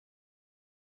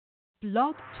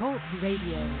Blog Talk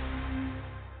Radio.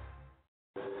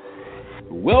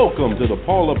 Welcome to the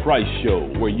Paula Price Show,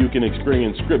 where you can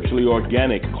experience scripturally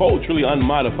organic, culturally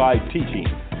unmodified teaching,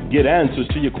 get answers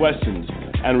to your questions,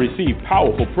 and receive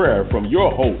powerful prayer from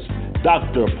your host,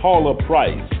 Dr. Paula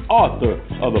Price, author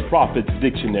of the Prophet's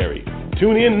Dictionary.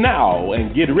 Tune in now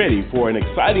and get ready for an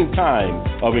exciting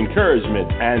time of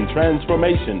encouragement and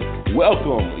transformation.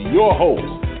 Welcome your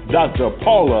host, Dr.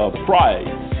 Paula Price.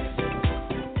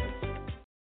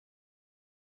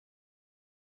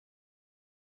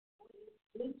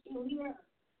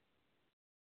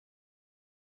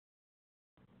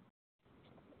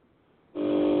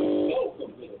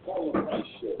 Welcome to the Paula Price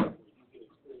Show, where you can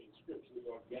experience scripturally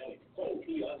organic,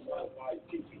 culturally unmodified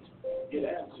teachings, get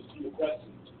answers to your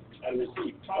questions, and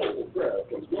receive powerful prayer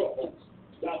from your host,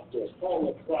 Dr.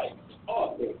 Paula Price,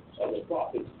 author of the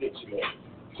Prophet's Dictionary.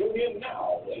 Tune in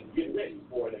now and get ready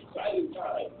for an exciting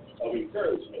time of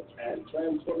encouragement and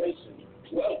transformation.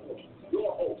 Welcome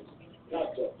your host,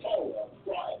 Dr. Paula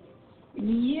Price.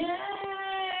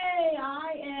 Yay!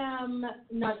 I am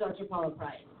not Dr. Paula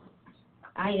Price.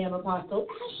 I am Apostle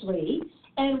Ashley,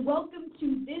 and welcome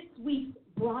to this week's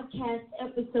broadcast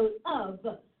episode of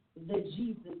the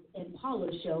Jesus and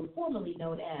Paula Show, formerly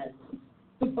known as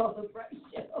the Paula Price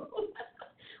Show,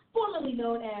 formerly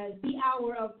known as the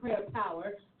Hour of Prayer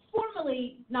Power,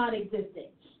 formerly not existing.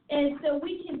 And so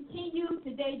we continue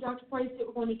today, Dr. Price said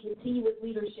we're going to continue with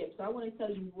leadership. So I want to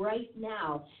tell you right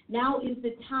now is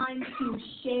the time to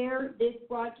share this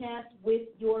broadcast with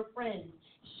your friends.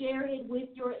 Share it with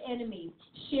your enemies.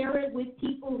 Share it with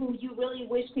people who you really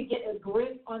wish to get a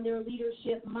grip on their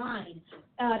leadership mind.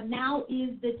 Now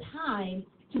is the time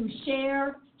to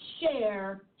share.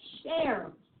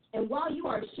 And while you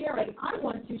are sharing, I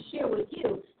want to share with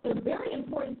you some very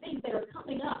important things that are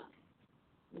coming up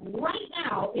right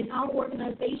now in our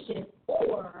organization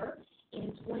or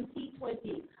in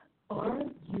 2020. Are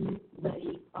you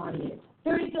ready, audience?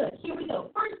 Very good. Here we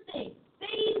go. First thing,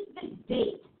 save the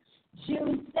date.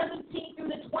 June 17th through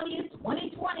the 20th,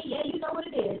 2020. Yeah, you know what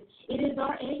it is. It is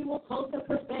our annual Tulsa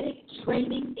Prophetic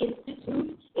Training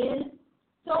Institute in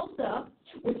Tulsa,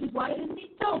 which is why it is the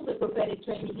Tulsa Prophetic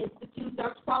Training Institute.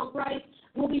 Dr. Paula Price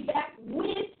will be back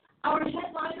with our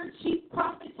headliner, Chief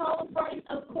Prophet Paula Price,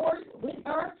 of course, with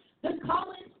her. The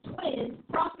Collins twins,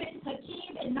 Prophet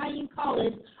Hakeem and Naeem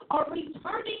Collins, are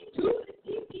returning to the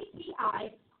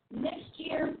CPTI next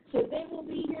year, so they will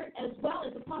be here as well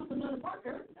as Apostle Nona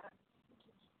Parker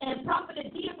and Prophet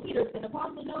Adia Peterson,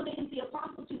 Apostle Nona is the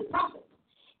apostle to the prophets.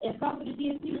 And Prophet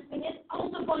Adia Peterson is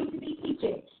also going to be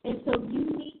teaching. And so you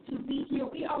need to be here.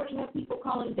 We already have people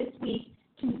calling this week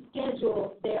to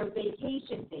schedule their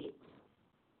vacation dates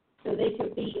so they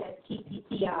could be at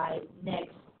TPTI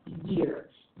next year.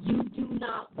 You do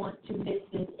not want to miss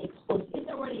this explosion. It's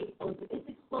already explosive. It's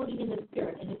exploding in the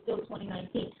spirit, and it's still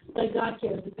 2019. Like God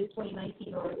cares if it's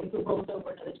 2019 or if it rolls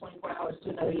over another 24 hours to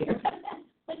another year.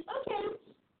 Like, okay.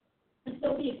 And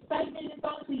so the excitement is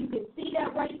on, so you can see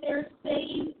that right there.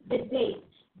 Save the date,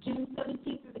 June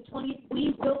 17th through the 20th.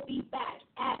 We will be back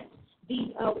at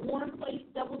the Warm Place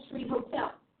Doubletree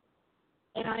Hotel.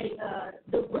 And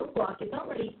the room block is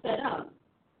already set up.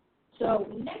 So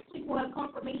next week we'll have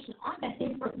confirmation on that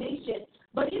information.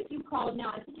 But if you call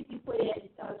now, I think if you put in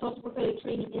Tulsa Prophetic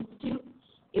Training Institute,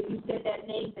 if you said that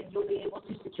name, then you'll be able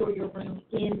to secure your room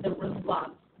in the room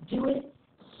block. Do it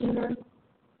sooner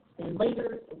than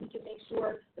later, so we can make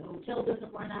sure the hotel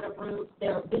doesn't run out of rooms.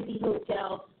 They're a busy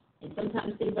hotel, and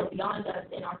sometimes things are beyond us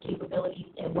and our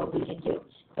capabilities and what we can do.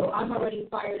 So I'm already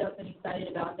fired up and excited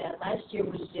about that. Last year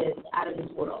was just out of this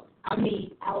world. I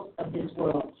mean, out of this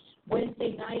world.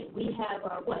 Wednesday night, we have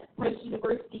our Price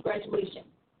University graduation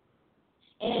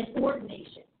and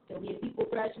ordination. So we have people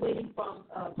graduating from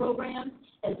programs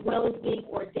as well as being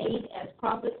ordained as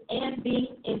prophets and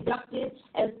being inducted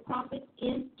as prophets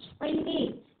in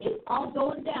training. It's all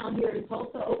going down here in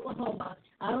Tulsa, Oklahoma.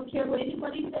 I don't care what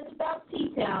anybody says about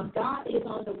T-Town. God is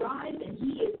on the rise, and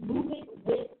he is moving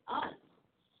with us.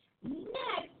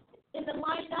 Next in the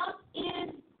lineup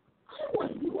is I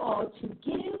want you all to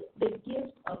give the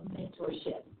gift of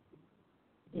mentorship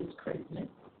this Christmas.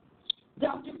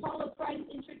 Dr. Paula Price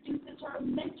introduces her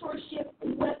mentorship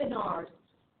webinars.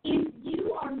 If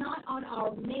you are not on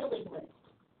our mailing list,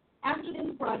 after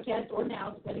this broadcast or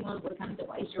now, depending on what kind of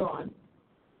device you're on,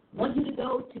 I want you to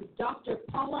go to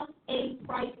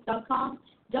drpaulaaprice.com,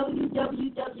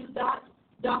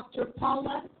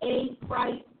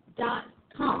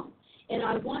 www.drpaulaaprice.com. And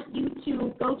I want you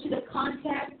to go to the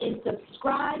contact and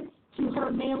subscribe to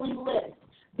her mailing list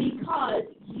because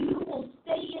you will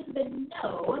stay in the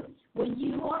know when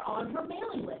you are on her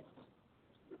mailing list.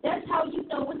 That's how you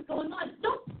know what's going on.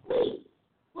 Don't, please,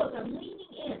 look, I'm leaning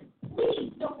in.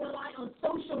 Please don't rely on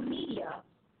social media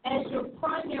as your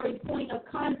primary point of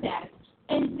contact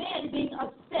and then being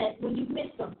upset when you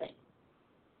miss something.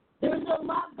 There's a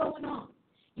lot going on.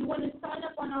 You want to sign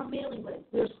up on our mailing list.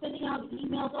 We're sending out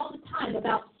emails all the time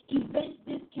about event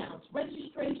discounts,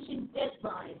 registration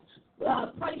deadlines,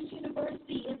 Price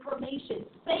University information,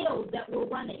 sales that we're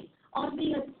running, on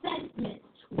the assessments,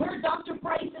 where Dr.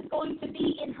 Price is going to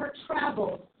be in her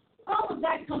travels. All of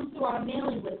that comes through our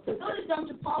mailing list. So go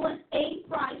to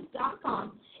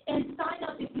drpaulaprice.com and sign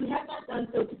up if you have not done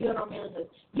so to be on our mailing list.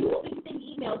 You will be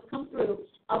seeing emails come through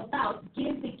about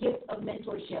Give the Gift of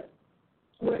Mentorship,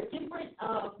 where different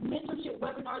mentorship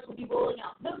webinars will be rolling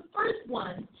out. The first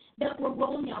one that we're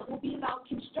rolling out will be about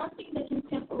constructing the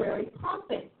contemporary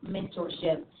prophet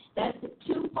mentorship. That's a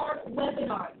 2-part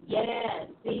webinar. Yes.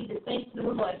 See, the saints in the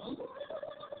room are like,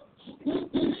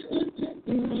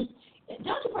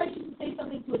 Dr. Price used to say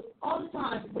something to us all the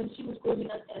time when she was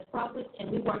grooming us as prophets and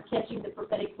we weren't catching the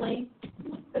prophetic flame.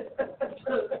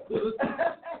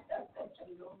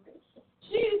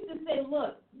 She used to say,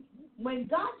 look, when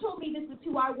God told me this is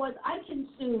who I was, I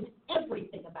consumed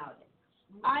everything about it.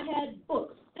 I had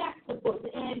books, stacks of books,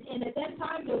 and at that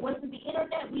time there wasn't the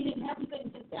internet. We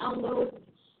couldn't just download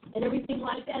and everything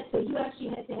like that, so you actually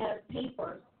had to have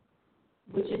paper,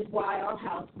 which is why our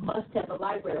house must have a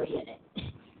library in it.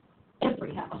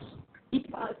 Every house.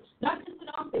 Because not just an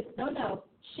office, no,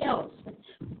 shelves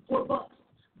for books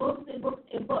and books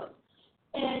and books.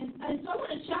 And so I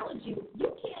want to challenge you.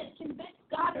 You can't convince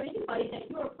God or anybody that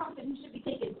you're a prophet who should be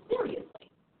taken seriously.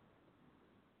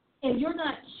 And you're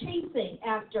not chasing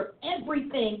after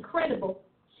everything credible.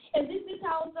 And this is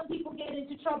how some people get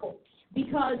into trouble,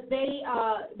 because they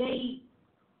are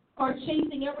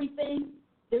chasing everything.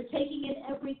 They're taking in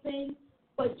everything.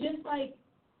 But just like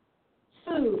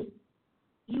food,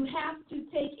 you have to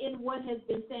take in what has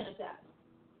been sanitized.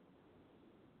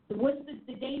 What's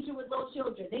the danger with little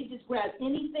children? They just grab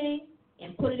anything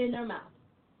and put it in their mouth.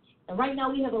 And right now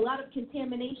we have a lot of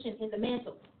contamination in the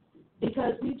mantle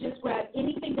because we just grabbed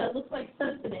anything that looks like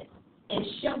sustenance and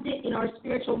shoved it in our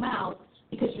spiritual mouth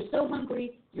because you're so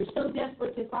hungry, you're so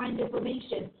desperate to find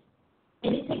information,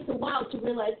 and it takes a while to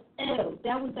realize, oh,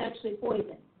 that was actually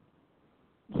poison.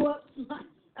 Whoops.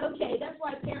 Okay, that's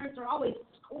why parents are always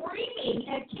screaming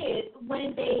at kids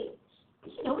when they,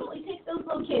 it only takes those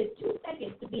little kids 2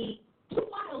 seconds to be 2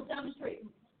 miles down the street.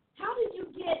 How did you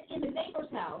get in the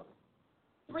neighbor's house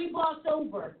 3 blocks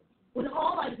over when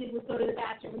all I did was go to the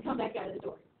bathroom and come back out of the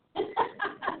door?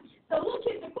 So little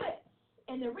kids are quick,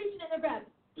 and they're reaching in their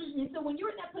bathroom. And so when you're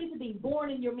in that place of being born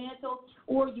in your mantle,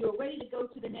 or you're ready to go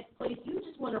to the next place, you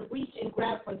just want to reach and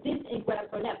grab for this and grab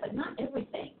for that. But not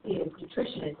everything is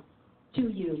nutritionist to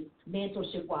you,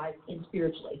 mentorship-wise and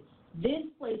spiritually. This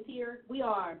place here, we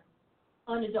are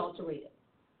unadulterated.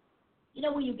 You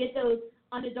know when you get those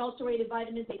unadulterated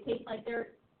vitamins, they taste like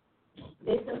dirt.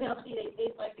 They're so healthy, they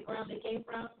taste like the ground they came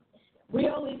from.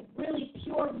 Really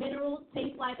pure minerals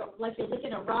taste like you're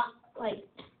licking a rock, like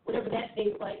whatever that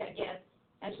tastes like, I guess.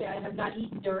 Actually, I have not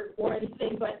eaten dirt or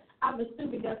anything, but I'm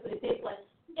assuming that's what it tastes like.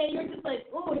 And you're just like,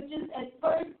 oh, it's just at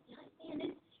first,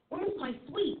 man, where's my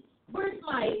sweet? Where's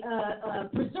my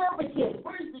preservatives?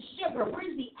 Where's the sugar?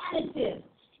 Where's the additives?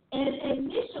 And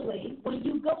initially, when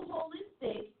you go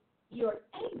holistic, you're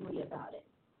angry about it.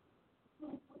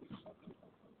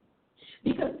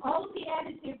 Because all of the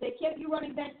additives that kept you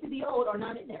running back to the old are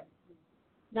not in there.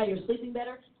 Now you're sleeping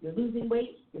better, you're losing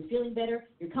weight, you're feeling better,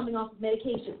 you're coming off of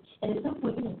medication. And at some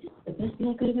point, you're like, this is the best thing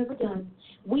I could have ever done.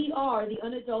 We are the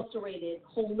unadulterated,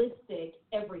 holistic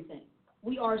everything.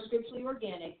 We are scripturally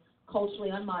organic, culturally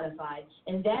unmodified.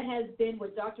 And that has been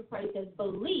what Dr. Price has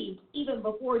believed even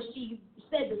before she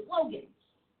said the slogan.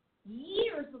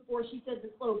 Years before she said the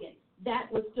slogan, that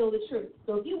was still the truth.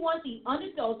 So if you want the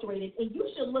unadulterated, and you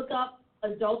should look up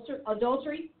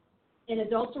adultery and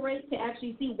adulterate to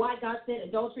actually see why God said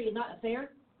adultery and not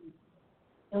affair,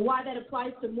 and why that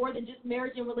applies to more than just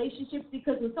marriage and relationships,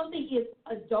 because when something is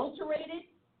adulterated,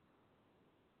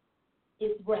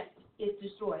 it's wrecked, it's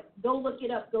destroyed. Go look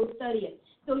it up, go study it.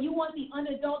 So you want the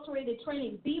unadulterated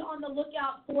training, be on the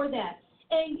lookout for that.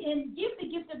 And give the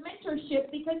gift of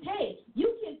mentorship because, hey,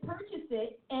 you can purchase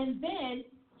it and then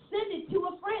send it to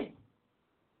a friend.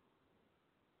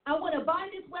 I want to buy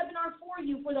this webinar for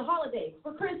you for the holidays,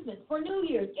 for Christmas, for New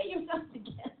Year's. Get yourself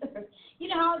together. You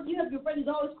know how you have your friends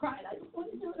always crying, I just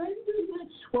want to know what I'm doing.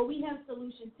 Well, we have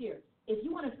solutions here. If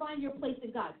you want to find your place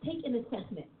in God, take an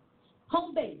assessment.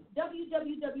 Home base,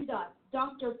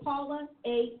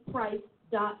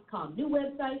 www.drpaulaaprice.com. New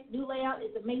website, new layout.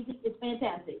 It's amazing. It's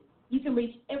fantastic. You can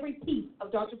reach every piece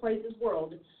of Dr. Price's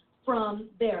world from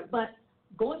there. But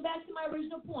going back to my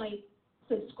original point,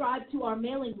 subscribe to our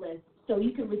mailing list so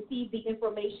you can receive the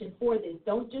information for this.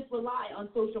 Don't just rely on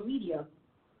social media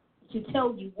to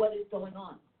tell you what is going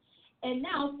on. And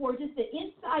now for just an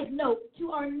inside note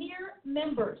to our NEAR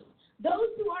members. Those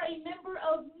who are a member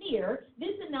of NEAR,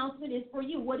 this announcement is for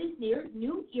you. What is NEAR?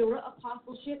 New Era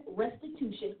Apostleship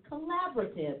Restitution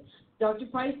Collaborative. Dr.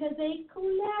 Price has a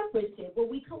collaborative where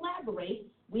we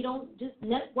collaborate. We don't just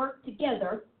network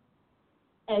together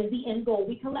as the end goal.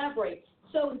 We collaborate.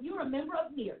 So if you're a member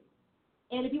of NEAR,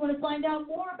 and if you want to find out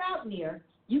more about NEAR,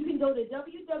 you can go to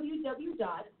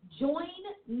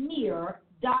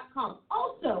www.joinnear.com.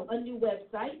 Also a new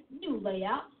website, new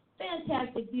layout,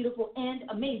 fantastic, beautiful, and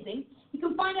amazing. You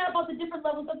can find out about the different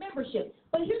levels of membership.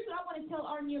 But here's what I want to tell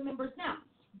our NEAR members now.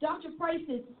 Dr.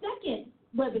 Price's second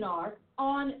webinar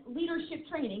on leadership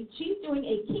training, she's doing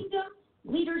a Kingdom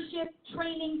Leadership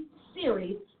Training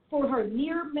series for her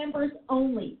NEAR members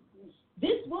only.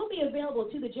 This will be available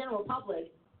to the general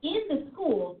public in the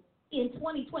school in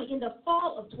 2020, in the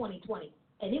fall of 2020,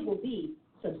 and it will be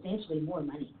substantially more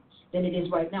money than it is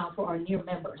right now for our NEAR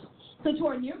members. So to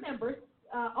our NEAR members,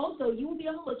 also, you will be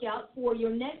on the lookout for your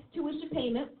next tuition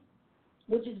payment,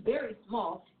 which is very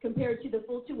small compared to the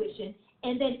full tuition,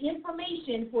 and then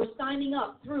information for signing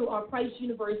up through our Price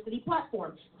University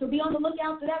platform. So be on the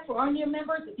lookout for that for our NEAR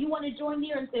members. If you want to join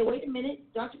NEAR and say, wait a minute,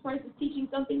 Dr. Price is teaching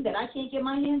something that I can't get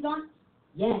my hands on,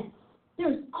 yes,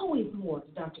 there's always more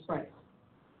to Dr. Price.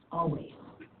 Always.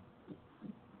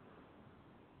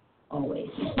 Always.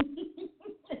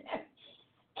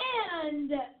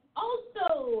 And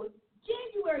also,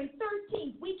 January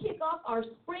 13th, we kick off our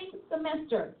spring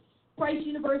semester, Price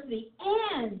University,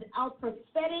 and our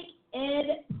prophetic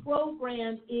ed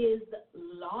program is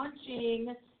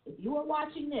launching. If you are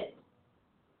watching this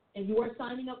and you are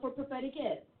signing up for prophetic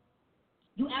ed,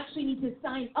 you actually need to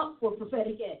sign up for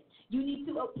prophetic ed. You need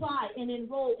to apply and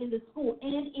enroll in the school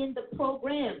and in the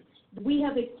program. We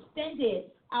have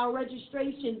extended our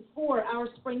registration for our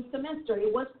spring semester.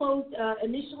 It was closed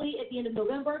initially at the end of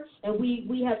November, and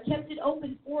we have kept it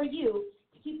open for you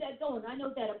to keep that going. I know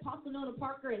that Apostle Nona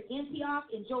Parker in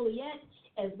Antioch and Joliet,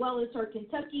 as well as her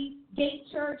Kentucky Gate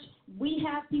Church, we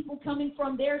have people coming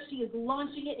from there. She is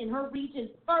launching it in her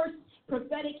region's first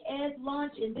prophetic ed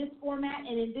launch in this format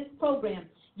and in this program.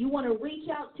 You want to reach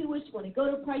out to us. You want to go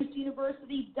to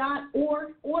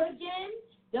priceuniversity.org, or again,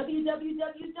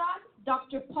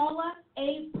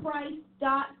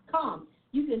 www.drpaulaprice.com.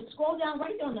 You can scroll down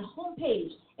right there on the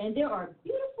homepage, and there are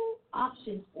beautiful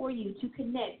options for you to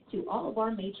connect to all of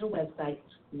our major websites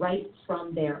right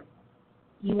from there.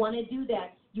 You want to do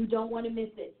that. You don't want to miss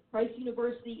it. Price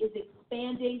University is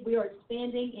expanding. We are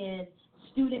expanding in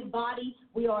student body.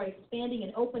 We are expanding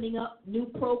and opening up new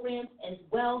programs as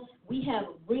well. We have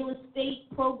a real estate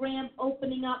program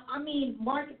opening up. I mean,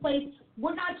 marketplace.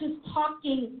 We're not just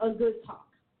talking a good talk.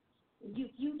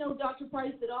 If you know Dr.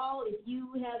 Price at all, if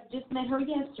you have just met her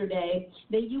yesterday,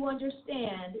 then you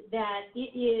understand that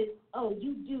it is,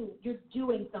 you're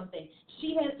doing something.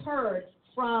 She has heard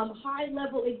from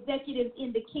high-level executives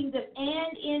in the kingdom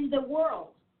and in the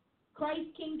world.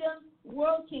 Christ kingdom,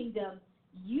 world kingdom.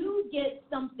 You get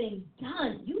something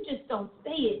done. You just don't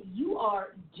say it. You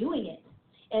are doing it.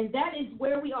 And that is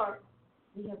where we are.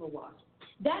 We have a wasp.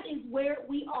 That is where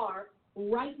we are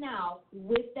right now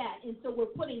with that. And so we're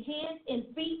putting hands and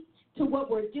feet to what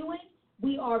we're doing.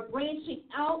 We are branching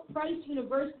out. Price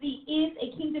University is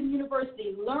a kingdom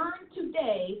university. Learn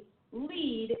today,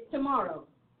 lead tomorrow.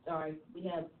 Sorry, we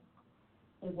have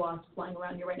a wasp flying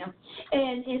around here right now.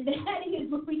 And that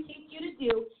is what we teach you to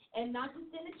do, and not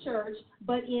just in the church,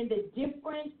 but in the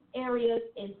different areas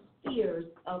and spheres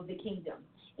of the kingdom.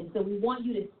 And so we want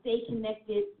you to stay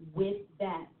connected with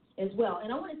that as well.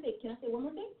 And I want to say, can I say one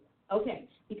more thing? Okay,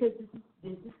 because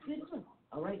this is good too.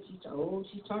 All right, she's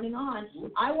turning on.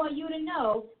 I want you to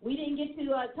know, we didn't get to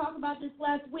talk about this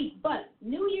last week, but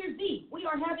New Year's Eve, we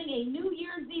are having a New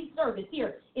Year's Eve service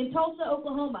here in Tulsa,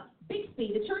 Oklahoma.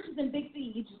 Bixby, the church is in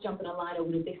Bixby. You just jump in a line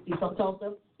over to Bixby from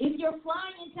Tulsa. If you're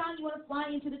flying in town, you want to fly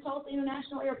into the Tulsa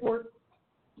International Airport,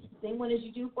 same one as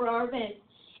you do for our event.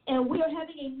 And we are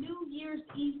having a New Year's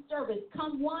Eve service.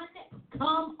 Come one,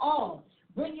 come all.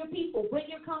 Bring your people, bring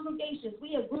your congregations.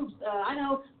 We have groups. I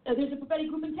know there's a prophetic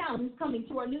group in town who's coming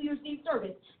to our New Year's Eve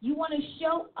service. You want to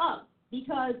show up,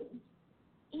 because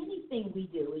anything we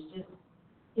do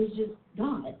is just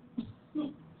God.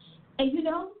 And you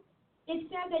know, it's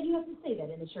sad that you have to say that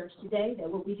in the church today, that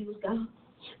what we do is God.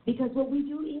 Because what we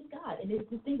do is God, and it's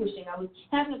distinguishing. I was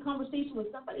having a conversation with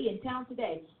somebody in town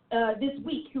today, this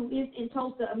week, who is in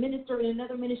Tulsa, a minister in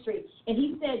another ministry, and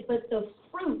he said, but the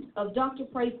fruit of Dr.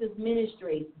 Price's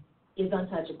ministry is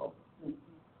untouchable.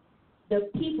 The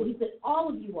people, he said, all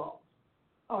of you all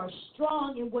are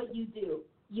strong in what you do.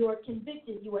 You are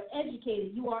convicted, you are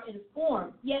educated, you are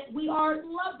informed, yet we are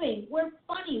loving, we're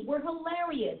funny, we're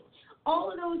hilarious.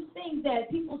 All of those things that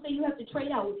people say you have to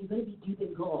trade out. If you're going to be deep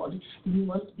in God, you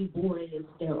must be boring and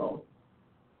sterile.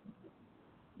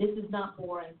 This is not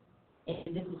boring,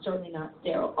 and this is certainly not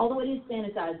sterile, although it is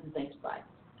sanitized and sanctified.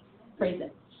 Praise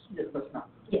it. Yes, that's not.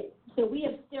 Yeah. So we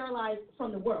have sterilized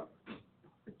from the world,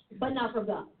 but not from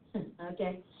God.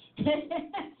 Okay?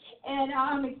 And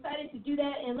I'm excited to do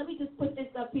that. And let me just put this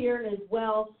up here as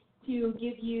well to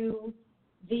give you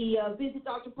the Visit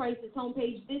Dr. Price's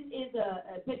homepage. This is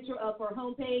a picture of her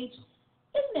homepage.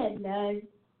 Isn't that nice?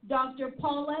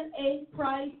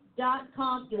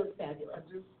 DrPaulaAPrice.com. You look fabulous.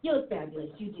 You look fabulous.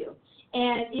 You do.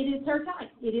 And it is her time.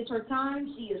 It is her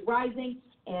time. She is rising.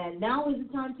 And now is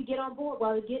the time to get on board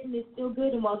while the getting is still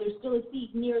good and while there's still a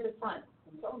seat near the front.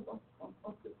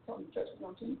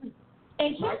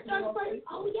 And catch Dr. Price.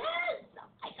 Oh, yes. Oh,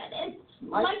 my goodness.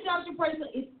 Like Dr. Price.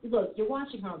 Look, you're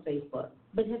watching her on Facebook,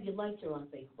 but have you liked her on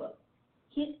Facebook?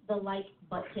 Hit the like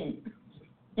button.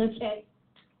 Okay?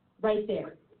 Right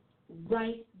there.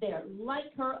 Right there.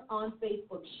 Like her on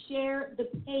Facebook. Share the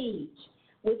page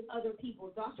with other people.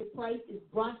 Dr. Price is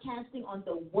broadcasting on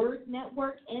the Word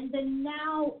Network and the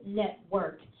Now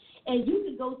Network. And you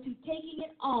can go to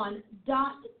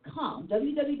takingiton.com,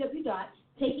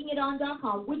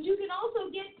 www.takingiton.com, which you can also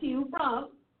get to from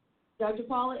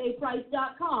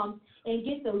drpaulaaprice.com and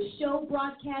get those show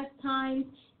broadcast times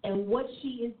and what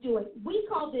she is doing. We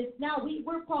call this, now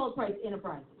we're Paula Price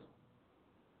Enterprises.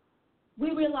 We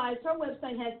realized her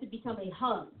website has to become a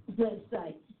hub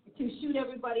website to shoot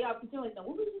everybody up. And like,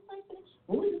 what was this like?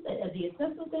 What was this? The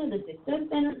Assessment Center, the Success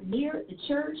Center, near the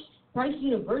church, Price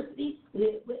University.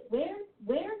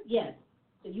 Where? Yes.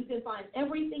 So you can find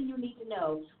everything you need to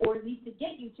know, or at least to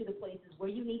get you to the places where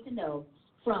you need to know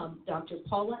from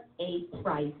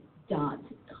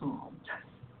drpaulaaprice.com.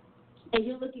 And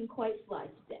you're looking quite fly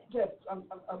today. Yes, I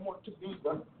want to be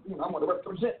I want to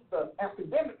represent the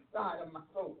academic side of my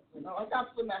soul. I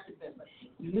got some academic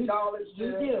knowledge.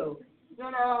 You do.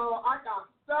 I got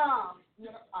stuff.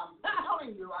 I'm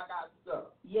telling you, I got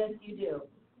stuff. Yes, you do.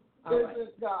 This is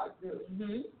God good.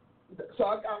 Mm-hmm. So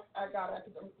I got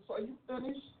academic. So are you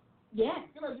finished? Yeah.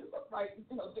 You look like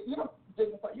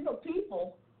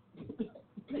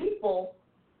people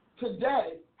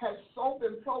today have so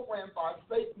been programmed by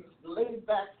Satan's laid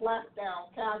back, flat down,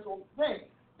 casual thing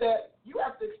that you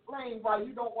have to explain why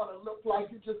you don't want to look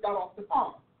like you just got off the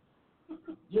farm.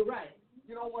 You're right.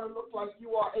 You don't want to look like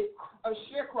you are a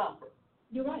sharecropper.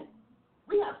 You're right.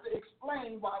 We have to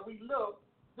explain why we look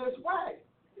this way.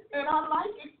 And I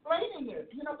like explaining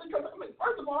it, because,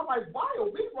 first of all, I'm like, why are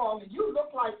we wrong? And you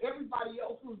look like everybody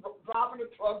else who's driving a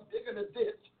truck, digging a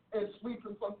ditch, and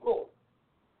sweeping some floor.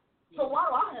 So why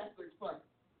do I have to explain?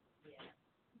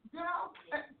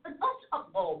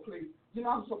 Oh, please.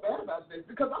 I'm so bad about this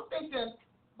because I'm thinking,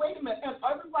 wait a minute, and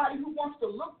everybody who wants to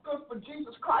look good for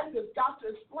Jesus Christ has got to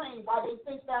explain why they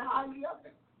think that highly of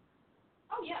him.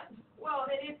 Oh, yeah. Well,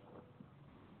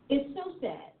 it's so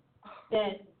sad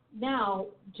that now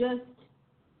just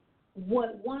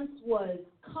what once was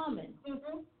common,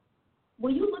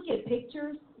 when you look at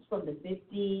pictures from the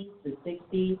 50s, the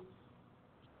 60s,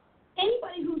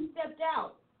 anybody who stepped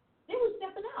out, they were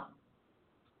stepping out.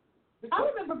 I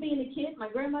remember being a kid, my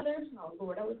grandmother, oh,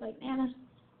 Lord, I was like, Nana,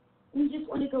 we just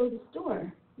want to go to the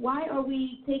store. Why are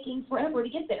we taking forever to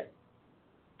get there?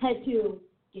 Had to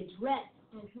get dressed.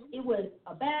 It was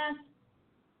a bath,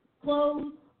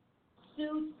 clothes,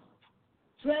 suits,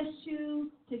 dress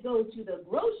shoes, to go to the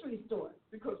grocery store.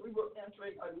 Because we were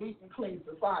entering a neat and clean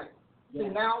society. Yeah. See,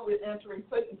 now we're entering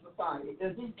Satan's society,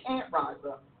 and he can't rise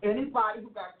up. Anybody who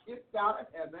got kicked out of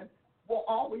heaven will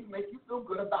always make you feel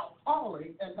good about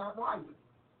falling and not rising.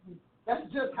 That's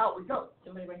just how we go.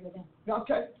 Somebody write that down.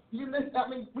 Okay? Your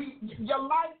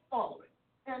life falling,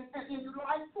 and your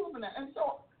life proving that. And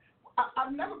so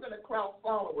I've never been a crowd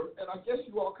follower, and I guess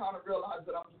you all kind of realize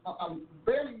that I'm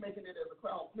barely making it as a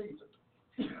crowd pleaser.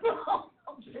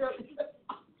 I'm barely.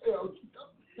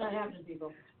 That happens to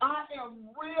people. I am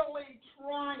really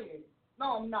trying.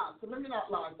 No, I'm not. So let me not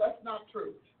lie. That's not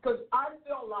true. Because I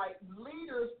feel like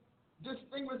leaders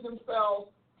distinguish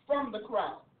themselves from the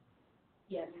crowd.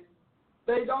 Yes.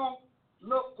 They don't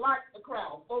look like the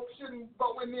crowd. Folks shouldn't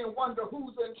go in there and wonder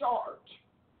who's in charge.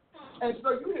 And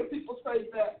so you hear people say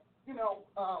that,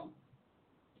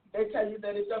 They tell you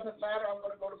that it doesn't matter. I'm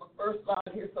going to go to my first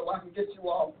slide here so I can get you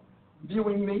all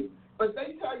viewing me. But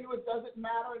they tell you it doesn't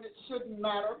matter and it shouldn't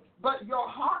matter. But your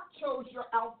heart chose your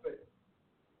outfit.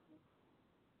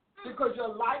 Because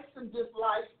your likes and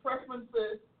dislikes,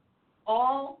 preferences,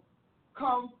 all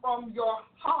come from your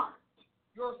heart,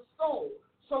 your soul.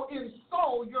 So in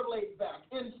soul, you're laid back.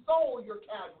 In soul, you're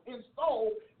casual. In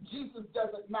soul, Jesus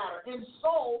doesn't matter. In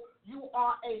soul, you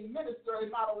are a minister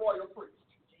and not a royal priest.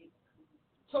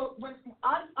 So when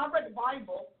I read the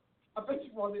Bible, I bet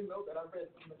you all didn't know that I read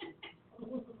it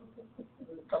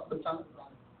a couple of times.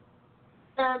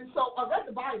 And so I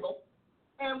read the Bible,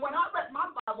 and when I read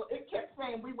my Bible, it kept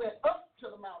saying we went up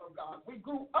to the Mount of God. We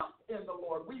grew up in the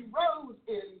Lord. We rose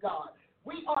in God.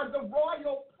 We are the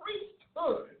royal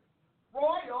priesthood.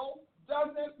 Royal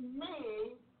doesn't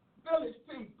mean village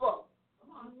people.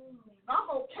 I'm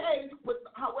okay with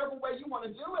however way you want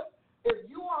to do it. If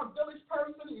you are a village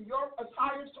person and your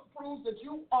attire proves that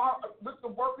you are with the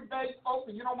workaday folks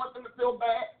and you don't want them to feel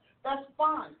bad, that's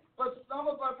fine. But some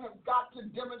of us have got to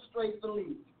demonstrate the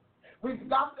lead. We've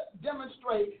got to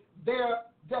demonstrate their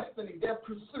destiny, their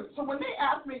pursuit. So when they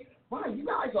ask me, why you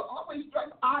guys are always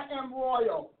dressed, I am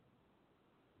royal.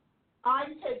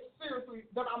 I take seriously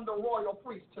that I'm the royal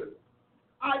priesthood.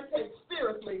 I take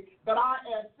seriously that I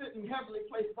am sitting in heavenly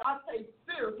places. I take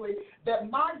seriously that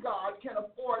my God can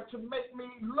afford to make me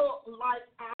look like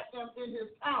I am in his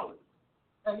palace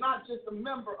and not just a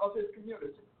member of his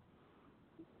community.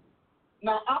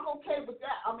 Now, I'm okay with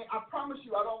that. I mean, I promise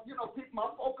you, I don't, people, my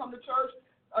folk come to church,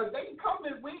 they can come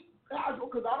midweek casual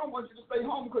because I don't want you to stay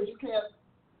home because you can't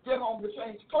get home to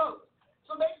change clothes.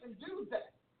 So they can do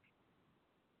that.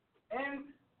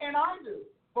 And I do.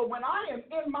 But when I am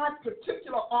in my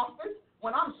particular office,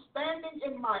 when I'm standing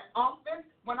in my office,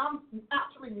 when I'm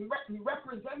actually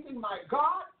representing my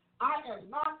God, I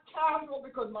am not casual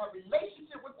because my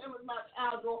relationship with him is not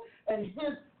casual, and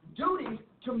his duties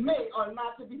to me are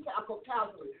not to be tackled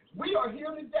casually. We are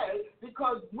here today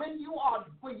because when you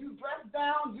dress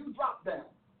down, you drop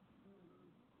down.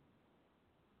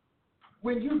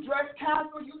 When you dress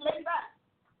casual, you lay back.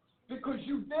 Because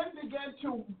you then begin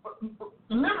to,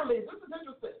 literally, this is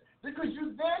interesting, because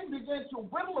you then begin to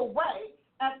whittle away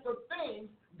at the things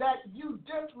that you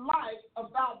dislike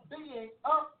about being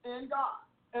up in God.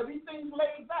 Everything's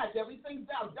laid back, everything's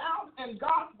down. Down in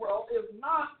God's world is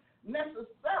not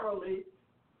necessarily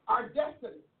our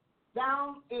destiny.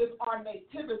 Down is our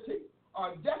nativity.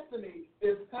 Our destiny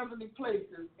is heavenly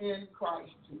places in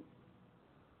Christ Jesus.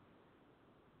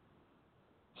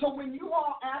 So when you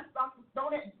all ask,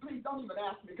 please don't even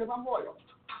ask me because I'm royal.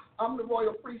 I'm the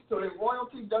royal priesthood, and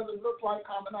royalty doesn't look like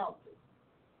commonality.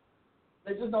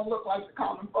 They just don't look like the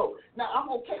common folk. Now,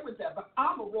 I'm okay with that, but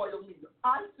I'm a royal leader.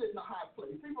 I sit in a high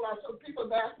place. People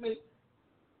have asked me,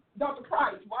 Dr.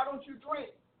 Price, why don't you drink?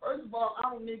 First of all,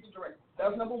 I don't need to drink.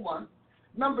 That's number one.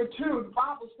 Number two, the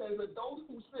Bible says that those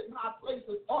who sit in high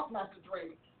places ought not to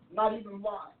drink, not even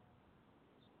wine.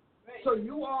 So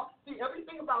you all see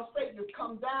everything about Satan is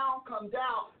come down,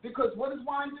 because what does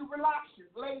wine do? Relax you,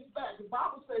 lays back. The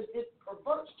Bible says it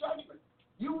perverts judgment.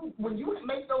 When you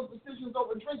make those decisions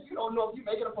over drink, you don't know if you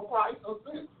make it up for price or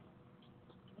sin.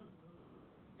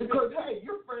 Because hey,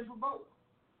 you're friends with both.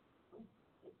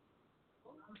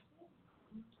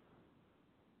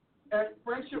 And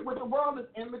friendship with the world is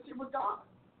enmity with God.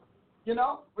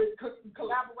 With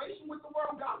collaboration with the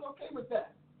world, God's okay with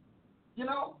that.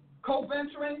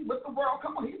 Co-venturing with the world,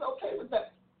 come on, he's okay with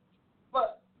that.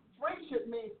 But friendship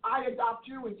means I adopt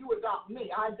you and you adopt me.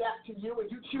 I adapt to you and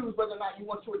you choose whether or not you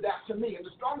want to adapt to me. And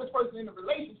the strongest person in the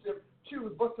relationship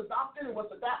chooses what's adopted and what's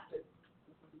adapted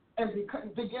and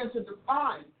begin to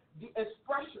define the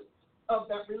expressions of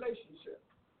that relationship.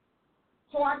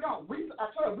 So I don't.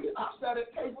 I sat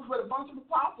at tables with a bunch of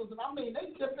apostles, and I mean,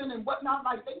 they tipping and whatnot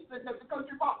like they sitting at the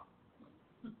country bar.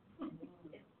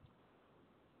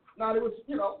 Now, it was,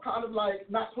 kind of like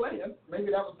not playing. Maybe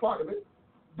that was part of it.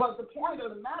 But the point of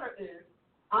the matter is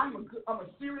I'm a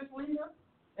serious leader,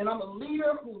 and I'm a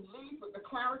leader who leads with the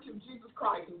clarity of Jesus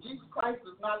Christ. And Jesus Christ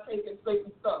is not taking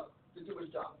Satan's stuff to do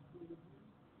his job.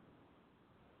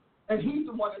 And he's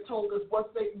the one that told us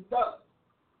what Satan does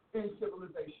in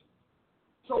civilization.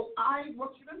 So I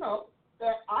want you to know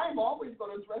that I'm always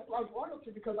going to dress like royalty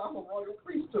because I'm a royal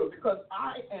priesthood, because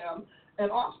I am an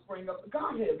offspring of the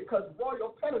Godhead, because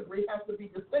royal pedigree has to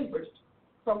be distinguished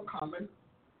from common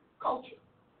culture.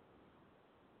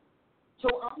 So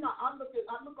I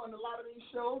look on a lot of these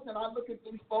shows, and I look at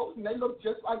these folks, and they look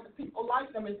just like the people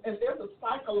like them, and there's a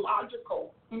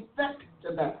psychological effect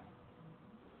to that.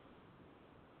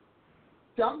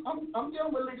 See, I'm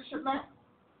dealing with leadership now.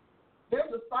 There's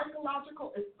a psychological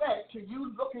psychological effect to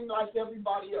you looking like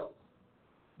everybody else.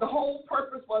 The whole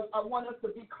purpose was I want us to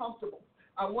be comfortable.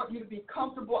 I want you to be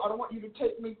comfortable. I don't want you to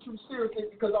take me too seriously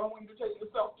because I don't want you to take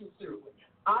yourself too seriously.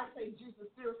 I take Jesus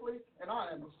seriously, and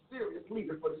I am a serious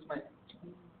leader for this man.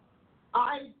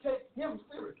 I take him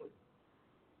seriously.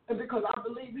 And because I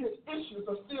believe his issues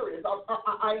are serious,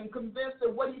 I am convinced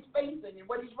that what he's facing and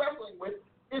what he's wrestling with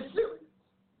is serious.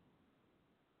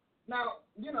 Now,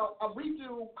 we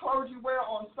do clergy wear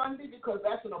on Sunday because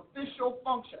that's an official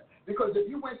function. Because if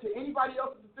you went to anybody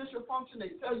else's official function,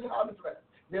 they tell you how to dress.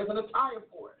 There's an attire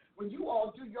for it. When you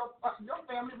all do your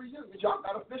family reunions, y'all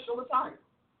got official attire.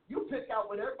 You pick out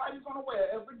what everybody's going to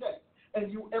wear every day. And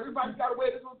everybody's got to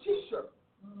wear this little T-shirt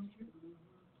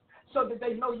so that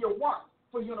they know you're one,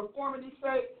 for uniformity's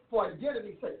sake, for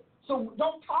identity's sake. So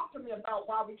don't talk to me about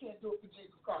why we can't do it for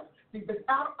Jesus Christ. See,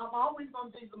 I'm always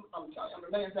going to be, I'm telling you, I'm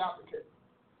a man's advocate.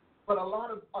 But a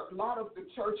lot of the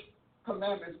church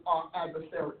commandments are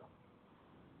adversarial.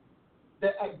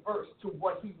 They're adverse to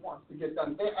what he wants to get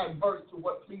done. They're adverse to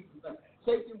what pleases them.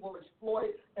 Satan will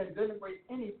exploit and denigrate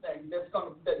anything that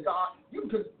God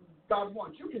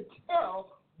wants. You can tell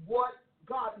what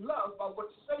God loves by what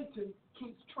Satan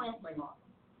keeps trampling on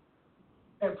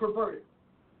and perverting.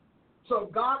 So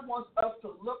God wants us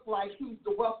to look like he's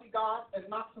the wealthy God and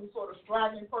not some sort of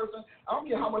straggling person. I don't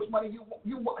care how much money you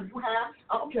have.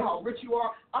 I don't care how rich you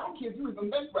are. I don't care if you even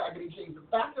make raggedy jeans. The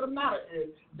fact of the matter is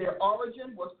their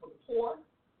origin was for the poor,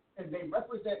 and they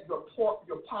represent your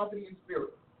poverty in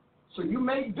spirit. So you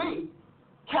may be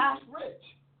cash rich,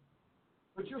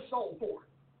 but you're soul poor.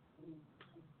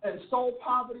 And soul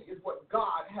poverty is what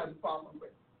God has a problem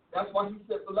with. That's why he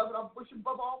said, beloved, I wish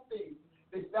above all things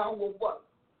that thou will what?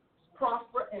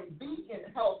 Prosper and be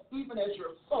in health even as your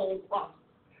soul prospers.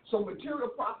 So material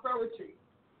prosperity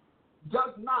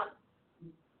does not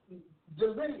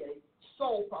delineate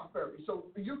soul prosperity. So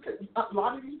you can, a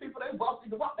lot of these people, they're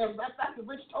wealthy, and that's the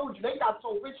Rich told you, they got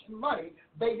so rich in money,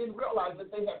 they didn't realize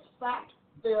that they had sacked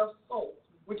their souls,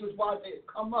 which is why they had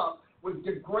come up with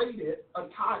degraded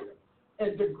attire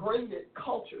and degraded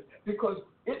culture, because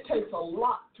it takes a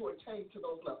lot to attain to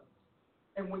those levels.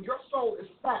 And when your soul is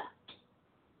sacked,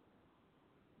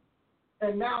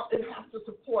 and now it has to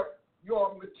support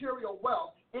your material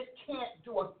wealth, it can't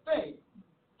do a thing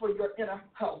for your inner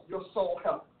health, your soul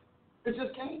health. It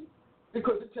just can't,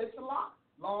 because it takes a lot.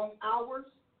 Long hours,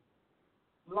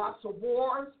 lots of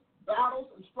wars, battles,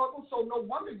 and struggles, so no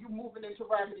wonder you're moving into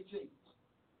raggedy jeans.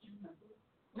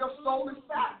 Your soul is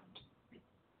sacked.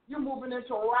 You're moving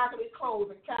into raggedy clothes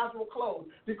and casual clothes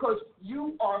because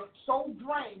you are so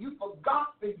drained, you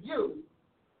forgot the you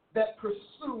that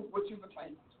pursued what you've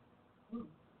attained.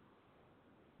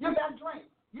 You're that drained.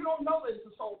 You don't know that it's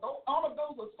a soul. All of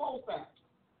those are soul sacks.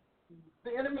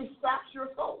 The enemy sacks your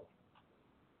soul.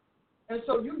 And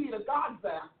so you need a God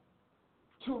zap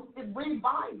to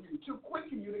revive you, to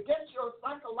quicken you, to get your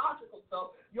psychological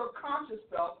self, your conscious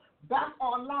self back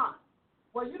online.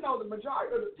 Well, the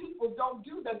majority of the people don't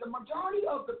do that. The majority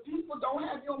of the people don't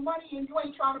have your money, and you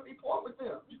ain't trying to be poor with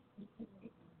them.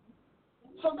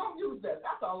 So don't use that.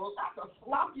 That's a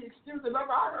sloppy excuse if ever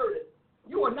I heard it.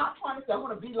 You are not trying to say, I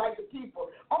want to be like the people.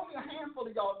 Only a handful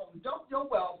of y'all going to dump your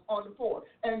wealth on the poor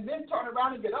and then turn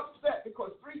around and get upset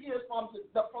because 3 years from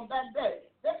that day,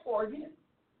 they're poor again.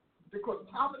 Because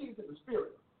poverty is in the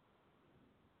spirit.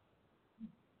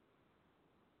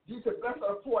 Jesus said, blessed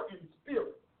are the poor in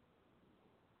spirit.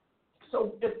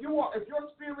 So if your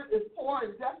spirit is poor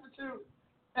and destitute,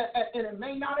 and it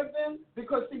may not have been,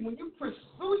 because see, when you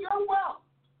pursue your wealth,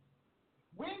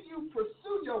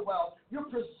 you're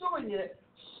pursuing it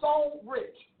so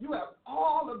rich. You have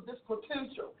all of this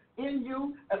potential in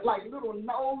you, as like little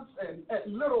nodes and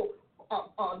little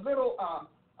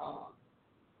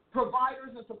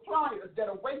providers and suppliers that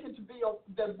are ready to be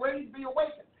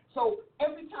awakened. So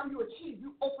every time you achieve,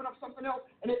 you open up something else,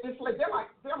 and it's like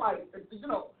they're like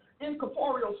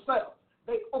incorporeal cells.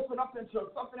 They open up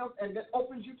into something else, and that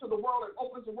opens you to the world and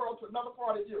opens the world to another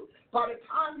part of you. By the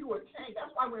time you attain, that's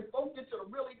why when folks get to the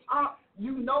really top,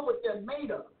 you know what they're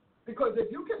made of. Because if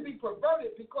you can be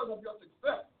perverted because of your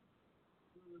success,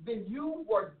 then you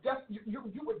were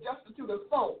destitute of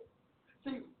soul.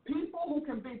 See, people who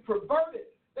can be perverted,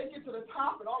 they get to the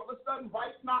top, and all of a sudden,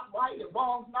 right's not right and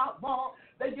wrong's not wrong.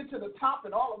 They get to the top,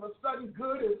 and all of a sudden,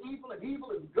 good is evil and evil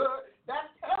is good.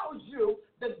 That tells you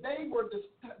that they were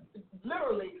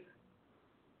literally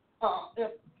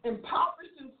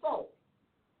impoverished in soul.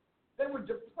 They were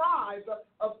deprived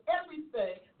of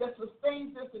everything that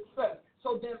sustains their success.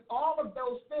 So then all of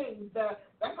those things that's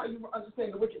how you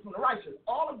understand the wicked from the righteous.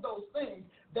 All of those things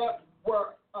that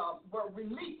were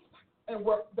released and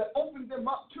that opened them them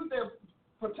up to their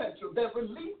potential, that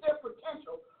released their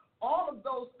potential. All of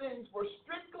those things were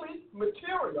strictly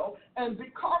material, and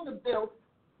because of their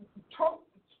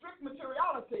strict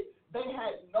materiality, they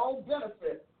had no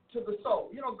benefit to the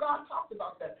soul. You know, God talked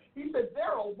about that. He said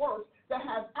there are works that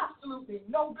have absolutely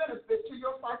no benefit to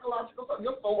your psychological soul,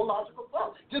 your soulological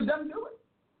soul. Just doesn't do it.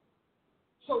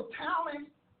 So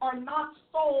talents are not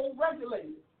soul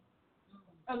regulated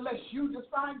unless you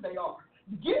decide they are.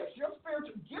 Gifts, your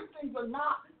spiritual giftings are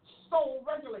not soul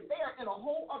regulated. They are in a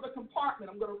whole other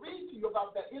compartment. I'm going to read to you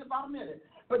about that in about a minute.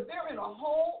 But they're in a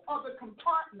whole other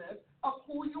compartment of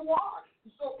who you are.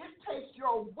 So it takes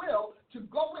your will to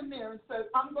go in there and say,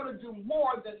 I'm going to do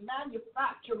more than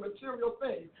manufacture material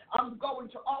things. I'm going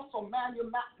to also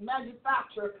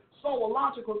manufacture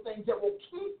soulological things that will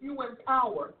keep you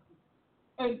empowered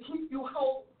and keep you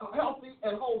healthy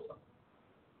and wholesome.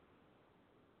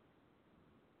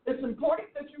 It's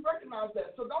important that you recognize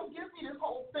that. So don't give me this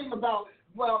whole thing about,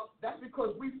 well, that's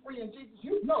because we're free in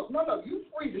Jesus. No. You're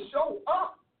free to show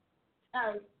up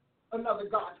as another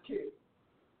God's kid.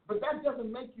 But that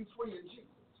doesn't make you free in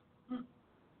Jesus.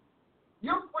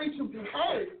 You're free to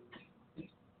behave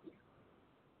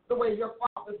the way your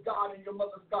father's God and your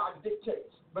mother's God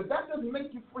dictates. But that doesn't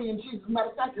make you free in Jesus. As a matter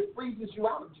of fact, it freezes you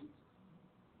out of Jesus.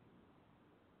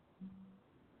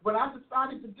 When I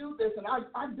decided to do this, and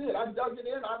I did, I dug it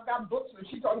in, I've got books, and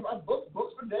she talked about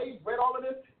books for days, read all of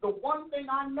this. The one thing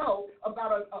I know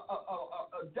about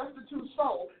a destitute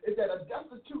soul is that a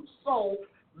destitute soul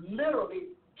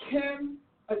literally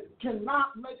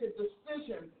cannot make a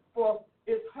decision for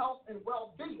its health and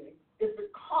well-being if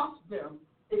it costs them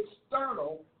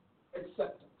external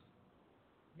acceptance.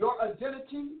 Your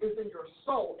identity is in your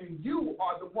soul, and you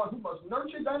are the one who must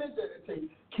nurture that identity,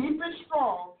 keep it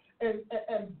strong,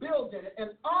 and build in it,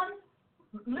 and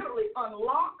literally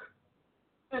unlock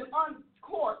and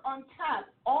uncourt, untap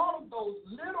all of those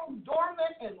little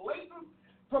dormant and latent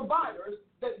providers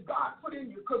that God put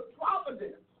in you, because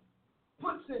providence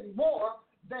puts in more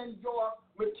than your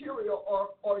material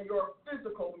or your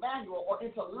physical, manual, or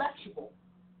intellectual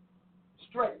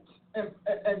strength and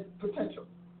potential.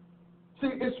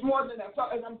 See, it's more than that. So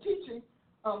as I'm teaching,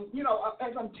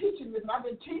 as I'm teaching this, and I've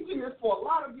been teaching this for a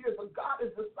lot of years, but God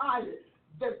has decided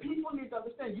that people need to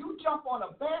understand you jump on a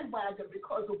bandwagon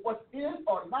because of what's in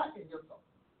or not in your soul.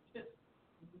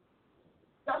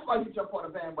 That's why you jump on a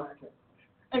bandwagon.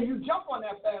 And you jump on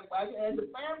that bandwagon, and the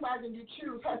bandwagon you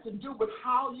choose has to do with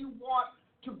how you want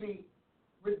to be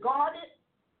regarded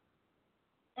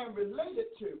and related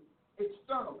to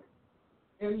externally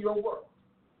in your world.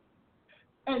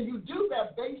 And you do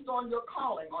that based on your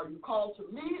calling. Are you called to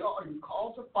lead or are you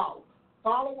called to follow?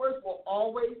 Followers will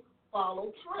always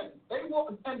follow trends. They will,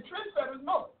 and trendsetters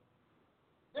know it.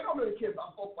 They don't really care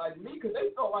about folks like me because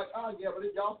they feel like, oh, yeah, but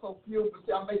y'all so few, but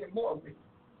see, I'm making more of me.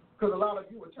 Because a lot of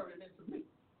you are turning into me.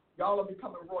 Y'all are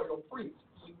becoming royal priests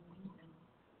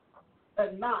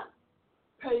and not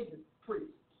pagan priests.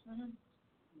 Mm-hmm.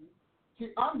 See,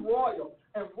 I'm royal,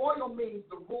 and royal means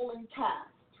the ruling caste.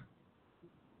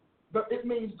 It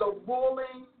means the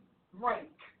ruling rank,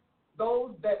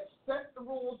 those that set the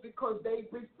rules because they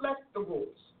reflect the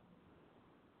rules.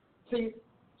 See,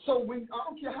 so when I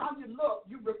don't care how you look,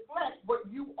 you reflect what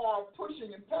you are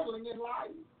pushing and peddling in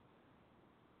life.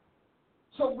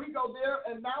 So we go there,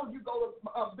 and now you go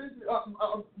to business,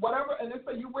 whatever, and they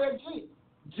say you wear jeans.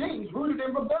 Jeans rooted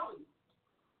in rebellion.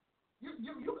 You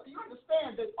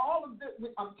understand that all of this,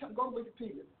 go to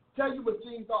Wikipedia, tell you what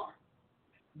jeans are.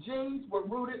 Jeans were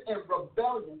rooted in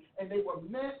rebellion, and they were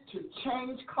meant to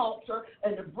change culture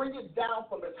and to bring it down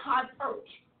from its high perch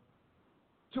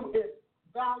to its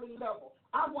valley level.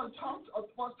 I once taught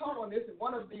on this, and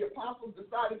one of the apostles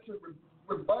decided to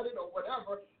rebut it or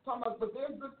whatever, talking about, but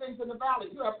there's good things in the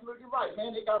valley. You're absolutely right,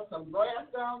 man. They got some grass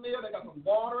down there. They got some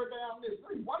water down there. It's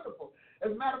really wonderful.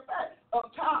 As a matter of fact,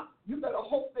 up top, you better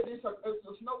hope that it's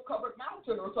a snow-covered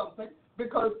mountain or something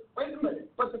because, wait a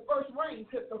minute, but the first rains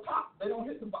hit the top. They don't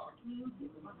hit the bottom.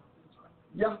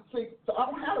 Yeah, see, so I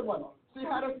don't have to run on. See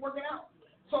how that's working out?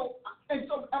 So,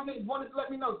 wanted to let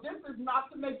me know, this is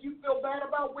not to make you feel bad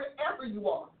about wherever you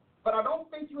are. But I don't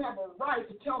think you have a right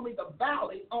to tell me the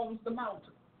valley owns the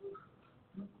mountain.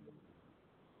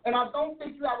 And I don't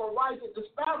think you have a right to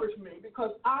disparage me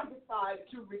because I decide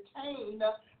to retain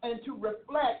and to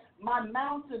reflect my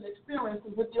mountain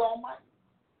experiences with the Almighty.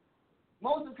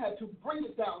 Moses had to bring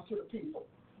it down to the people.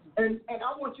 And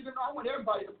I want you to know, I want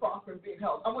everybody to prosper and be in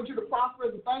health. I want you to prosper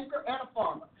as a banker and a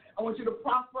farmer. I want you to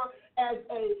prosper as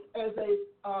a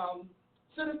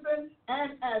citizen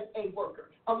and as a worker.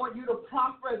 I want you to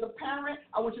prosper as a parent.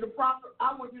 I want you to prosper,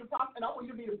 and I want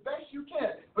you to be the best you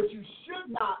can. But you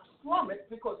should not slump plummet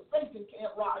because Satan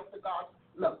can't rise to God's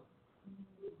level.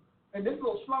 And this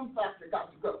little slum factor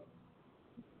got to go.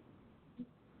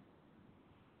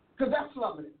 Because that's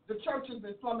slumming it. The church has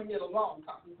been slumming it a long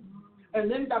time. And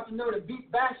then got to know to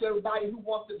bash everybody who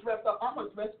wants to dress up. I'm going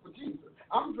to dress for Jesus.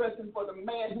 I'm dressing for the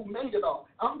man who made it all.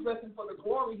 I'm dressing for the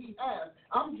glory he has.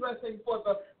 I'm dressing for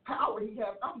the power he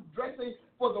has. I'm dressing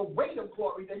for the weight of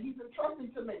glory that he's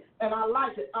entrusting to me. And I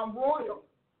like it. I'm royal.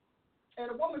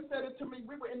 And a woman said it to me.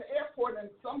 We were in the airport, and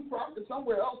some prophet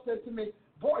somewhere else said to me,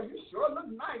 boy, you sure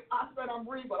look nice. I said, I'm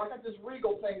regal. I got this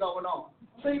regal thing going on.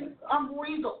 See, I'm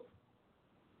regal.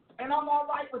 And I'm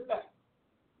all right with that.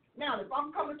 Now, if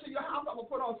I'm coming to your house, I'm going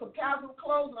to put on some casual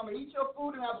clothes, and I'm going to eat your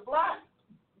food and have a blast.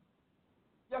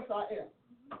 Yes, I am.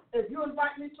 If you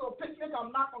invite me to a picnic,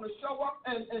 I'm not going to show up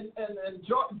and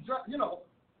enjoy, you know,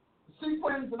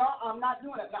 sequins and all. I'm not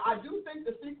doing that. Now, I do think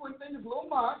the sequin thing is a little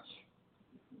much.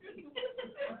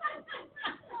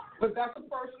 But that's a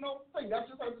personal thing. That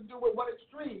just has to do with what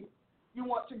extreme you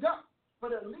want to go.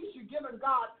 But at least you're giving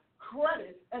God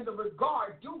credit and the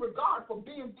due regard for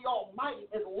being the Almighty.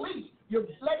 At least you're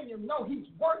letting him know he's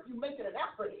worth you making an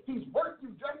effort. He's worth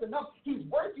you dressing up. He's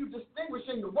worth you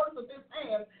distinguishing the works of his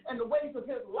hands and the ways of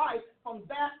his life from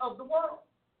that of the world.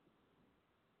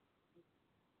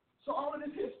 So all of this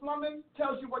here slumming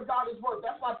tells you what God is worth.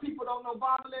 That's why people don't know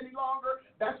Bible any longer.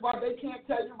 That's why they can't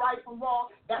tell you right from wrong.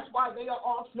 That's why they are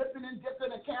all slipping and dipping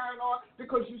and carrying on,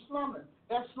 because you're slumming.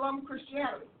 That's slum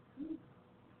Christianity.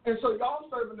 And so y'all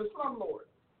serving the slum Lord.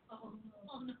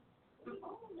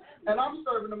 And I'm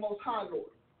serving the Most High Lord.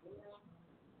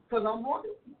 Because I'm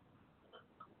royal.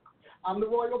 I'm the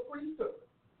royal priesthood.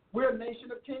 We're a nation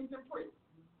of kings and priests.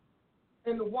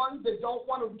 And the ones that don't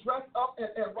want to dress up and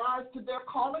rise to their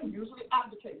calling usually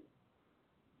abdicate.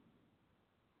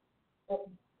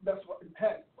 Well, that's what,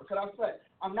 hey, what can I say?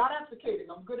 I'm not abdicating.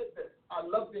 I'm good at this. I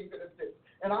love being good at this.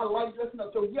 And I like dressing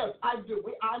up. So, yes, I do.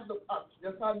 I look up.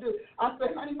 Yes, I do. I say,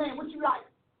 honey, man, what you like?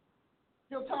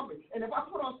 He'll tell me. And if I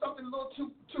put on something a little too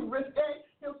risque,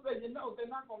 he'll say, you know, they're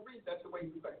not going to read that the way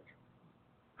you think.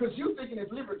 Because you're thinking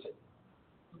it's liberty.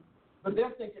 But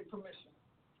they're thinking permission.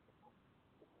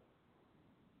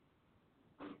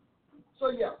 So,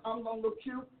 yeah, I'm going to look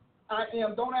cute. I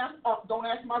am. Don't ask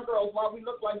my girls why we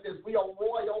look like this. We are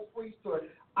royal priesthood.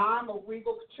 I'm a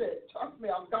regal chick. Trust me,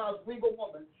 I'm God's regal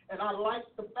woman. And I like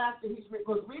the fact that he's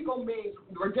regal, because regal means,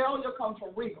 regalia comes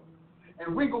from regal.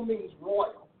 And regal means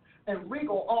royal. And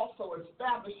regal also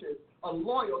establishes a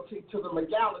loyalty to the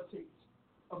legalities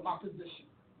of my position.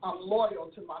 I'm loyal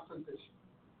to my position.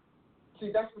 See,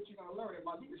 that's what you're going to learn in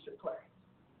my leadership class.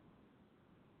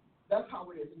 That's how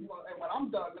it is. And when I'm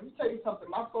done, let me tell you something.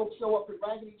 My folks show up in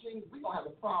raggedy jeans, we're going to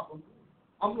have a problem.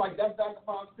 I'm like, that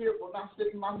vagabond spirit will not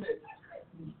sit in my midst.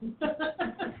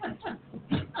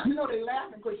 You know they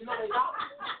laughing because you know they got them.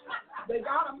 They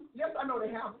got them. Yes, I know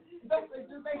they have them. They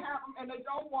do. They have them, and they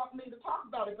don't want me to talk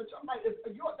about it. But I'm like, that's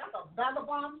a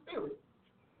vagabond spirit.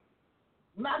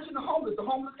 Imagine the homeless. The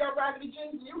homeless got raggedy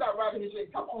jeans, and you got raggedy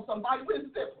jeans. Come on, somebody. What is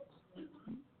the difference?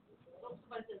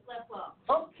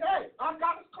 Okay, I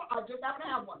just happen to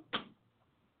have one.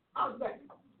 How's that?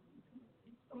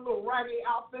 Some little raggedy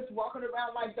outfits walking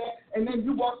around like that, and then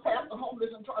you walk past the homeless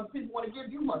and people want to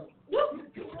give you money. Yes,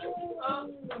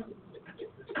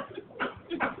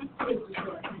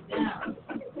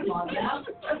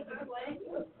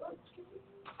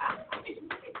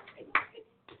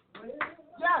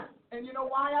 and you know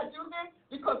why I do this?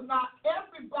 Because not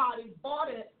everybody bought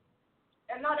it,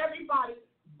 and not everybody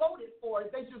voted for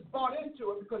it. They just bought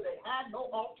into it because they had no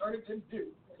alternative view.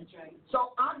 Right.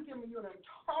 So I'm giving you an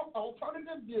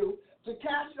alternative view to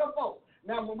cast your vote.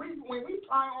 Now, when we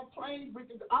fly on planes,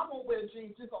 I won't wear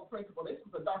jeans just on principle. This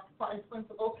is a Dr. Price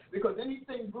principle, because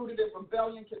anything rooted in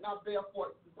rebellion cannot bring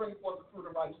forth the fruit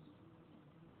of righteousness.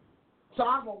 So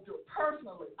I won't do it.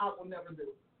 Personally, I will never do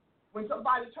it. When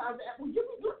somebody tries to ask, well,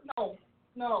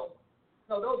 no,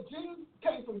 those jeans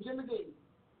came from Jimmy Dean.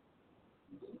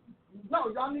 No,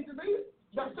 y'all need to read it.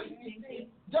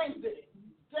 James did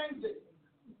it.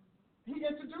 He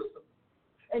introduced them.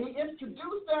 And he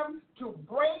introduced them to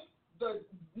break the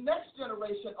next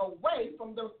generation away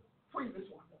from the previous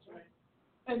one. That's right.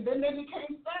 And then they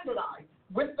became standardized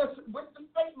with the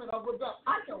statement of rebellion.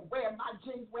 I can wear my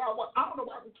jeans where I want. I don't know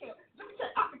why we can't. Let me tell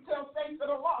you, I can tell saints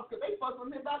that are lost because they fuss with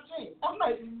me about jeans. I'm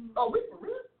like, are we for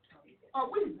real? Are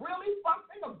we really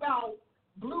fussing about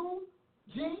blue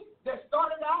jeans that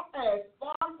started out as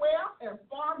farm wear and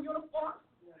farm uniforms?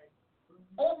 Right.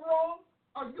 Overall,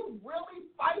 are you really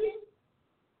fighting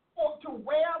to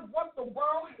wear what the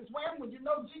world is wearing when you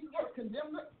know Jesus has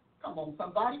condemned it? Come on,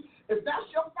 somebody. If that's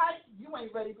your fight, you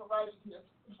ain't ready for righteousness.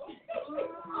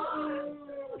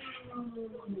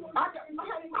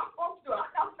 Honey, my folks do it. I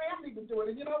got family to do it.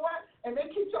 And you know what? And they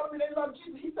keep telling me they love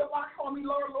Jesus. He said, why call me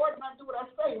Lord, Lord, and I do what I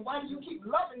say? Why do you keep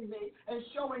loving me and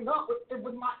showing up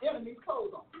with my enemy's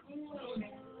clothes on?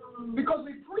 Because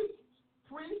we preach.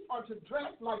 Priests are to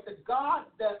dress like the God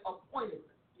that appointed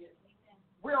them.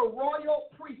 We're a royal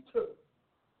priesthood.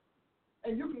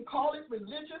 And you can call it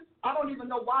religious. I don't even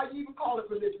know why you even call it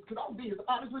religious, because I'll be as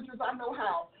honest with you as I know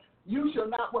how. You shall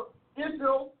not work.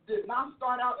 Israel did not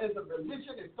start out as a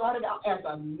religion. It started out as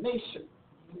a nation.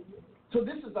 So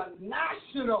this is a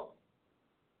national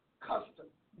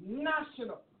custom.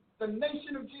 National. The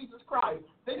nation of Jesus Christ.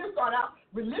 They didn't start out.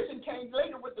 Religion came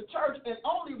later with the church, and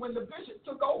only when the bishop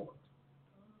took over.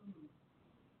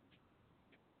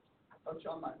 I thought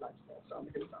y'all might like that. So I'm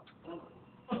going to get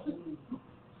something.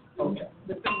 Okay.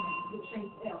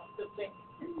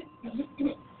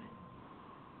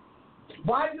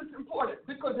 Why is this important?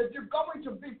 Because if you're going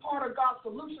to be part of God's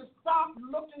solution, stop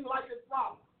looking like His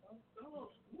problem.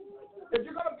 If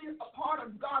you're going to be a part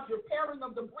of God's repairing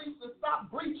of the breach, then stop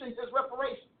breaching His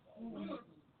reparation.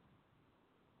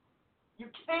 You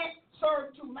can't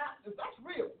serve two masters. That's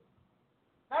real.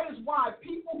 That is why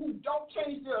people who don't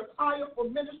change their attire for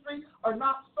ministry are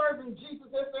not serving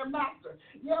Jesus as their master.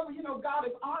 Yeah, well, you know, God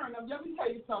is honoring them. Let me tell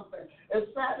you something. As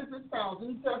sad as it sounds,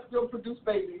 incest still produce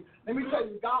babies. Let me tell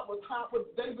you, God was hot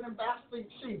with David and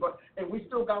Bathsheba, and we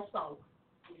still got Solomon.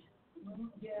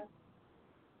 Yeah.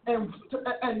 And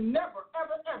never,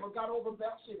 ever got over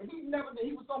Bathsheba. He never did.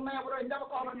 He was so mad with her, he never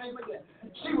called her name again.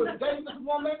 She was David's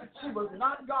woman. She was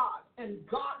not God. And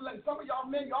God, like some of y'all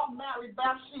men, y'all married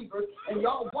Bathsheba, and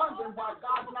y'all wondering why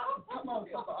God's not. Come on,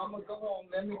 I'm going to go on.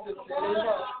 Let me just say it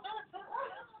up.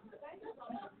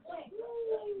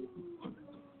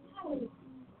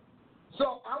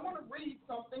 So I want to read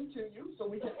something to you so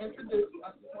we can introduce.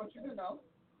 I just want you to know.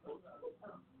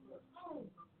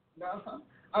 Now,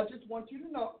 I just want you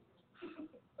to know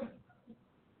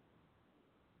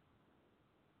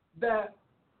that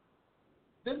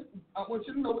this. I want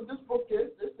you to know what this book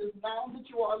is. This is Now That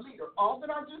You Are a Leader. All that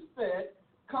I just said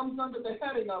comes under the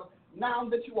heading of Now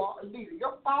That You Are a Leader.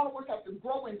 Your followers have to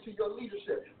grow into your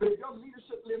leadership. But if your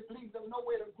leadership leaves them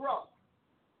nowhere to grow,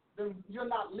 then you're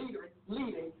not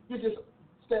leading. You're just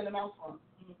standing out front.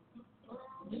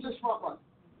 You're just front running.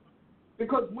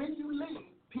 Because when you lead,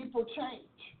 people change.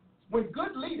 When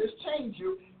good leaders change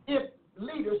you, if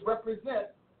leaders represent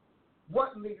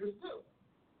what leaders do.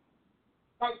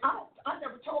 Like, I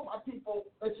never told my people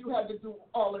that you had to do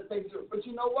all that they do. But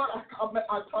you know what? I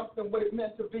taught them what it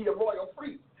meant to be a royal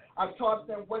priest. I taught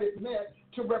them what it meant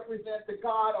to represent the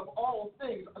God of all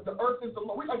things. The earth is the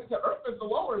Lord. We like to say earth is the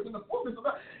Lord's and the fullness of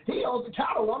it. He owns the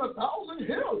cattle on 1,000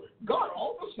 hills. God,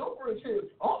 all the silver is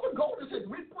His. All the gold is His.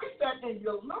 We preach that, and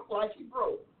you look like He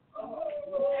broke.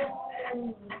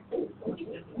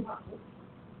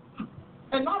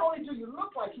 And not only do you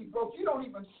look like He broke, you don't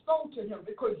even sow to Him,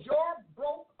 because your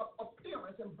broke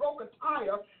appearance and broke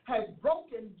attire has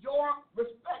broken your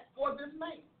respect for this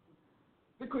man.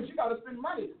 Because you got to spend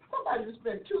money. Somebody to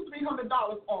spend $200-300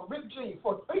 on ripped jeans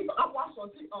for. I watched on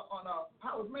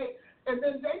how it's made, and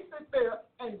then they sit there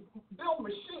and build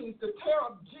machines to tear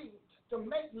up jeans to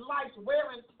make life's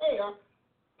wear and tear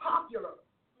popular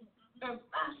and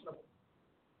fashionable.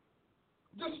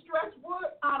 Distressed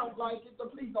wood, I don't like it, so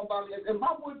please don't bother me. If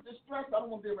my wood's distressed, I don't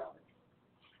want to be around it.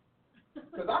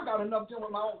 Because I got enough dealing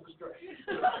with my own distress.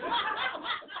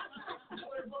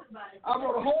 I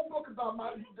wrote a whole book about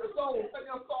the soul, taking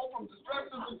your soul from distress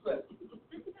to success.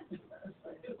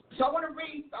 So I want to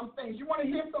read some things. You want to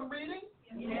hear some reading?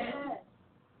 Yes.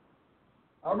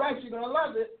 All right, you're going to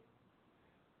love it.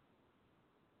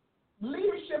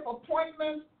 Leadership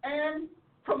appointments and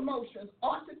promotions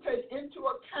ought to take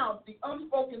into account the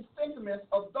unspoken sentiments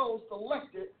of those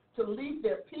selected to lead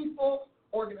their people,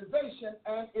 organization,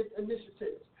 and its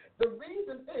initiatives. The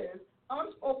reason is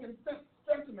unspoken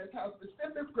sentiments have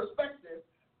specific perspectives,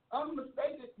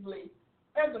 unmistakably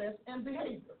evidence in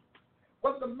behavior.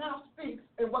 What the mouth speaks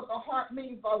and what the heart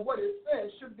means by what it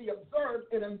says should be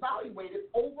observed and evaluated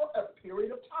over a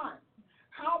period of time.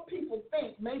 How people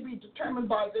think may be determined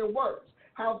by their words.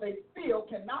 How they feel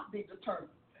cannot be determined.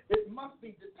 It must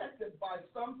be detected by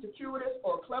some circuitous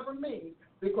or clever means,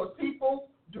 because people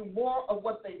do more of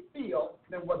what they feel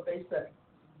than what they say.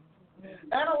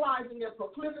 Analyzing their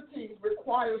proclivities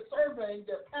requires surveying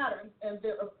their patterns and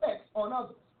their effects on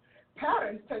others.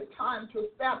 Patterns take time to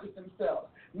establish themselves,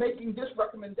 making this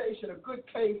recommendation a good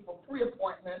case for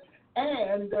pre-appointment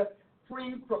and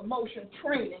pre-promotion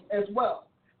training as well,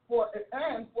 for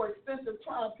extensive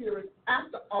trial periods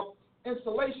after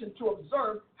installation to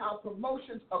observe how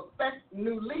promotions affect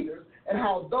new leaders and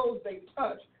how those they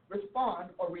touch respond,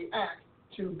 or react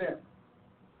to them.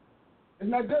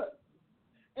 Isn't that good?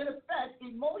 In effect,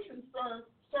 emotions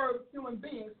serve human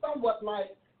beings somewhat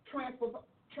like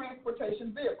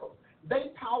transportation vehicles.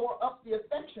 They power up the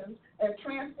affections and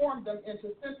transform them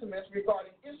into sentiments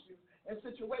regarding issues and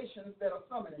situations that are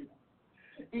summoning them.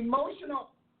 Emotional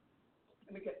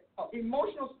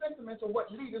sentiments are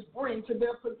what leaders bring to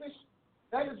their position.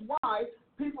 That is why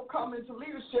people come into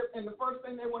leadership and the first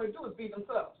thing they want to do is be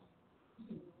themselves.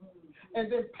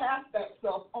 And then pass that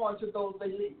self on to those they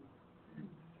lead.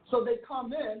 So they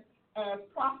come in as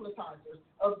proselytizers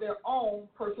of their own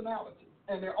personality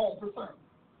and their own persona.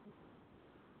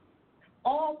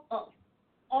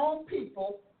 All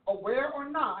people, aware or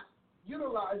not,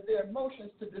 utilize their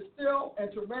emotions to distill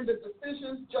and to render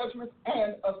decisions, judgments,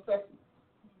 and assessments.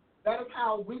 That is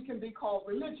how we can be called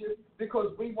religious,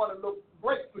 because we want to look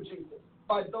great for Jesus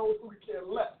by those who care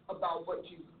less about what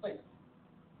Jesus thinks.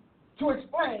 To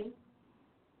explain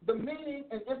the meaning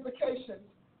and implications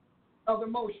of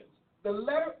emotions, the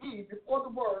letter E before the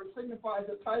word signifies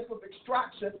a type of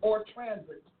extraction or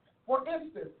transit. For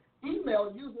instance,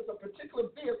 email uses a particular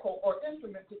vehicle or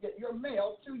instrument to get your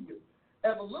mail to you.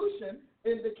 Evolution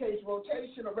indicates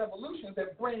rotation or revolutions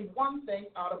that bring one thing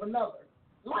out of another.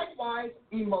 Likewise,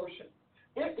 emotion.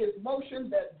 It is motion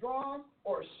that draws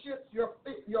or shifts your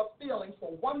feelings from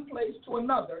one place to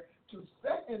another to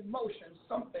set in motion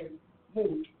something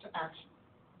moved to action.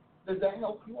 Does that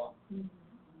help you all? Mm-hmm.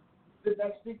 Did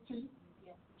that speak to you?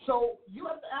 Yeah. So you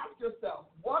have to ask yourself,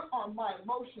 what are my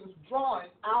emotions drawing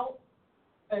out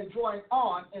and drawing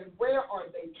on, and where are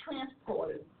they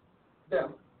transporting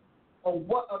them? Or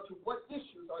to what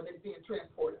issues are they being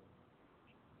transported?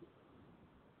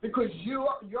 Because your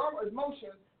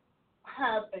emotions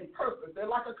have a purpose. They're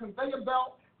like a conveyor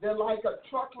belt. They're like a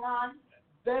truck line.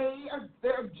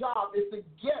 Their job is to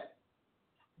get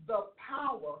the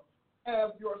power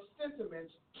of your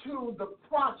sentiments to the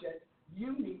project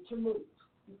you need to move.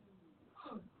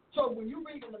 So when you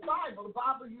read in the Bible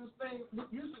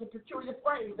uses a peculiar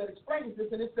phrase that explains this,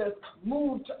 and it says,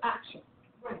 move to action.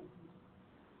 Right.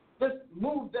 Just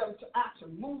move them to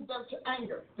action, move them to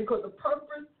anger, because the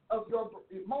purpose of your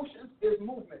emotions is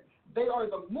movement. They are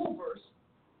the movers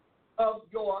of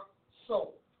your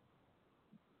soul.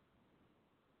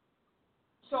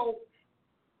 So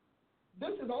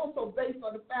this is also based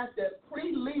on the fact that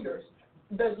leaders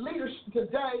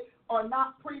today are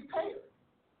not prepared.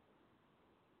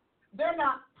 They're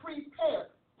not prepared.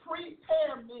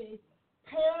 Prepare means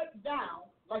pared down,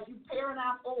 like you pare an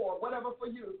apple or whatever for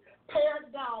use,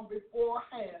 pared down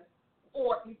beforehand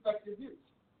for effective use.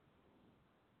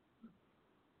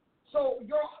 So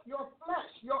your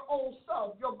flesh, your old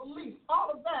self, your beliefs,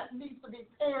 all of that needs to be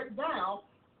pared down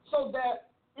so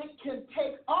that it can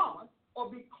take on or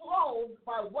be clothed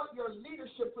by what your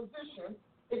leadership position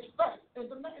expects and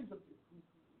demands of you.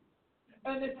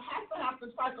 And it has to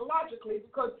happen psychologically,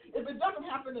 because if it doesn't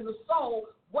happen in the soul,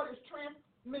 what is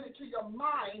transmitted to your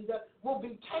mind will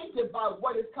be tainted by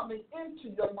what is coming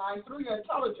into your mind through your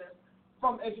intelligence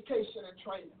from education and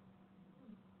training.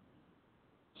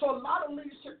 So a lot of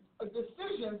leadership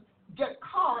decisions get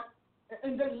caught,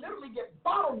 and they literally get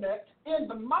bottlenecked in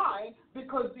the mind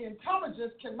because the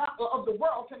intelligence of the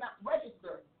world cannot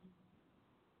register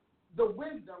the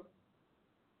wisdom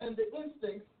and the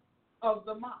instincts of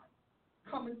the mind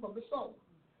coming from the soul.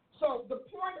 So the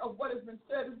point of what has been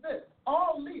said is this: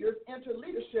 all leaders enter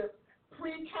leadership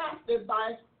precasted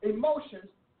by emotions,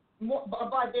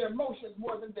 by their emotions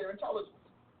more than their intelligence.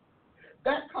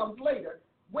 That comes later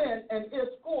when and if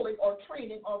schooling or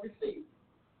training are received.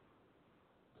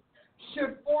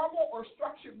 Should formal or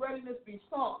structured readiness be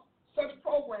sought, such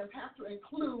programs have to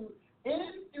include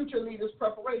in future leaders'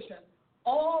 preparation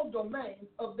all domains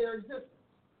of their existence: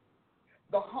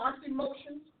 the heart's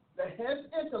emotions, the head's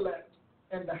intellect,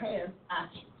 and the hand's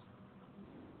actions.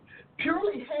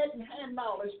 Purely head-and-hand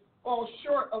knowledge falls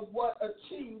short of what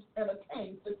achieves and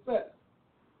attains success.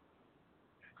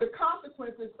 The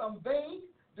consequence is some vague,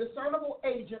 discernible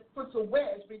agent puts a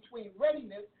wedge between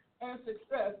readiness and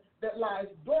success that lies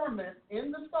dormant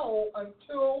in the soul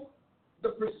until the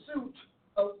pursuit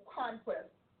of conquest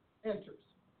enters.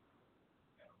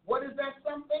 What is that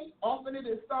something? Often it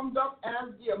is summed up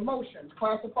as the emotions,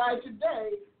 classified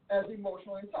today as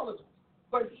emotional intelligence.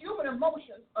 But human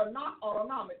emotions are not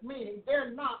autonomic, meaning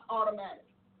they're not automatic.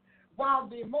 While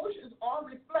the emotions are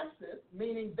reflexive,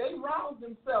 meaning they rouse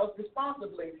themselves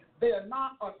responsibly, they are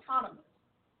not autonomous,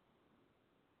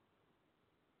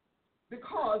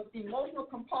 because emotional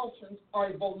compulsions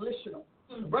are volitional,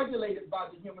 regulated by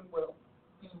the human will.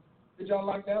 Did y'all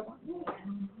like that one? Yeah.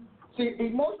 See,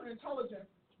 emotional intelligence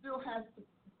still has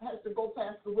has to go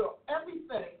past the will.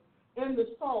 Everything in the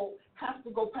soul has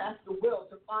to go past the will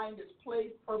to find its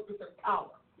place, purpose, and power,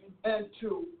 and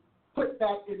to put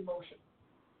that in motion.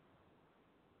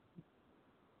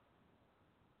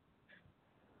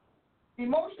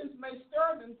 Emotions may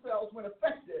stir themselves when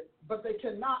affected, but they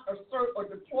cannot assert or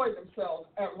deploy themselves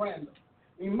at random.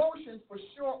 Emotions, for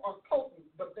sure, are potent,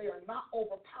 but they are not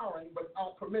overpowering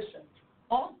without permission.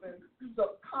 Often,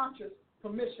 subconscious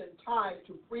permission tied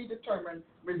to predetermined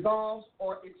resolves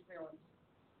or experience.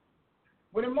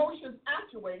 When emotions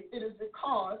actuate, it is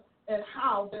because and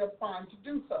how they are primed to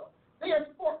do so. They are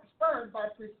spurred by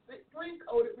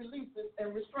pre-coded releases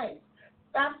and restraints.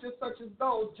 Factors such as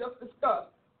those just discussed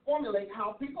formulate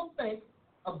how people think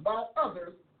about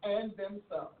others and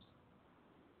themselves.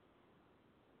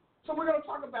 So we're going to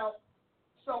talk about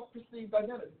self-perceived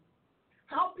identity.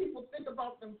 How people think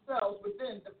about themselves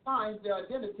within defines their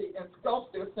identity and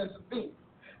sculpts their sense of being.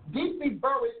 Deeply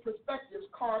buried perspectives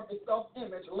carve the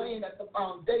self-image laying at the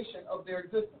foundation of their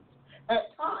existence.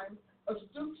 At times,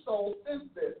 astute souls sense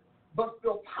this, but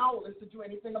feel powerless to do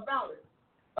anything about it.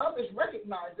 Others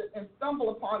recognize it and stumble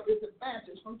upon its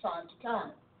advantage from time to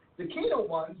time. The keener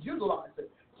ones utilize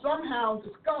it, somehow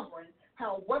discovering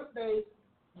how what they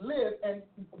live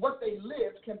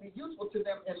can be useful to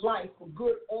them in life for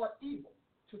good or evil,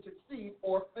 to succeed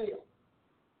or fail.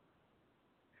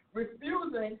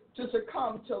 Refusing to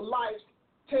succumb to life's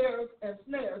tears and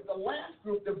snares, the last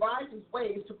group devises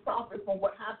ways to profit from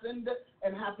what happened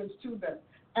and happens to them,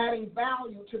 adding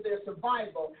value to their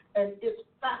survival and its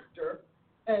factor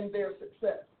and their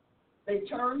success. They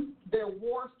turn their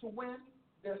wars to win,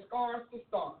 their scars to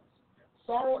stars.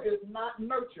 Sorrow is not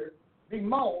nurtured,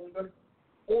 bemoaned,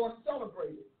 or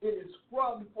celebrated. It is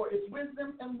scrubbed for its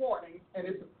wisdom and warnings, and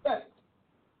its effect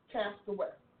cast away.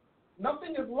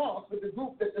 Nothing is lost with the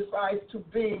group that decides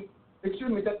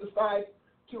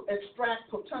to extract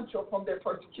potential from their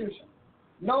persecution.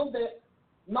 Know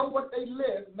what they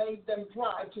live made them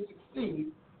drive to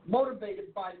succeed,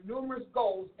 motivated by numerous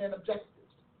goals and objectives.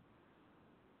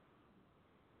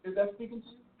 Is that speaking to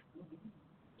you?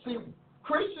 See,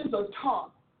 Christians are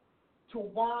taught to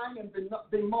whine and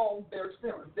bemoan their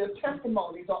experience. Their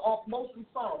testimonies are mostly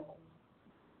sorrowful.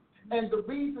 And the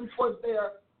reason for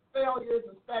their failures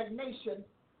and stagnation,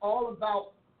 all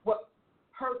about what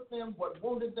hurt them, what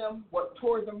wounded them, what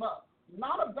tore them up.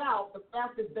 Not about the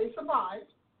fact that they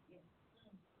survived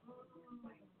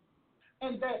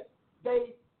and that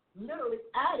they literally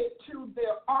added to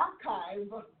their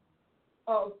archive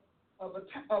of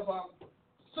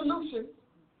solutions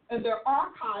and their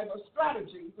archive of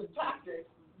strategies and tactics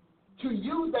to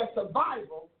use their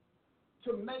survival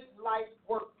to make life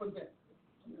work for them.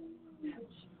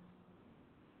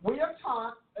 We are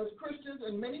taught as Christians,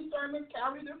 and many sermons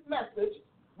carry this message.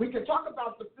 We can talk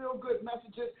about the feel-good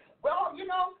messages. Well, you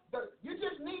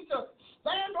just need to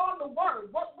stand on the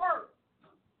word. What word?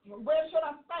 Where should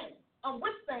I stand? I'm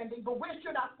withstanding, but where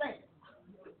should I stand?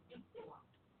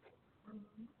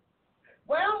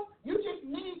 Well, you just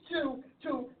need to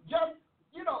just,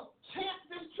 chant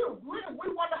this truth. We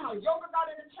wonder how yoga got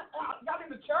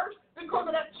into church because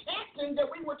of that chanting that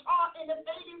we were taught in the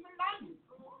 80s and 90s.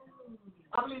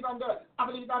 I believe I'm good. I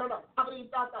believe that. I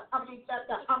believe that. I believe that.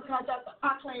 I'm that.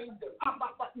 I claim this.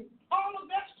 All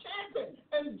of that's chanting.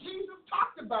 And Jesus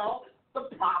talked about the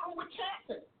problem with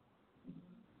chanting.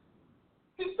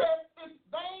 He said it's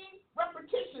vain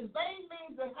repetition. Vain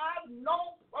means it has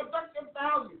no productive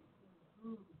value.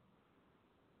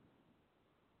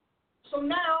 So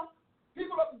now,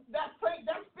 people that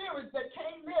spirit that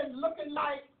came in looking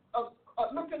like a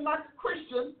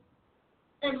Christian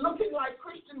and looking like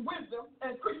Christian wisdom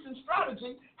and Christian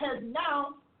strategy has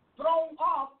now thrown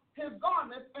off his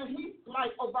garments, and he's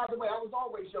like, oh, by the way, I was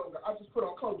always yoga. I just put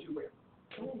on clothes you wear.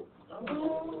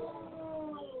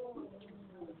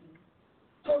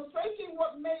 So taking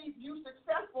what made you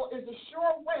successful is a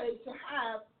sure way to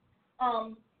have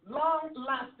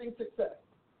long-lasting success,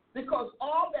 because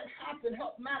all that happened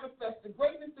helped manifest the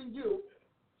greatness in you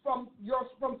from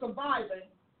surviving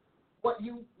what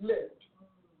you lived.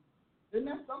 Isn't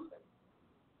that something?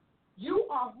 You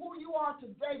are who you are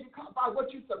today because by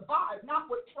what you survived, not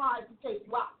what tried to take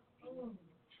you out.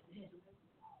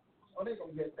 Oh, they're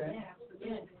going to get that.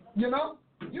 You're going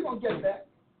to get that.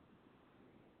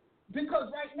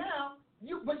 Because right now,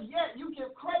 but yet you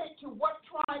give credit to what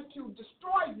tried to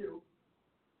destroy you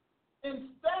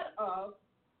instead of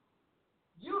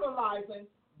utilizing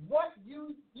what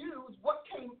you used, what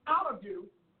came out of you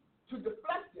to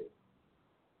deflect it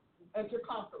and to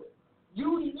conquer it.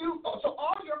 So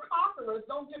all your conquerors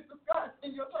don't get discussed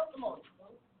in your testimony.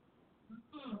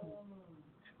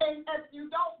 And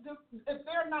if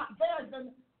they're not there,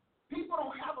 then people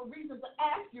don't have a reason to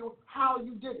ask you how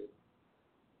you did it.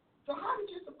 So how did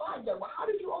you survive that? Well, how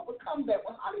did you overcome that?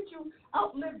 Well, how did you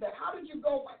outlive that? How did you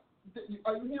go?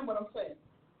 Are you hearing what I'm saying?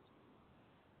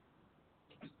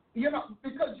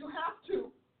 Because you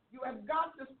have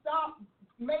got to stop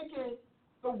making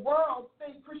the world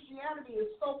think Christianity is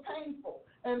so painful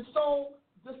and so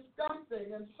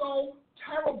disgusting and so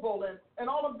terrible and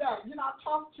all of that. I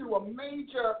talked to a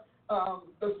major,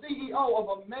 the CEO of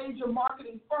a major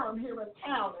marketing firm here in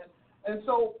town, and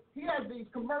so he has these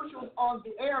commercials on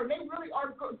the air, and they really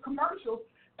are good commercials.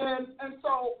 And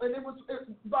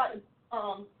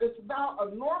it's about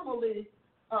a normally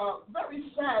very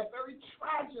sad, very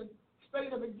tragic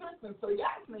state of existence. So he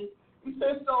asked me, he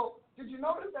said, so did you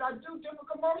notice that I do different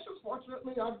commercials?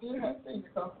 Fortunately, I did have seen a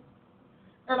couple.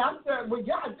 And I said, well,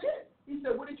 yeah, I did. He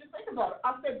said, what did you think about it?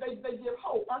 I said, they give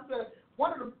hope. I said,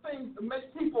 one of the things that makes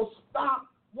people stop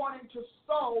wanting to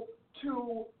sow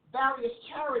to various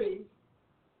charities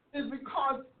is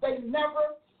because they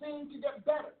never seem to get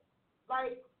better.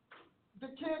 Like, the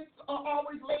kids are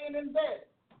always laying in bed,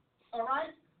 all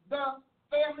right? The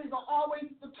families are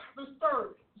always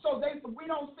disturbed. So we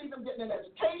don't see them getting an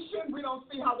education. We don't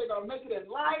see how they're going to make it in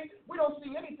life. We don't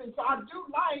see anything. So I do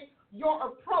like your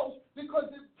approach because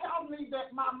it tells me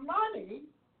that my money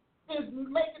is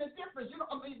making a difference.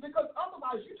 Because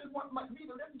otherwise you just want me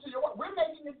to listen to your word. We're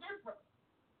making a difference.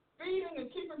 Feeding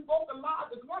and keeping folk alive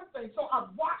is one thing. So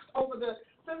I've watched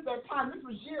since that time. This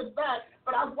was years back,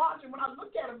 but I watch and when I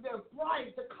look at them, they're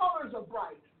bright. The colors are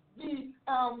bright. The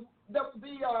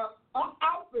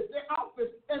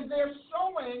outfits, and they're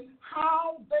showing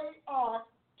how they are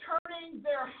turning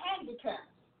their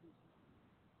handicaps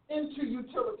into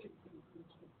utility.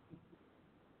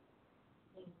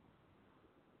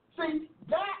 See,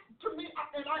 that to me,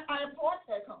 and I applaud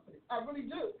that company. I really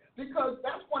do, because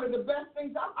that's one of the best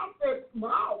things. I said,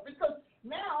 wow, because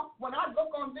now when I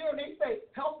look on there and they say,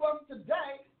 help us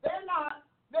today,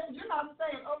 you're not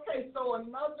saying, okay, so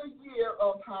another year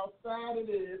of how sad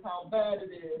it is, how bad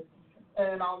it is,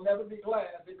 and I'll never be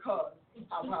glad because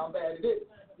of how bad it is.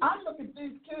 I look at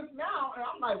these kids now, and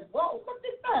I'm like, whoa, look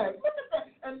at that.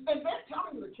 And they're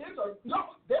telling me the kids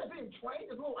they're being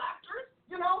trained as little actors,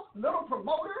 little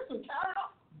promoters in Canada.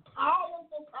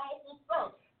 Powerful, powerful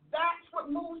stuff. That's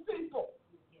what moves people.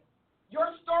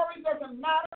 Your story doesn't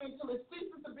matter until it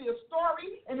ceases to be a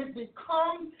story and it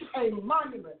becomes a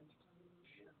monument.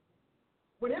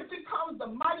 When it becomes the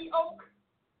mighty oak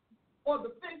or the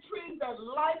fig tree that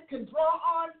life can draw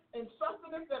on and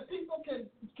sustenance that people can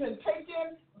take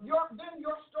in, then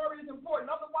your story is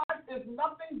important. Otherwise, it's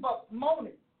nothing but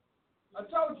moaning. I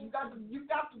told you, you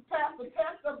got to pass the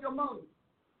test of your moaning.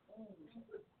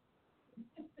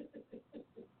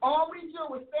 All we do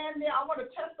is stand there. I want to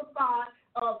testify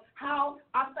of how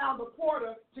I found a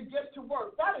quarter to get to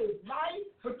work. That is nice,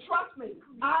 but trust me,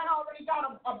 I already got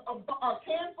a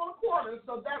can full of quarters,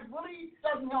 so that really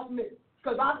doesn't help me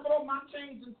because I throw my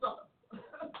change in something.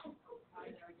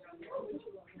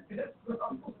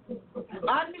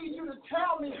 I need you to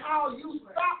tell me how you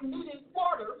stopped needing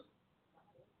quarters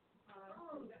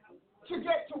to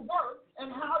get to work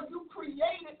and how you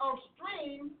created a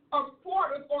stream of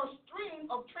quarters or a stream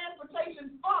of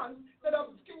transportation funds that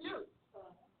others can use.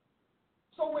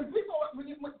 So when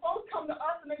folks come to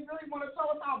us and they really want to tell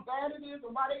us how bad it is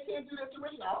and why they can't do their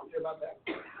tuition, I don't care about that.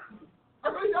 I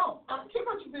really don't. I don't care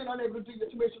about you being unable to do your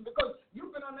tuition because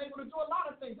you've been unable to do a lot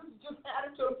of things. This is just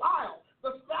added to the pile,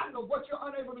 the stack of what you're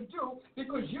unable to do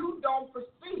because you don't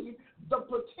perceive the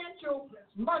potential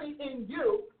money in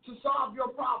you to solve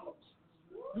your problems.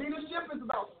 Leadership is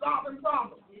about solving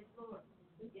problems. Yes,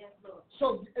 Lord.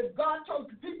 So if God told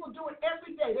you, people do it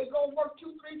every day. They go and work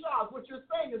 2-3 jobs. What you're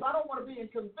saying is I don't want to be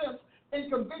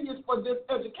inconvenienced for this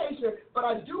education, but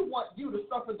I do want you to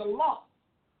suffer the loss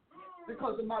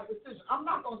because of my decision. I'm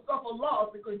not going to suffer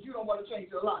loss because you don't want to change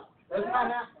your life. That's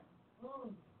not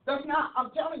happening. That's not,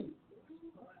 I'm telling you.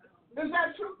 Is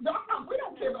that true? No, we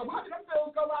don't care about how did the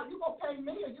bills go out. You going to pay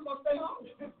me or you going to stay home?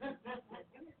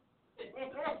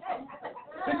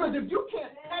 Because if you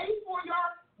can't pay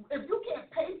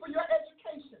for your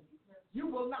education, you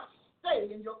will not stay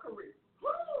in your career.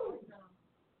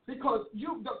 Because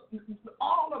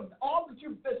all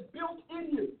that's built in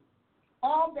you,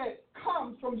 all that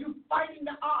comes from you fighting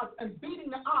the odds and beating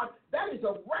the odds, that is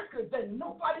a record that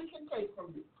nobody can take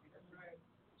from you.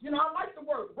 I like the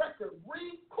word record,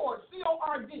 record,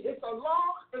 C-O-R-D. It's a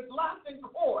lasting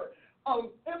cord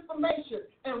of information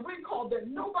and recall that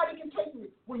nobody can take from you.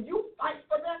 When you fight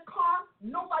for that car,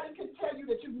 nobody can tell you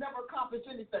that you've never accomplished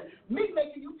anything. Me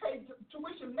making you pay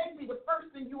tuition may be the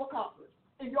first thing you accomplish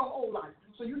in your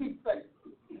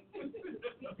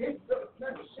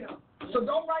So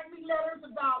don't write me letters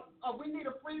about we need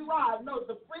a free ride. No,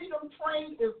 the freedom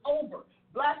train is over.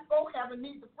 Black folk haven't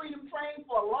needed the freedom train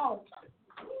for a long time.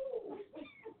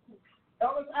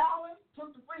 Ellis Allen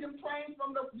took the freedom train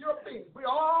from the Europeans. We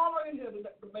all are in here to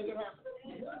make it happen.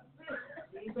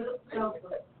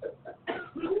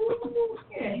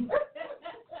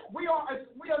 We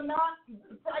are not,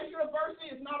 Price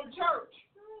University is not a church.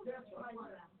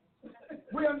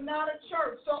 We are not a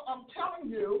church. So I'm telling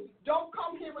you, don't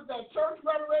come here with that church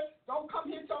rhetoric. Don't come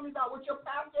here telling me about what your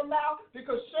pastor allowed,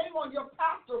 because shame on your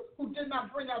pastor who did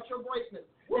not bring out your greatness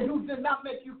and who did not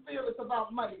make you feel it's about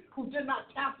money, who did not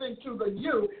tap into the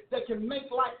you that can make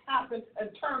life happen and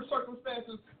turn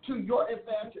circumstances to your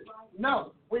advantage.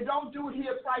 No, we don't do it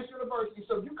here at Price University.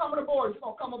 So if you're coming aboard, you're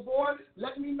going to come aboard,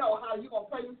 let me know how you're going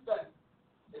to pay your staff.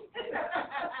 Is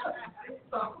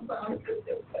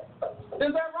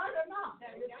that right or not?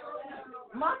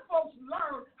 My folks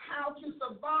learn how to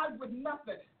survive with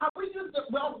nothing.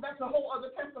 Well, that's a whole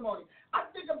other testimony. I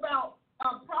think about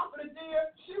Prophet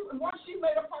Adia. Once she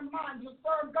made up her mind to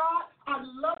serve God, I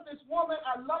love this woman.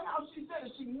 I love how she did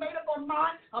it. She made up her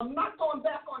mind. I'm not going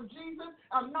back on Jesus.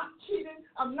 I'm not cheating.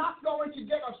 I'm not going to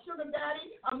get a sugar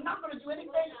daddy. I'm not going to do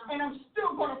anything, and I'm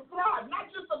still going to thrive. Not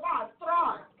just survive,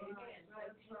 thrive.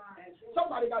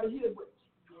 Somebody got to hear it.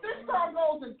 This girl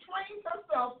goes and trains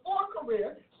herself for a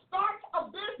career, starts a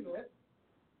business,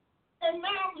 and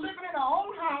now living in her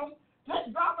own house,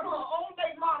 driving her own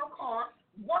late model car,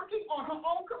 working on her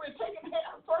own career, taking care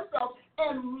of herself,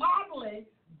 and modeling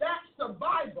that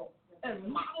survival and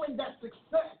modeling that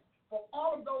success for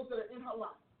all of those that are in her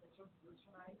life.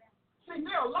 See,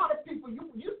 there are a lot of people,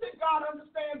 you think God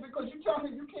understands because you tell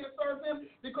him you can't serve him,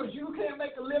 because you can't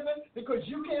make a living, because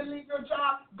you can't leave your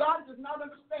job. God does not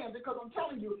understand, because I'm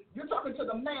telling you, you're talking to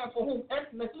the man for whom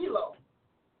ex nihilo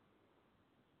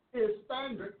is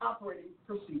standard operating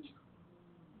procedure.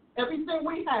 Everything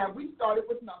we have, we started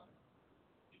with nothing.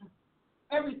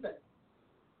 Everything.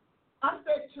 I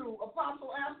said to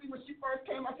Apostle Ashley when she first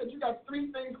came, I said, you got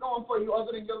 3 things going for you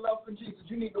other than your love for Jesus.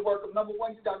 You need to work them. Number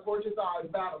 1, you got gorgeous eyes.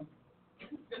 Battle.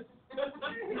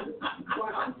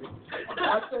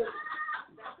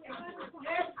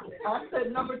 I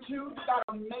said, number 2, you got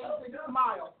an amazing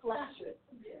smile. Flash it.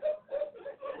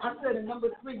 I said, and number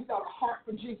 3, you got a heart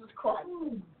for Jesus Christ.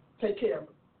 Take care of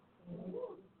him.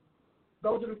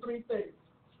 Those are the 3 things.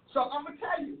 So I'm going to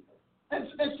tell you, and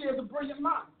she has a brilliant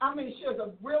mind. I mean, she has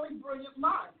a really brilliant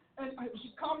mind. And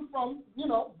she comes from,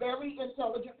 very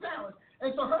intelligent parents.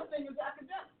 And so her thing is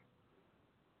academic.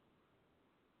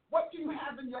 What do you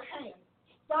have in your hand?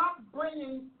 Stop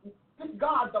bringing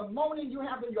God the moaning you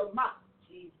have in your mouth.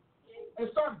 And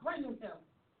start bringing him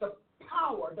the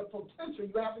power, the potential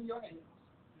you have in your hands.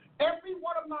 Every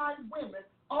one of my women,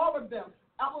 all of them,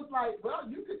 I was like, well,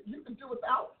 you can do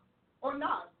without or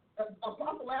not.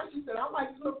 Apostle Ashley said, I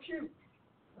like to look cute.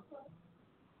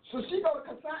 So she go to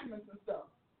consignments and stuff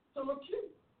to look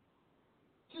cute.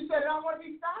 She said, I want to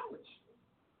be stylish.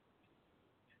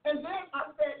 And then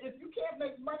I said, if you can't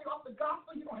make money off the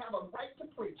gospel, you don't have a right to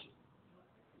preach it.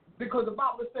 Because the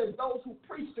Bible says those who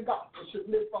preach the gospel should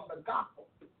live from the gospel.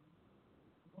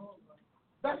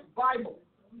 That's Bible.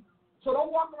 So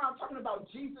don't walk around talking about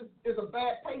Jesus is a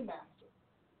bad paymaster.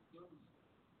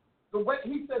 The way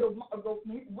he said,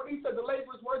 what he said, the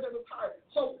labor is worthy of his hire.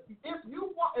 So if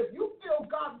you feel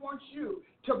God wants you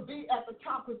to be at the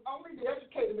top, because only the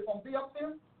educated are going to be up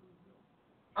there.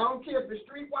 I don't care if it's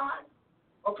streetwise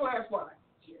or class-wise.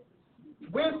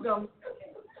 Wisdom,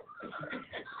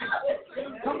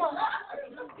 come on,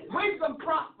 wisdom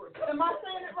prospers. Am I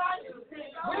saying it right?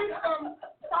 Wisdom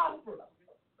prospers.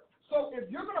 So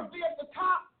if you're going to be at the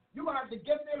top, you're going to have to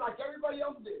get there like everybody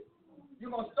else did. You're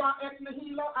going to start ex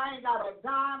nihilo. I ain't got a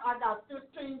dime. I got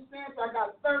 15 cents. I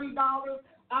got $30.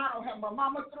 I don't have, my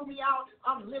mama threw me out.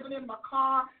 I'm living in my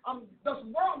car. This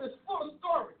world is full of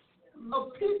stories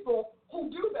of people who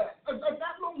do that.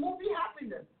 That little movie,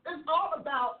 Happiness, it's all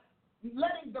about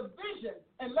letting the vision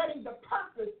and letting the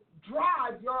purpose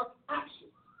drive your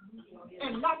actions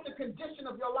and not the condition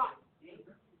of your life.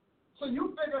 So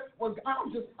you figure, well,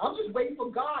 I'm just waiting for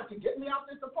God to get me out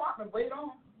this apartment. Wait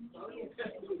on.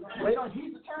 Wait on.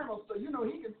 He's eternal, so he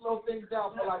can slow things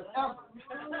down for like ever.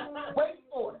 Wait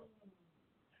for it.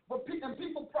 But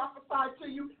people prophesy to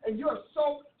you, and you're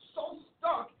so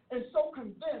stuck and so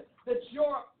convinced that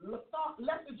your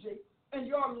lethargy and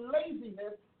your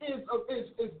laziness is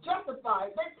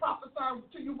justified. They prophesy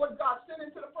to you what God sent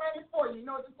into the planet for you. You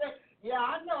know what they say? Yeah,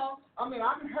 I know. I mean,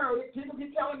 I've heard it. People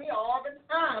keep telling me all the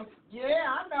time. Yeah,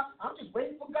 I know. I'm just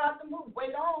waiting for God to move.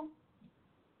 Wait on.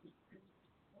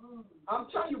 I'm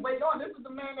telling you, wait on. This is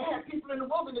the man that had people in the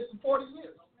wilderness for 40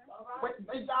 years.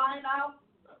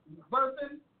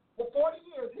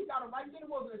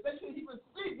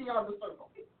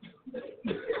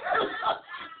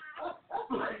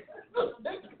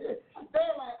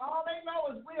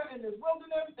 in this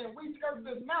wilderness and we curse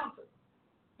this mountain.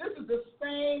 This is the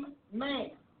same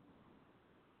man.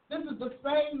 This is the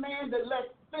same man that lets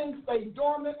things stay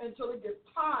dormant until it gets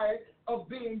tired of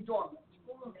being dormant.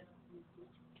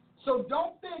 So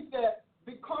don't think that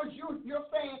because you're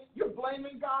saying you're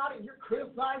blaming God and you're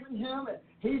criticizing him and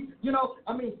he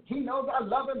knows I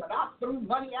love him and I threw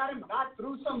money at him and I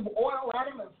threw some oil at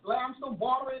him and slammed some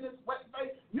water in his wet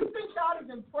face. You think God is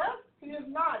impressed? He is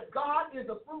not. God is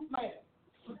a fruit man.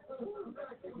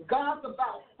 God's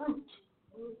about fruit.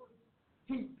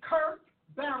 He cursed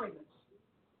barrenness.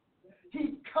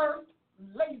 He cursed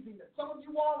laziness. Some of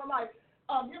you all are like,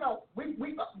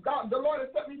 God, the Lord has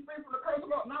set me free from the curse of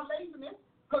God, not laziness,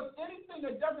 because anything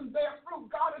that doesn't bear fruit,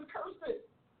 God has cursed it.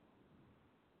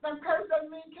 Now, curse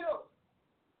doesn't mean kill.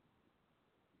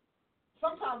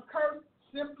 Sometimes curse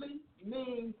simply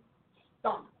means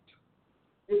stopped.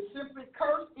 It simply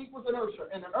curse equals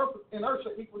inertia, and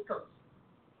inertia equals curse,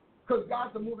 because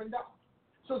God's a moving dog.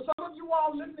 So some of you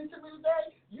all listening to me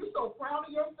today, you so proud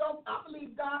of yourself. I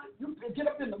believe God. You get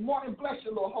up in the morning, bless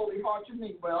your little holy heart. You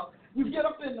mean well. You get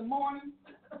up in the morning.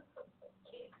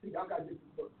 Y'all got this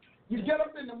book. You get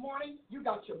up in the morning. You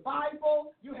got your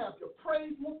Bible. You have your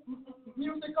praise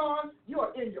music on. You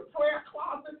are in your prayer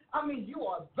closet. I mean, you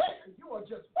are there. You are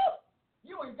just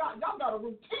you ain't got. Y'all got a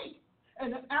routine.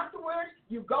 And then afterwards,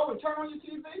 you go and turn on your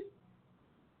TV.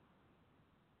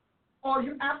 Or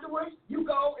afterwards, you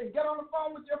go and get on the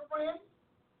phone with your friends,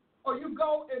 or you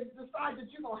go and decide that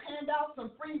you're going to hand out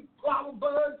some free flower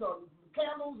buds or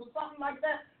candles or something like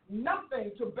that.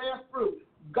 Nothing to bear fruit.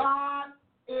 God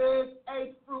is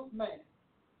a fruit man.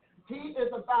 He is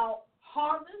about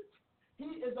harvest.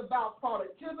 He is about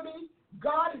productivity.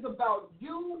 God is about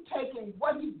you taking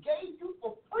what he gave you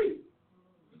for free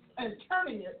and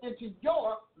turning it into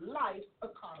your life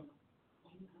economy.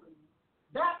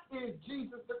 That is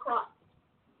Jesus the Christ.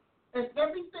 And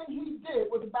everything he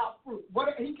did was about fruit.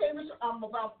 He came and said, I'm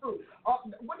about fruit.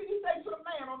 What did he say to the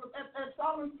man at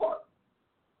Solomon's Porch?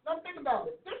 Now think about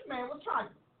it. This man was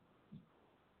trifling.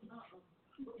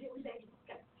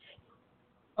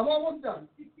 I'm almost done.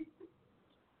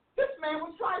 This man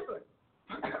was trifling.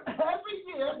 Every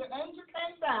year, the angel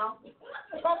came down,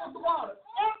 troubled the water.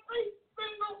 Every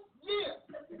single year.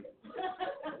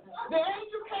 The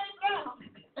angel came down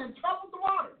and troubled the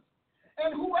waters.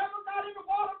 And whoever got in the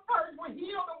water first was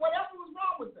healed of whatever was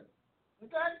wrong with them.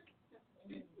 Okay?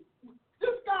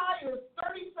 This guy is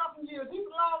 30-something years. He's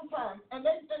a long time. And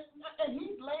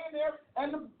he's laying there,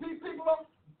 and the people are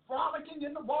frolicking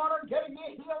in the water, getting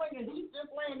in, healing, and he's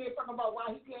just laying there talking about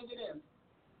why he can't get in.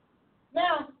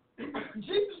 Now,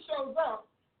 Jesus shows up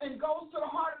and goes to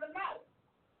the heart of the matter.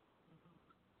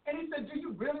 And he said, do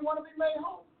you really want to be made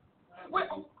whole?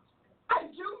 Well, I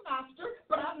do, Master,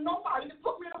 but I have nobody to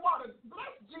put me in the water.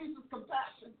 Bless Jesus'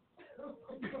 compassion.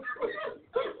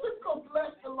 Go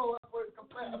bless the Lord for his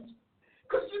compassion.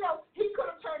 Because, he could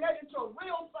have turned that into a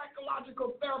real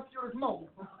psychological therapeutic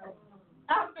moment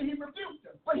after he rebuked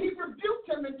him. But he rebuked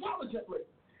him intelligently.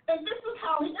 And this is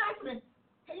how he answered him.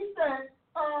 He said,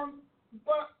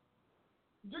 but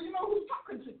do you know who's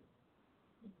talking to you?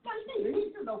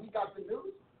 Like he got the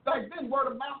news. Back then,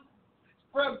 word of mouth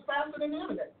spread faster than the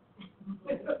internet.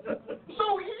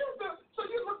 So you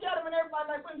look at him and everybody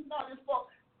like, well, it's not his fault.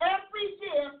 Every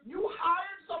year you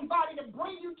hired somebody to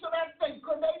bring you to that thing.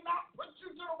 Could they not put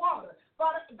you to the water?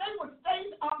 But they would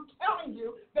say, I'm telling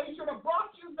you, they should have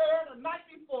brought you there the night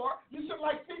before. You should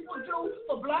like people do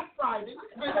for Black Friday.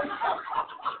 People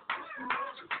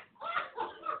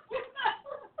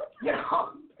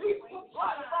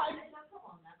Black Friday.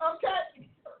 Okay?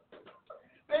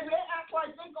 They act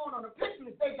like they're going on a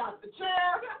picnic. They got the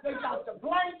chair, they got the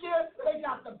blanket, they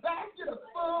got the basket of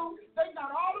food, they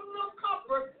got all the little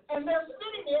comfort, and they're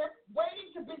sitting there waiting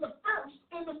to be the first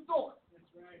in the store.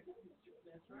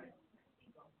 That's right.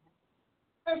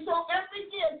 And so every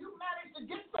year you manage to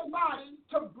get somebody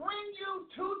to bring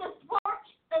you to the porch,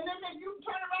 and then you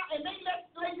turn around and they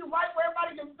lay you right where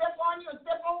everybody can step on you and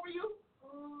step over you.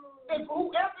 If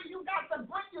whoever you got to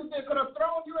bring you there could have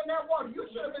thrown you in that water, you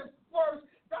should have been first.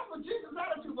 That's what Jesus'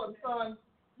 attitude was, son.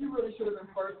 You really should have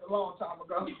been first a long time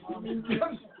ago. Okay,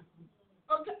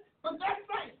 but that's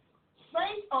saints.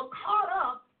 Saints are caught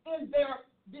up in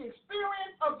the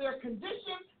experience of their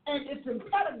condition and its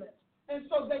impediments. And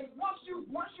so once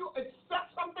you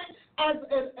accept something as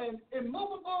an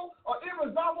immovable or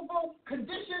irresolvable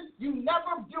condition, you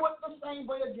never view it the same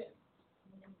way again.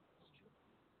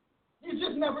 You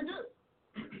just never do.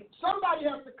 Somebody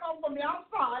has to come from the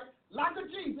outside, like a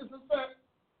Jesus, and say,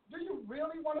 do you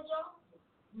really want a job?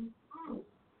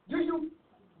 Do you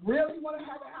really want to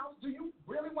have a house? Do you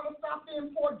really want to stop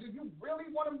being poor? Do you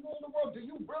really want to rule the world? Do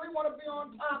you really want to be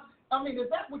on top? I mean, is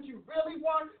that what you really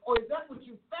want, or is that what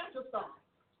you fantasize?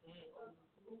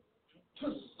 To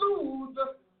soothe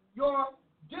your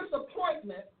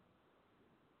disappointment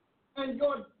and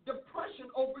your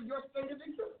depression over your state of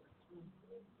existence.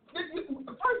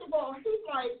 First of all, he's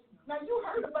like, now you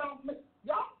heard about me.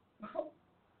 Y'all,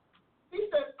 he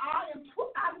said,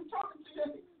 I'm talking to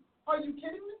you. Are you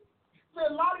kidding me? So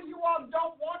a lot of you all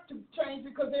don't want to change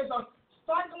because there's a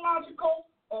psychological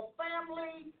or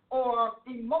family or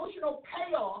emotional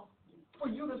payoff for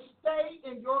you to stay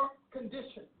in your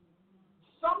condition.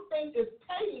 Something is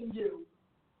paying you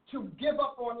to give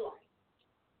up on life.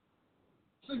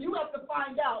 So you have to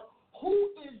find out who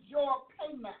is your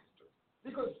paymaster,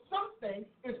 because something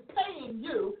is paying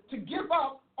you to give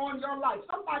up on your life.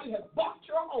 Somebody has bought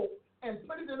your hope and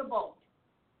put it in a vault.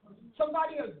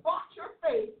 Somebody has bought your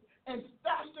faith and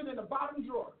stashed it in the bottom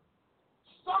drawer.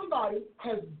 Somebody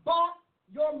has bought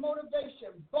your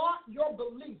motivation, bought your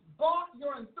belief, bought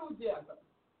your enthusiasm.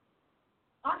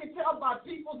 I can tell by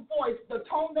people's voice, the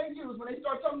tone they use when they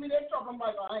start telling me their trouble. I'm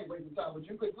like, I ain't wasting time with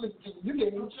you. Listen, you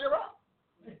can't even cheer up.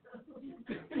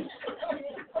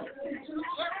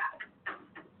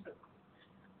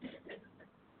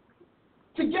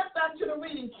 To get back to the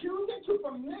reading, choosing to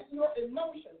permit your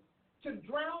emotions to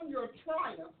drown your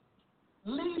triumph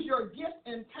leaves your gifts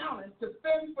and talents to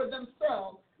fend for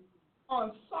themselves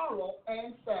on sorrow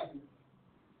and sadness.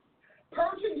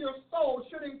 Purging your soul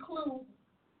should include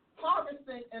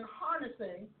harvesting and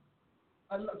harnessing,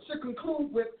 should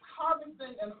conclude with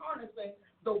harvesting and harnessing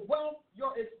the wealth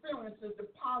your experiences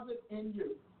deposit in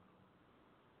you.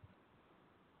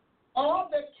 All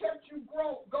that kept you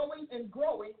going and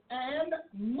growing and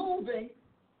moving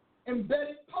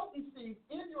embedded potencies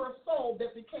in your soul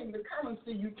that became the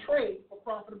currency you trade for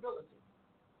profitability.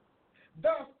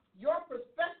 Thus, your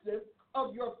perspective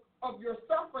of your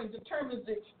suffering determines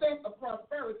the extent of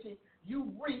prosperity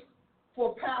you reap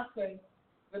for passing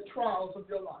the trials of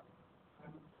your life.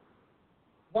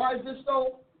 Why is this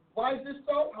so? Why is this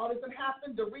so? How does it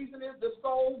happen? The reason is the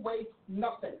soul wastes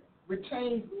nothing,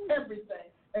 retains everything,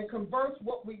 and converts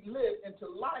what we live into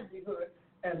livelihood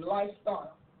and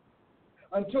lifestyle.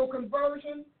 Until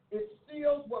conversion, it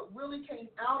seals what really came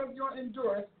out of your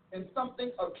endurance in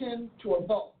something akin to a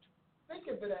vault. Think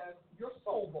of it as your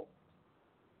soul vault.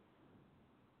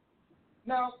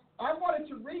 Now, I wanted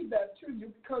to read that to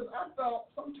you because I felt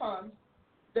sometimes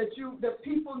that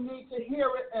people need to hear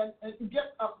it and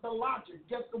get the logic,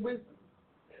 get the wisdom.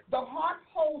 The heart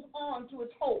holds on to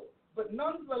its hope, but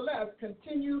nonetheless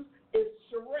continues its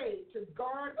charade to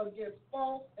guard against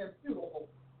false and futile hope.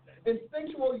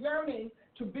 Instinctual yearning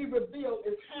to be revealed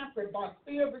is hampered by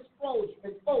fear of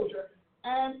exposure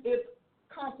and its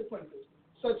consequences,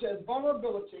 such as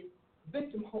vulnerability,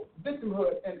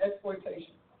 victimhood, and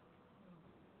exploitation.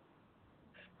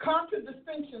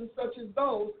 Contradistinctions such as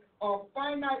those are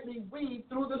finitely weaved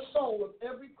through the soul of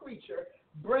every creature,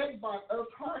 bred by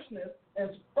earth's harshness and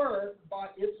spurred by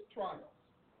its trials.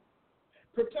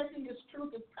 Protecting its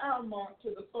truth is paramount to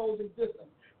the soul's existence,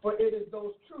 for it is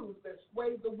those truths that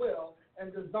sway the will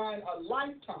and design a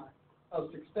lifetime of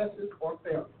successes or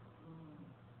failures.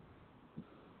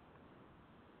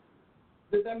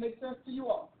 Does that make sense to you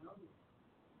all?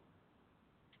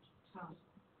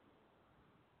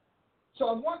 So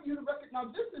I want you to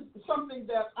recognize this is something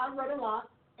that I read a lot,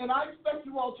 and I expect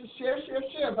you all to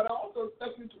share, but I also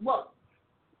expect you to what?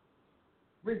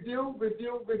 Review.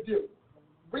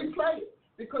 Replay it,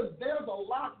 because there's a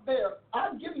lot there.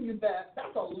 I've given you that.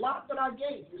 That's a lot that I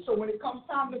gave you. So when it comes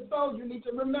time to sow, you need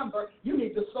to remember, you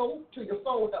need to sow to your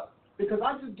soul health, because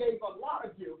I just gave a lot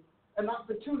of you an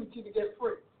opportunity to get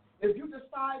free. If you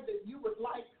decide that you would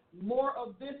like more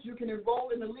of this, you can enroll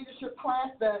in the leadership class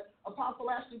that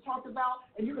Apostle Ashley talked about,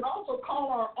 and you can also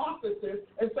call our offices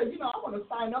and say, I want to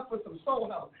sign up for some soul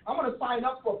help. I want to sign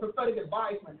up for prophetic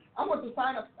advisement. I want to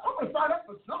sign up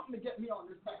for something to get me on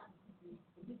this path.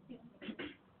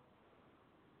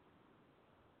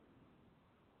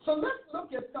 So let's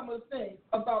look at some of the things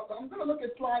about I'm going to look at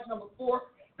slide number 4.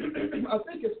 I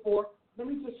think it's 4. Let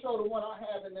me just show the one I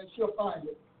have, and then she'll find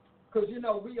it, because,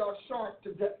 we are sharp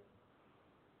today.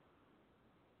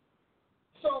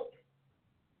 So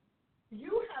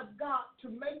you have got to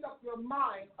make up your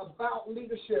mind about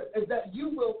leadership, is that you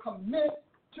will commit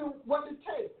to what it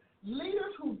takes.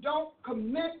 Leaders who don't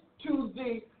commit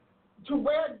to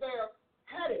where they're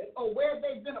headed or where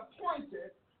they've been appointed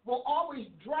will always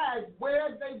drag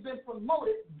where they've been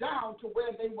promoted down to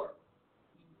where they were.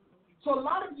 So a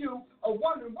lot of you are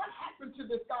wondering, what happened to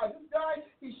this guy? This guy,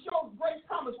 he showed great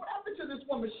promise. What happened to this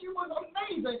woman? She was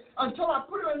amazing until I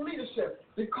put her in leadership.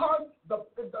 Because the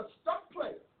stuck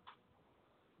place,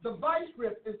 the vice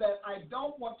grip is that I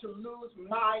don't want to lose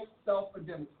my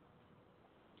self-identity.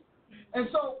 And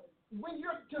so when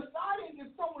you're deciding if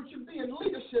someone should be in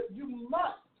leadership, you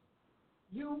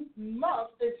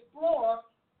must explore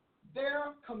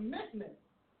their commitment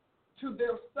to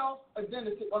their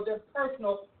self-identity or their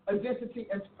personal identity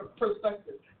and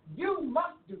perspective. You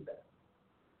must do that.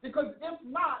 Because if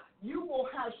not, you will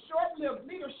have short-lived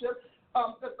leadership.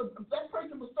 That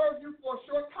person will serve you for a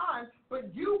short time,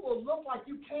 but you will look like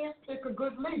you can't pick a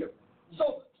good leader.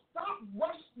 So stop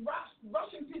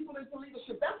rushing people into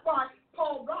leadership. That's why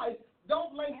Paul writes,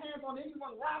 don't lay hands on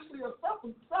anyone rashly or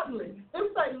suddenly. It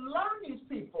says, learn these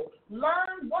people.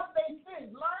 Learn what they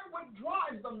think. Learn what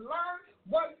drives them. Learn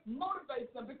what motivates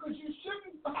them. Because you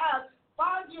shouldn't have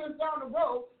 5 years down the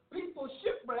road people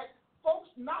shipwrecked,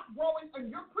 folks not growing, and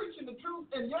you're preaching the truth,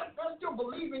 and yet they're still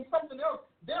believing something else.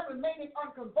 They're remaining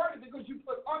unconverted because you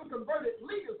put unconverted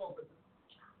leaders over them.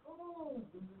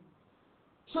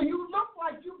 So you look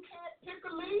like you can't pick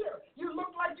a leader. You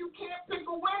look like you can't pick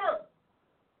a winner.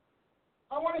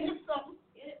 I want to hit something.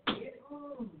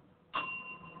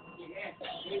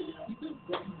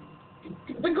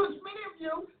 Because many of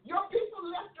you, your people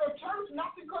left your church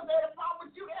not because they had a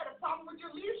problem with you. They had a problem with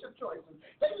your leadership choices.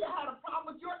 They had a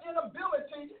problem with your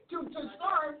inability to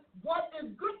discern what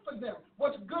is good for them,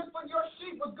 what's good for your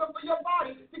sheep, what's good for your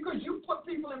body, because you put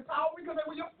people in power because they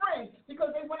were your friends,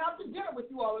 because they went out to dinner with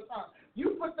you all the time.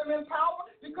 You put them in power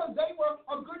because they were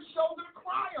a good shoulder to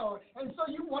cry on, and so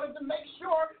you wanted to make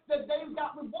sure that they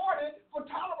got rewarded for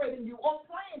tolerating you or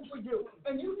praying for you.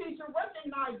 And you need to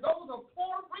recognize those are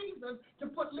poor reasons to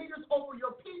put leaders over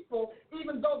your people,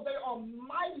 even though they are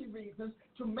mighty reasons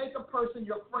to make a person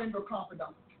your friend or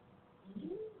confidant.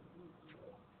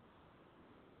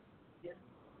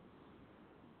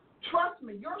 Trust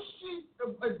me, your sheep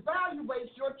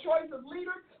evaluates your choice of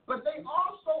leader, but they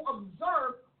also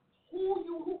observe who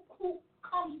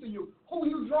comes to you, who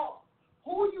you draw.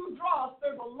 Who you draw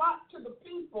says a lot to the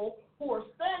people who are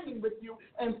standing with you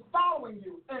and following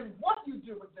you and what you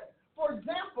do with them. For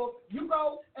example, you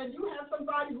go and you have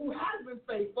somebody who has been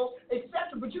faithful,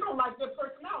 etc., but you don't like their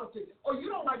personality, or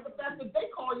you don't like the fact that they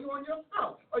call you on your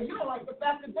stuff, or you don't like the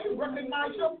fact that they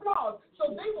recognize your flaws.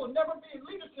 So they will never be in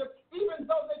leadership, even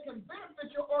though they can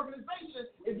benefit your organization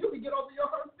if you can get over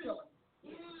your hurt feelings.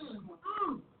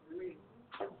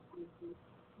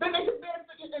 Then they can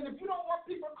benefit you, and if you don't want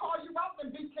people to call you out, then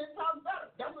be 10 times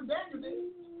better. That's what Daniel did.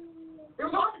 It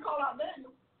was hard to call out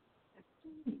Daniel.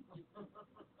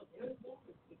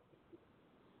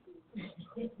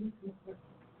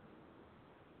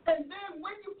 And then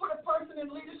when you put a person in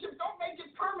leadership, don't make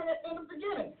it permanent in the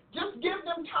beginning. Just give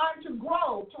them time to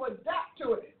grow, to adapt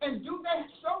to it. And do they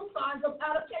show signs of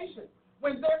adaptation?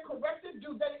 When they're corrected,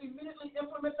 do they immediately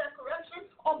implement that correction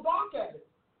or balk at it?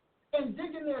 And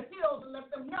dig in their heels and let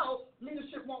them know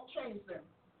leadership won't change them.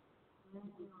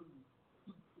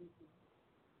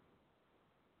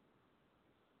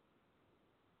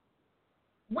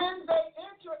 When they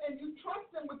enter and you trust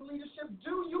them with leadership,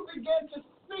 do you begin to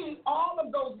see all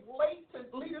of those latent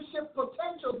leadership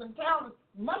potentials and talents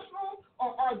mushroom,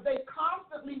 or are they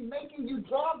constantly making you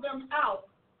draw them out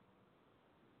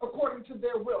according to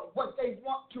their will, what they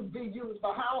want to be used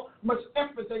for, how much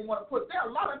effort they want to put? There are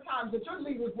a lot of times that your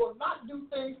leaders will not do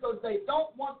things because they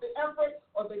don't want the effort,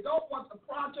 or they don't want the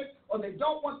project, or they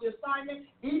don't want the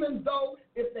assignment, even though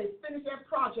if they finish that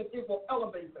project, it will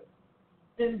elevate them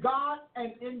in God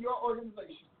and in your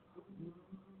organization.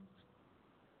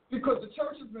 Because the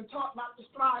church has been taught not to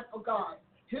strive for God.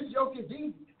 His yoke is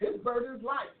easy. His burden is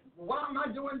light. Why am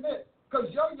I doing this? Because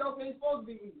your yoke ain't supposed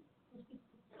to be easy.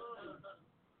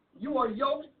 You are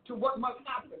yoked to what must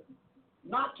happen,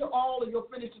 not to all of your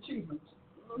finished achievements.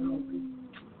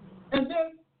 And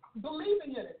then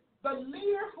believing in it. The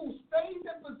leader who stays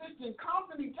in position,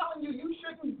 constantly telling you they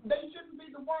shouldn't be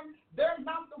the one, they're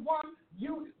not the one,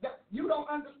 you don't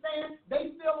understand, they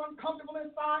feel uncomfortable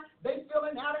inside, they feel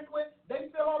inadequate,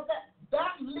 they feel all that.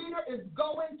 That leader is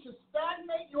going to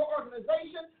stagnate your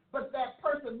organization, but that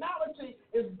personality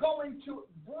is going to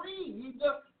breed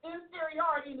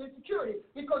inferiority and insecurity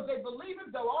because they believe it,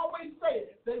 they'll always say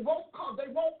it. They won't own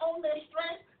their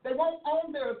strength, they won't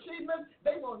own their achievements,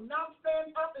 they will not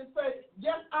stand up and say,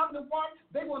 yes, I'm the one.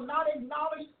 They will not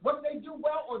acknowledge what they do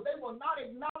well, or they will not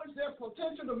acknowledge their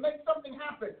potential to make something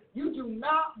happen. You do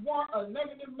not want a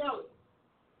negative Nelly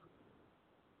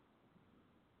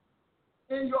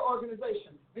in your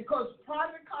organization, because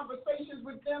private conversations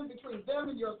with them, between them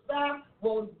and your staff,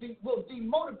 will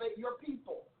demotivate your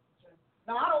people.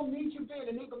 Now, I don't need you being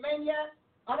an egomaniac.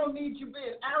 I don't need you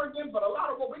being arrogant, but a lot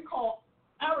of what we call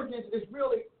arrogance is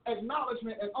really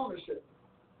acknowledgement and ownership.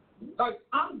 Like,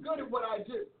 I'm good at what I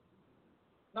do.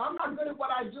 Now, I'm not good at what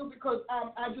I do because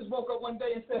I just woke up one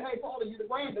day and said, hey, Paula, you're the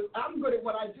grandest. I'm good at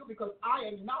what I do because I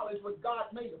acknowledge what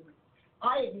God made of me.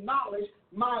 I acknowledge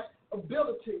my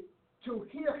ability to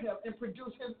hear him and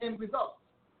produce his end results.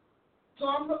 So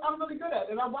I'm really good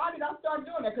at it. And why did I start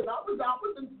doing that? Because I was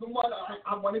the one,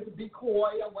 I wanted to be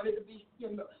coy. I wanted to be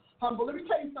humble. Let me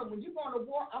tell you something. When you go to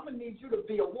war, I'm going to need you to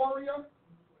be a warrior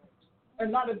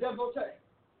and not a devotee.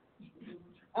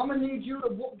 I'm going to need you to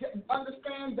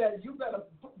understand that you better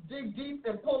dig deep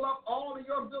and pull up all of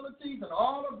your abilities and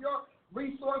all of your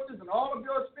resources and all of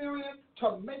your experience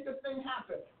to make the thing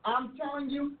happen. I'm telling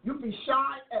you, you be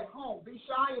shy at home. Be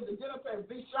shy at the dinner table.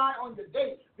 Be shy on your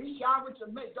date. Be shy with your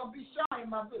mate. Don't be shy in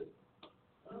my business.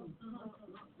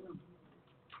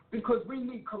 Because we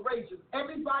need courageous.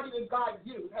 Everybody that God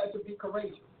used had to be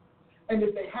courageous. And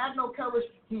if they had no courage,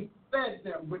 he fed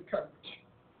them with courage.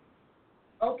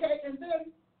 Okay, and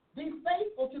then be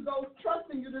faithful to those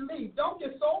trusting you to lead. Don't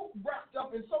get so wrapped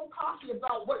up and so cocky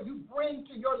about what you bring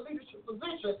to your leadership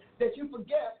position that you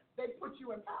forget they put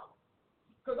you in power.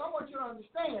 Because I want you to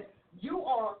understand, you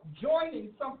are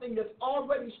joining something that's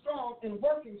already strong and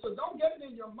working. So don't get it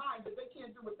in your mind that they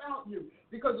can't do without you.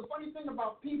 Because the funny thing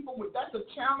about people, that's a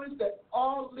challenge that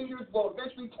all leaders will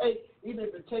eventually take, even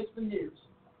if it takes them years.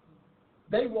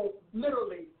 They will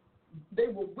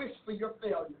wish for your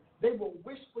failure. They will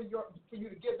wish for you to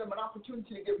give them an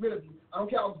opportunity to get rid of you. I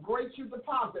don't care how great you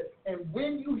deposit. And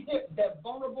when you hit that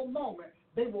vulnerable moment,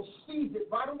 they will seize it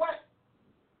right away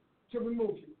to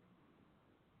remove you.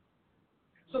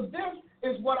 So this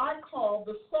is what I call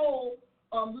the soul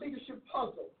leadership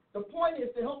puzzle. The point is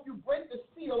to help you break the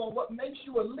seal on what makes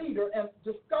you a leader and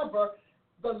discover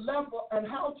the level and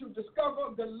how to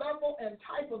discover the level and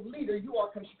type of leader you are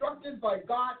constructed by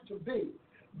God to be.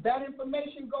 That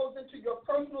information goes into your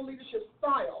personal leadership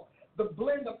style, the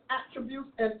blend of attributes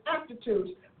and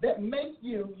aptitudes that make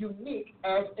you unique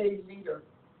as a leader.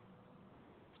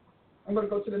 I'm going to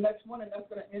go to the next one, and that's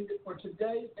going to end it for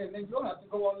today, and then you'll have to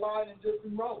go online and just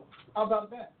enroll. How about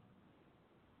that?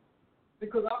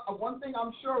 Because one thing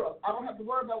I'm sure of, I don't have to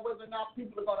worry about whether or not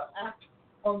people are going to act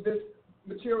on this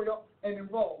material and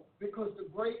enroll, because the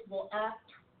great will act,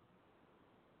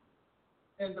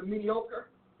 and the mediocre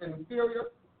and inferior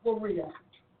will react.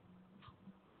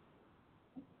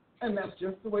 And that's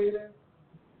just the way it is.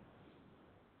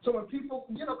 So when people,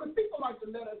 because people like to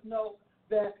let us know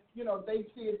that, they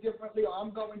see it differently, or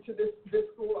I'm going to this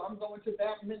school, or I'm going to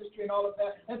that ministry and all of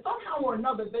that. And somehow or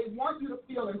another, they want you to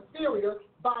feel inferior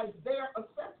by their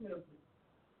assessment of you.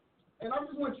 And I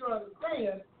just want you to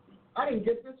understand, I didn't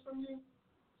get this from you,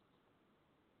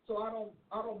 so I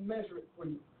don't measure it for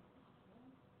you.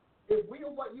 If we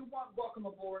are what you want, welcome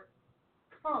aboard.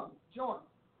 Come, join.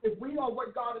 If we are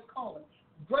what God is calling.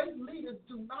 Great leaders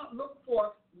do not look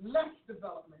for less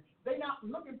development. They're not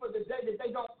looking for the day that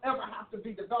they don't ever have to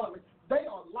be developing. They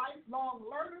are lifelong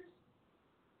learners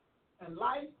and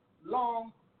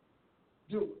lifelong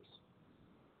doers.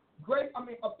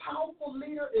 A powerful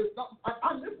leader is,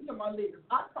 I listen to my leaders.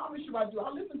 I promise you I do. I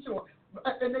listen to them.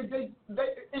 And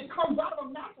it comes out of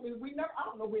them naturally. I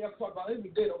don't know if we ever talked about it. We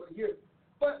did over the years.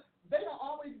 But they are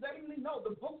always letting me know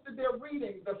the books that they're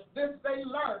reading, the this they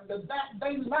learned, the that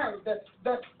they learned,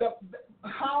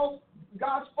 how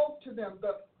God spoke to them,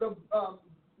 the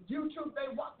YouTube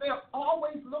they watch. They are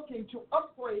always looking to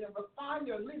upgrade and refine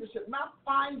their leadership, not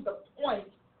find the point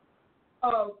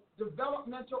of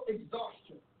developmental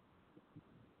exhaustion.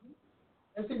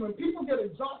 And see, when people get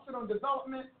exhausted on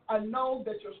development, I know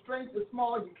that your strength is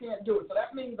small, you can't do it. So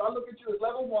that means I look at you as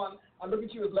level 1, I look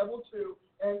at you as level 2,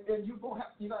 and you're going to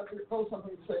have to go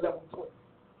something to say level 3.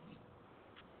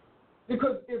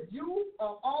 Because if you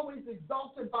are always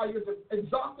exhausted by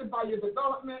your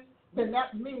development, then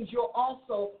that means you're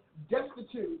also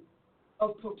destitute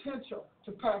of potential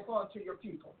to pass on to your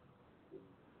people.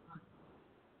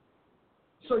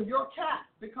 So your cat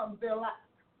becomes their lack.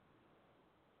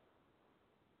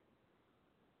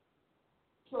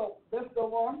 So let's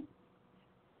go on.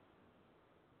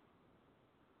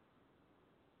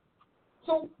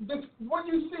 So what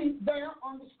you see there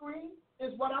on the screen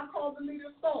is what I call the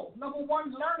leader's soul. Number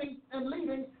one, learning and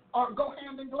leading go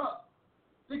hand in glove,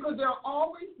 because there are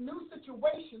always new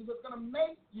situations that's going to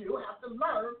make you have to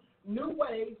learn new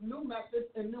ways, new methods,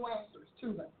 and new answers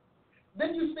to them.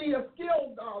 Then you see a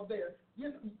skill there.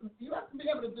 You have to be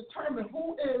able to determine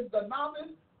who is the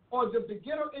novice or the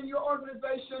beginner in your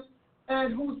organization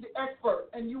and who's the expert.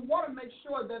 And you want to make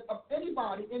sure that of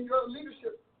anybody in your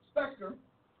leadership spectrum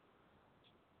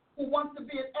who wants to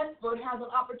be an expert has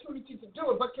an opportunity to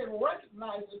do it, but can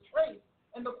recognize the traits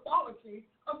and the quality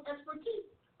of expertise.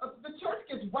 The church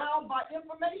gets wowed by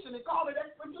information and call it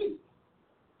expertise.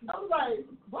 I was like,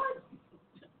 what?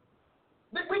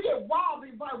 We get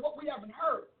wowed by what we haven't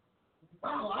heard.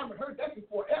 Wow, I haven't heard that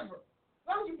before ever.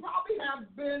 Well, you probably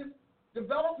have been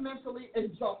developmentally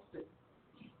exhausted,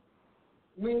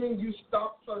 meaning you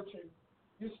stop searching,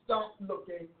 you stop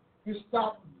looking, you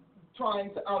stop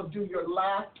trying to outdo your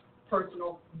last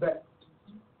personal best.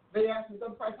 They ask me,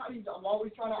 Price, how do you do? I'm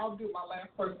always trying to outdo my last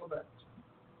personal best.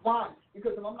 Why?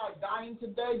 Because if I'm not dying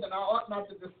today, then I ought not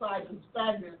to decide to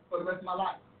stagnate for the rest of my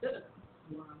life.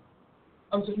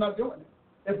 I'm just not doing it.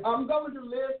 If I'm going to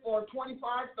live for 25,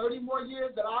 30 more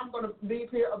years, then I'm going to leave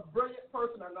here a brilliant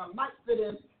person, and I might fit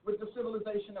in with the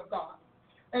civilization of God.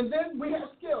 And then we have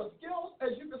skills. Skills,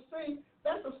 as you can see,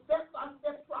 that's a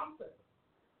step-by-step process.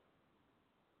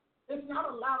 It's not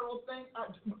a lateral thing.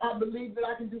 I believe that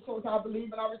I can do so, I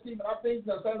believe and I receive and I think.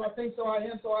 So as I think, so I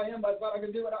am, but what I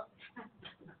can do it.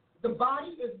 The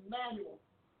body is manual,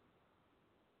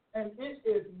 and it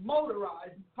is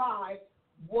motorized by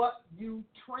what you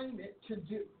train it to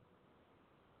do.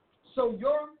 So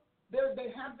they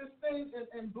have this thing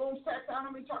in Bloom's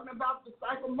taxonomy talking about the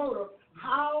psychomotor,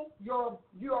 how your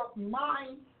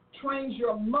mind trains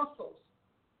your muscles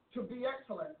to be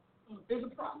excellent is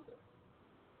a process.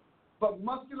 But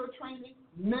muscular training,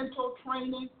 mental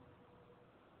training,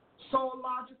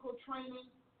 soul-logical training,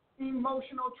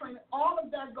 emotional training, all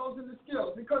of that goes into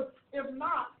skills. Because if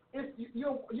not,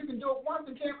 you can do it once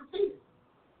and can't repeat it.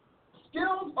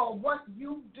 Skills are what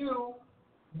you do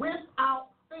without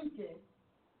thinking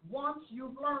once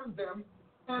you've learned them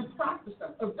and practice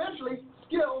them. Eventually,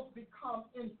 skills become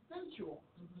instinctual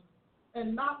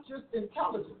and not just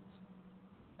intelligence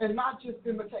and not just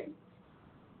imitating.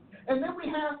 And then we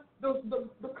have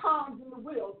the cogs and the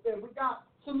wheels there. We got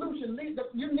solution.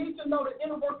 You need to know the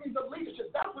inner workings of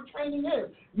leadership. That's what training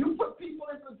is. You put people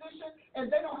in position,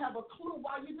 and they don't have a clue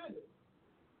why you did it.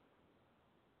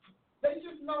 They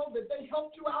just know that they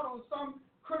helped you out on some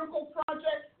critical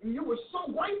project, and you were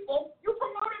so grateful, you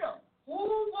promoted them.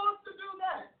 Who wants to do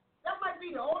that? That might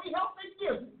be the only help they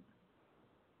give you.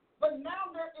 But now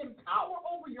they're in power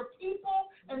over your people,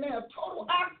 and they have total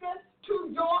access to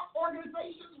your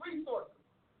organization's resources.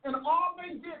 And all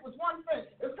they did was one thing.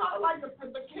 It's kind of like the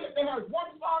kid that has one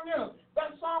song in them.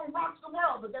 That song rocks the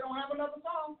world, but they don't have another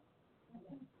song.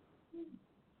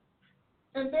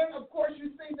 And then, of course,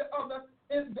 you see the other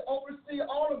is to oversee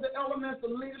all of the elements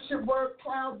of leadership, work,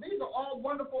 clouds. These are all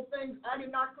wonderful things. I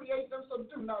did not create them, so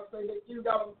do not say that you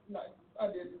got them. No,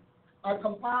 I didn't. I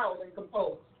compiled and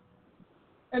composed.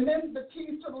 And then the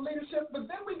keys to the leadership. But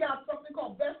then we got something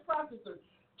called best practices.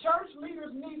 Church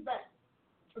leaders need that.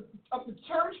 Of the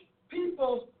church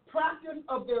people's practice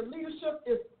of their leadership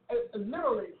is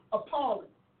literally appalling.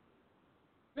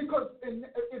 Because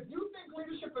if you think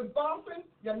leadership is bossing,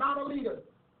 you're not a leader.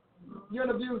 You're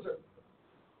an abuser.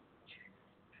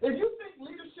 If you think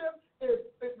leadership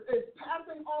is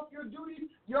passing off your duties,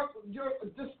 your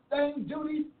disdain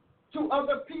duties to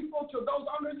other people, to those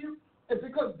under you, it's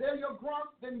because they're your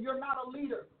grunts, then you're not a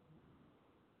leader.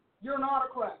 You're an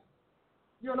autocrat.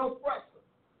 You're an oppressor.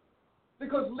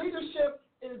 Because leadership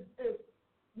is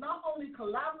not only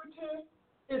collaborative,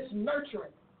 it's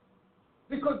nurturing.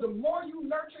 Because the more you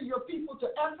nurture your people to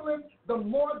excellence, the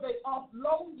more they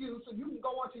offload you so you can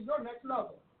go on to your next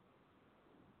level.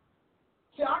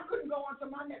 See, I couldn't go on to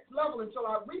my next level until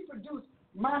I reproduced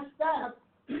my staff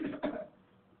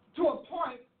to a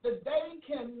point that they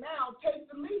can now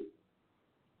take the lead.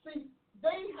 See,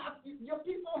 your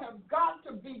people have got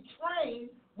to be trained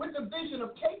with the vision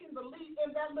of taking the lead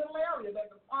in that little area,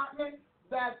 that department,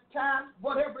 that task,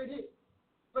 whatever it is.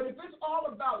 But if it's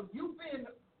all about you being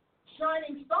a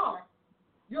shining star,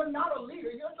 you're not a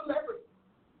leader, you're a celebrity.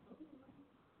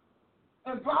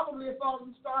 And probably a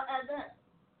fallen star at that.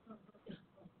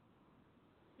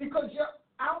 Because you're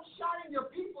outshining your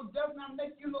people does not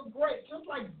make you look great. Just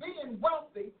like being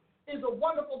wealthy is a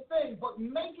wonderful thing, but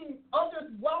making others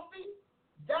wealthy,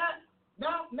 that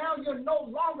now you're no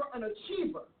longer an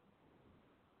achiever.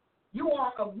 You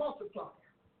are a multiplier.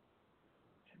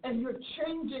 And you're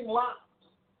changing lives.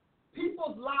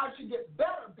 People's lives should get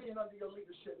better being under your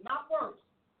leadership, not worse.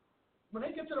 When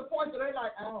they get to the point that they're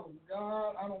like, oh,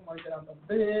 God, I don't want to get out of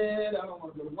bed, I don't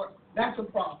want to go to work, that's a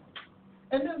problem.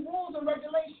 And then rules and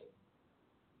regulations.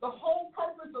 The whole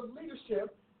purpose of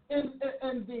leadership in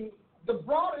the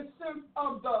broadest sense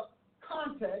of the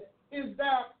context is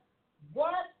that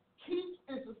what keeps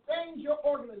and sustains your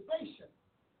organization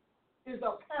is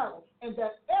upheld, and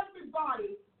that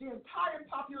everybody, the entire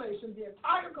population, the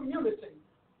entire community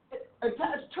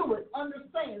attached to it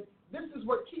understands this is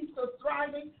what keeps us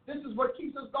thriving, this is what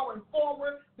keeps us going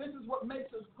forward, this is what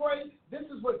makes us great, this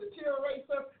is what deteriorates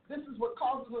us, this is what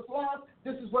causes us loss,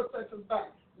 this is what sets us back.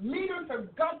 Leaders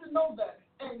have got to know that,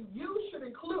 and you should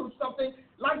include something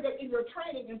like that in your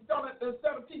training instead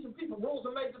of teaching people rules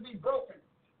are made to be broken.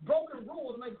 Broken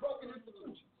rules make broken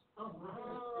institutions.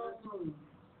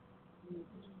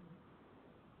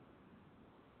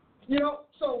 You know,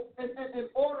 so and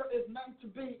order is meant to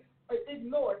be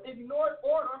ignored. Ignored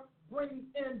order brings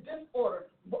in disorder.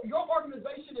 Your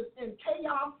organization is in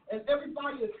chaos, and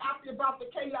everybody is happy about the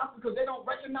chaos because they don't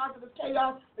recognize it as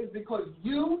chaos. Is because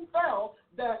you felt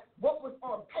that what was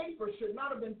on paper should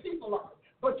not have been peopleized.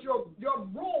 But your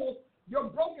rules, your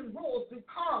broken rules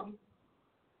become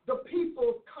the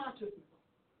people's consciousness.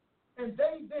 And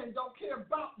they then don't care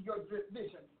about your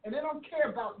vision, and they don't care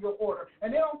about your order,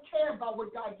 and they don't care about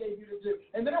what God gave you to do,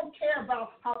 and they don't care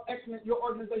about how excellent your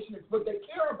organization is. What they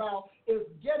care about is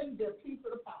getting their piece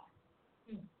of the pie.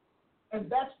 And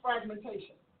that's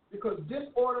fragmentation, because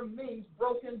disorder means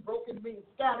broken, broken means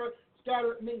scattered,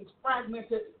 scattered means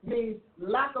fragmented, means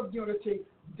lack of unity,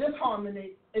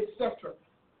 disharmony, etc.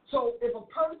 So if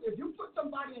you put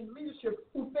somebody in leadership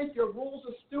who think your rules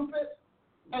are stupid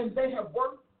and they have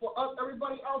worked for us,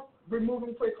 everybody else, remove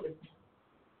them quickly.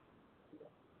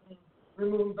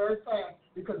 Remove them very fast,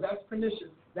 because that's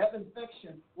pernicious. That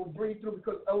infection will breathe through,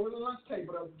 because over the lunch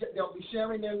table they'll be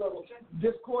sharing their little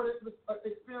discordant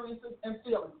experiences and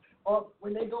feelings. Or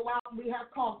when they go out and we have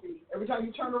coffee, every time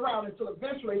you turn around, until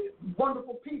eventually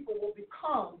wonderful people will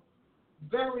become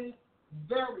very,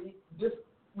 very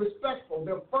disrespectful.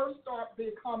 They'll first start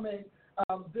becoming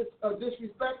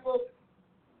disrespectful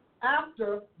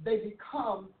after they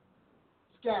become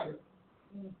scattered.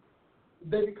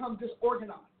 They become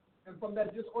disorganized. And from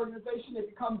that disorganization, they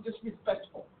become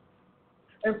disrespectful.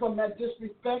 And from that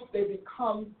disrespect, they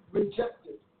become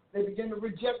rejected. They begin to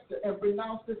reject it and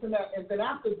renounce this and that. And then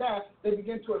after that, they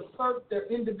begin to assert their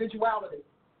individuality.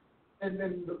 And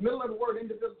then the middle of the word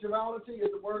individuality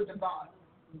is the word divine.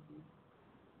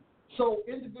 So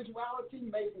individuality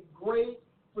may be great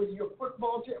for your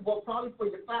football team, well, probably for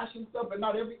your fashion stuff, but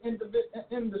not every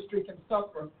industry can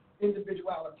suffer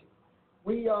individuality.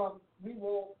 We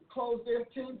will close there,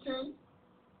 10-10.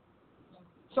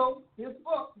 So here's the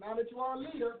book. Now that you are a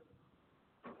leader,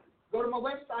 go to my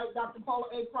website,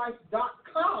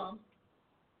 drpaulaprice.com,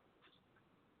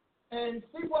 and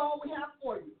see what all we have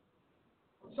for you.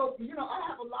 So, I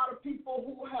have a lot of people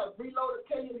who have reloaded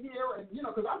Katie here, and,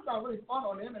 because I sound really fun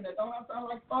on the internet. Don't I sound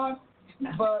like fun?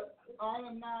 But I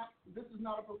am not, this is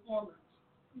not a performance.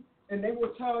 And they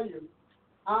will tell you,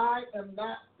 I am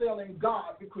not failing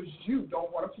God because you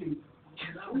don't want to please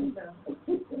him.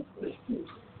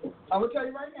 I will tell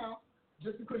you right now,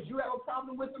 just because you have a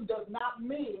problem with him does not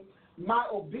mean my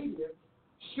obedience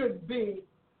should be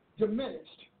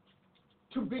diminished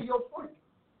to be your friend.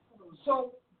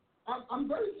 So I'm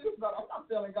very serious about it. I'm not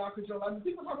failing God because you're like,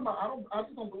 people talking about, I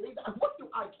just don't believe that. What do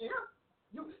I care?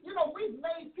 We've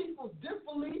made people's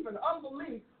disbelief and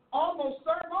unbelief almost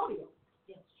ceremonial.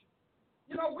 Yes.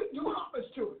 We do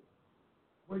homage to it.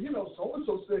 Well,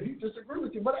 so-and-so said he disagreed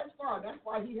with you, but that's fine. That's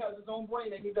why he has his own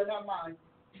brain and he doesn't have mine.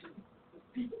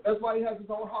 That's why he has his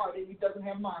own heart and he doesn't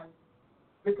have mine.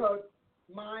 Because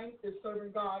mine is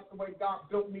serving God the way God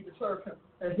built me to serve him.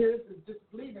 And his is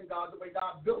disbelieving God the way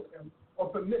God built him or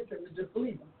permits him to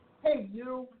disbelieve him. Hey,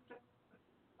 you,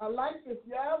 I like this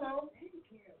yellow. Thank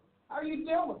you. How are you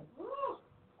doing? Ooh.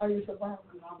 Are you surviving?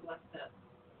 I'm all blessed up.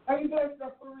 Are you blessed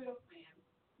up for real? I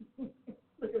am.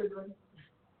 Look at it, Green.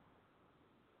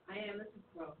 I am. This is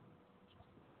well.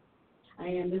 I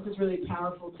am. This is really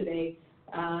powerful today.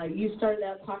 You started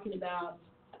out talking about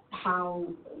how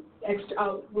we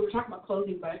were talking about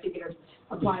clothing, but I think it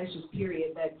applies just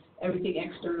period, that everything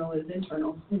external is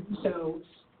internal. So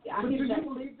I think do you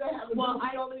believe that?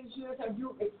 All these years, have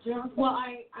you experienced that? Well,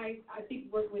 I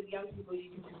think working with young people, you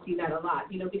can just see that a lot,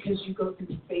 because you go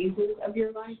through phases of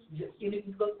your life. Yes. You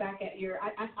look back at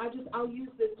I'll use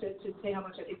this to say how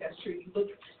much I think that's true. You look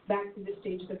back to the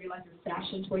stages of your life as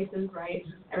fashion choices, right?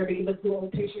 Everybody looks through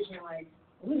old pictures and you're like,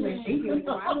 what was I thinking?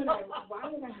 Why would I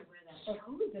wear that?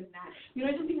 chosen that. You know,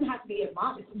 it doesn't even have to be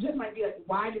immodest. It just might be like,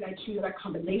 why did I choose that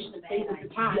combination of things at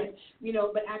the time? You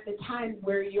know, but at the time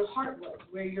where your heart was,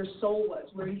 where your soul was,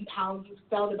 how you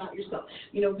felt about yourself.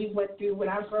 You know, we went through, when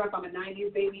I was growing up, I'm a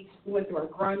 90s baby, we went through a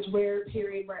grunge wear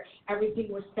period where everything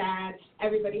was sad.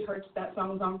 Everybody heard that song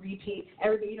was on repeat.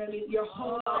 Everybody, you know what I mean? Your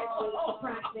whole life was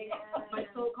depressing. My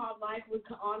so-called life was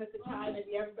on at the time, and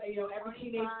everybody, you know, every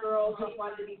teenage girl just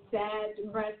wanted to be sad,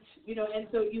 depressed, you know, and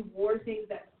so you wore things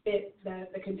that fit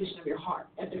the condition of your heart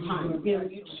at the time. You know,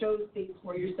 you chose things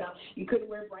for yourself. You couldn't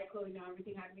wear bright clothing now.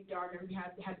 Everything had to be dark. Everything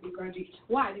had to be grungy.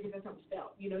 Why? Because that's how we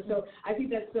felt, you know. So I think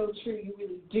that's so true. You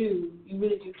really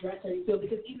do dress how you feel,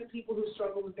 because even people who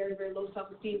struggle with very, very low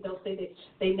self-esteem, they'll say that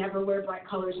they never wear bright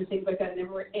colors and things like that,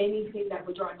 never wear anything that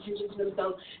would draw attention to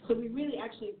themselves. So we really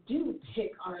actually do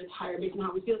pick our attire based on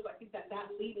how we feel. So I think that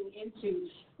leading into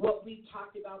what we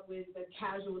talked about with the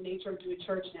casual nature of doing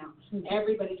church now.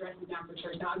 Everybody dresses down for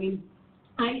church now. I mean,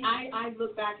 I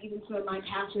look back even to my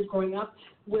pastors growing up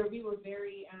where we were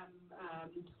very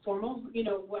formal. You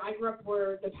know, when I grew up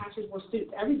where the pastors wore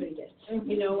suits. Everybody did.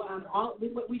 You know,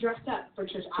 we dressed up for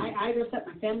church. I dressed up.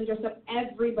 My family dressed up.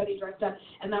 Everybody dressed up.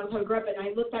 And that was how I grew up. And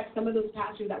I look back, some of those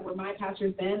pastors that were my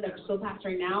pastors then that are still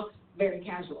pastoring now, very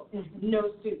casual,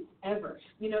 no suits ever.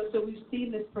 You know, so we've seen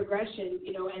this progression,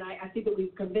 you know, and I think that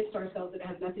we've convinced ourselves that it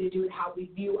has nothing to do with how we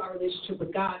view our relationship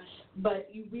with God, but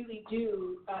you really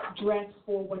do dress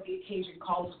for what the occasion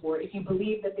calls for. If you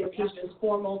believe that the occasion is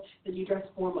formal, then you dress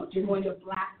formal. If you're going to a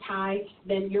black tie,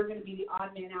 then you're going to be the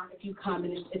odd man out if you come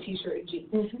in a T-shirt and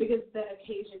jeans, because the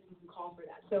occasion doesn't call for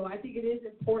that. So I think it is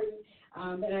important,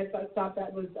 and I thought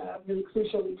that was really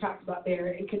crucial we talked about there,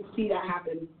 and can see that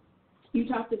happen. You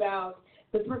talked about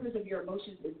the purpose of your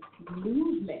emotions is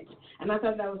movement, and I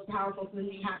thought that was powerful. So then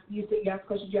you ask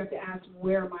questions. You have to ask,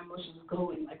 where are my emotions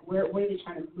going? Like, where are they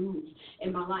trying to move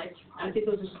in my life? And I think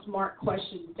those are smart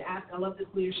questions to ask. I love this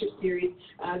leadership series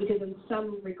because in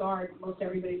some regard, most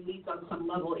everybody leads on some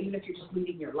level, even if you're just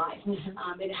leading your life, and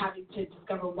having to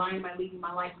discover, why am I leading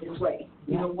my life this way?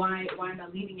 You know, why am I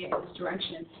leading it in this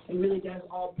direction? It really does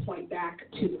all point back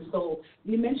to the soul.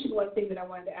 You mentioned one thing that I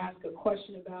wanted to ask a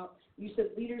question about. You said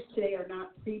leaders today are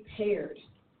not prepared,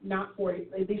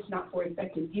 at least not for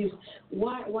effective use.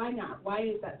 Why not? Why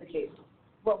is that the case?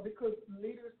 Well, because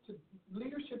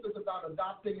leadership is about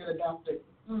adopting and adapting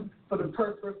for the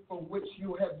purpose for which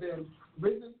you have been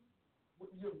risen or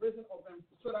been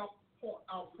put out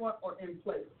front or in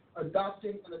place.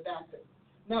 Adopting and adapting.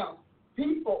 Now,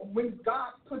 people, when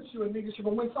God puts you in leadership,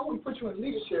 or when someone puts you in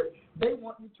leadership, they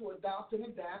want you to adopt and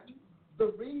adapt the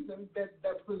reason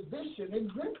that position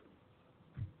exists.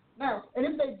 Now, and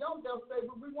if they don't, they'll say,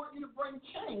 well, we want you to bring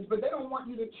change, but they don't want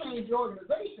you to change your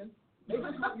organization. They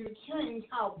just want you to change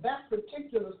how that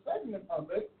particular segment of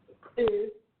it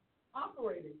is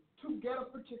operating to get a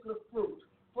particular fruit.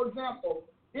 For example,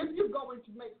 if you're going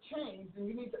to make change, then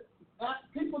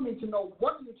people need to know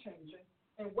what you're changing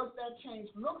and what that change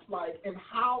looks like and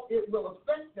how it will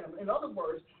affect them. In other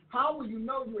words, how will you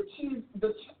know you achieved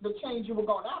the change you were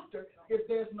going after if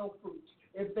there's no fruit,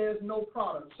 if there's no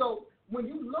product? So when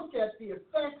you look at the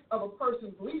effects of a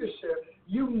person's leadership,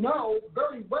 you know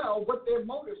very well what their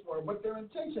motives were, what their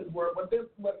intentions were, what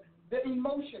their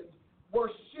emotions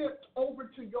were shipped over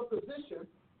to your position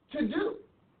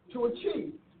to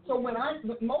achieve. So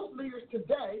most leaders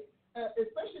today,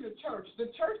 especially the church,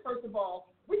 first of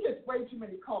all, we get way too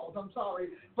many calls, I'm sorry,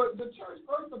 but the church,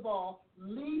 first of all,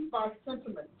 leads by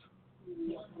sentiment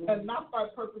and not by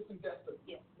purpose and destiny.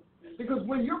 Yes. Because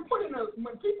when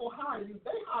people hire you,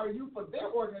 they hire you for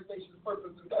their organization's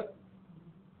purpose and destiny.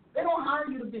 They don't hire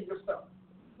you to be yourself.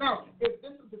 Now, if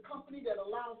this is a company that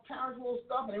allows casual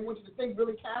stuff and they want you to think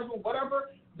really casual, whatever,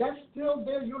 that's still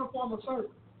their uniform of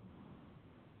service.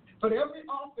 But every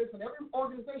office and every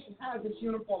organization has its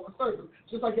uniform of service,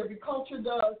 just like every culture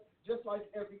does, just like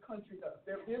every country does.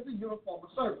 There is a uniform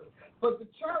of service. But the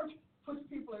church puts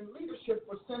people in leadership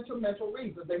for sentimental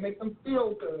reasons. They make them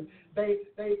feel good. They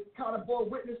kind of bore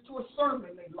witness to a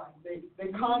sermon they like. They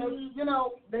kind of,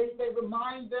 they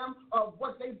remind them of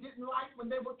what they didn't like when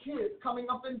they were kids coming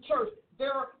up in church.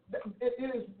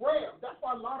 It is rare. That's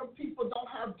why a lot of people don't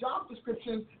have job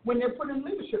descriptions when they're put in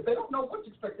leadership. They don't know what's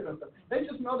expected of them. They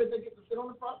just know that they get to sit on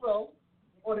the front row,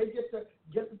 or they get to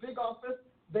get the big office.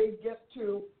 They get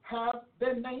to have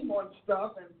their name on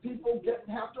stuff, and people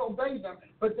have to obey them.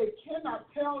 But they cannot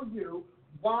tell you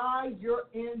why you're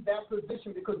in that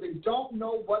position because they don't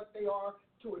know what they are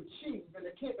to achieve,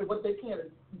 and what they can't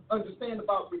understand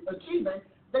about achieving.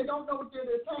 They don't know what they're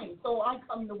to attain. So I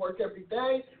come to work every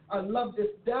day. I love this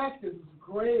deck. This is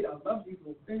great. I love these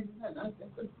little things.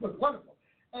 It's wonderful.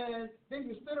 And then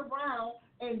you sit around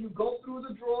and you go through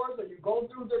the drawers or you go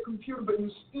through the computer, but you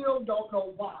still don't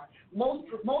know why. Most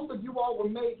of you all were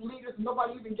made leaders.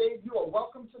 Nobody even gave you a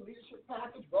welcome to leadership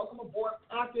package, welcome aboard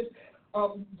package.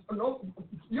 No,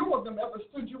 few of them ever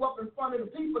stood you up in front of the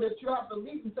people that you have to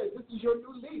lead and say, this is your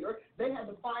new leader. They had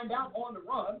to find out on the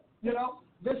run. You know,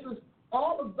 this is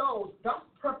all of those. That's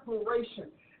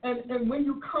preparation. And when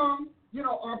you come, you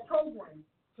know, our program,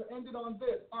 to end it on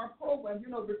this, our program, you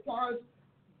know, requires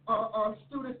our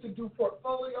students to do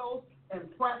portfolios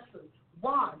and practice.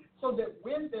 Why? So that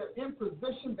when they're in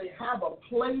position, they have a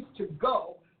place to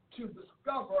go to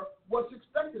discover what's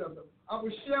expected of them. I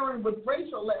was sharing with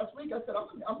Rachel last week. I said,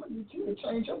 I'm going to need you to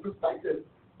change your perspective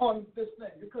on this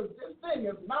thing, because this thing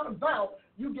is not about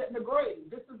you getting a grade.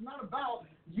 This is not about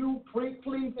you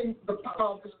pleasing the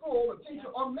school, the teacher,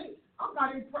 or me. I'm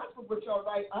not impressed with what y'all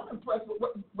write. I'm impressed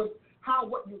with how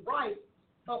what you write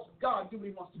helps God do what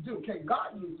he wants to do. Can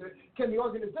God use it? Can the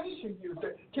organization use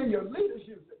it? Can your leaders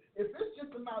use it? If it's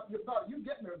just about you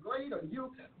getting a grade or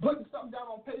you putting something down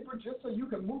on paper just so you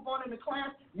can move on in the class,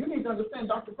 you need to understand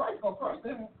Dr. Price going to cross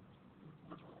that.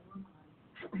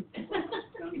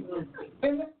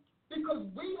 And because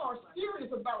we are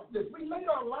serious about this. We laid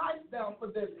our lives down for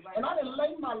this. And I didn't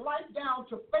lay my life down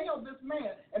to fail this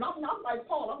man. And I'm not like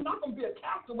Paul. I'm not going to be a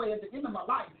castaway at the end of my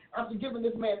life after giving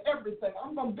this man everything.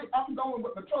 I'm going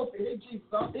with my trophy. Hey, Jesus,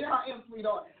 here I am,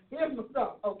 sweetheart. Here's my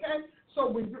stuff, okay?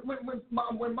 So when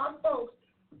my folks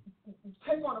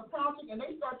take on a project and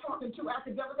they start talking too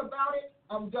academic about it,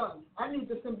 I'm done. I need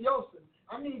the symbiosis.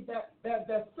 I need that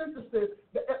synthesis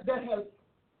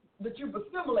that you've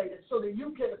assimilated so that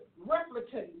you can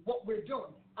replicate what we're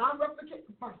doing. I replicate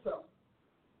myself.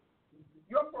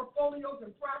 Your portfolios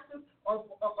and practice are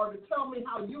to tell me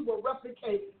how you will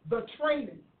replicate the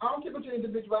training. I don't care about your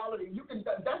individuality.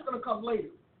 That's going to come later,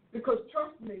 because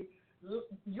trust me,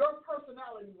 your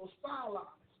personality will stylize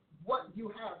what you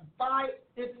have by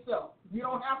itself. You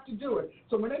don't have to do it.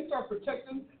 So when they start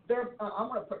protecting their, I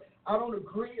don't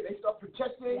agree, and they start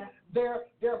protecting their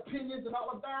opinions and all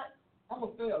of that, I'm a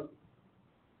failure.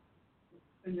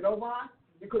 And you know why?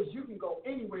 Because you can go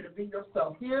anywhere to be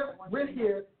yourself. Here, we're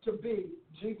here to be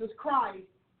Jesus Christ,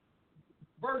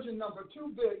 version number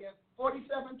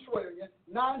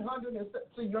 2,047,900,000,000.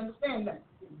 So you understand that?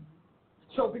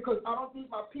 So because I don't need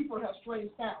my people to have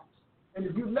strange sounds. And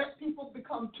if you let people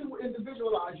become too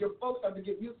individualized, your folks have to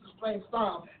get used to strange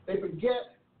sound. They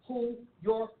forget who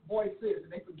your voice is,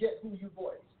 and they forget who you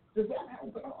voice. Does that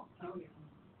help at all? Oh, yeah.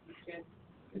 Okay.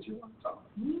 Did you want to talk?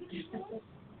 Mm-hmm.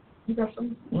 You got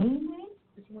something? Mm-hmm.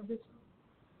 Did you want to get something?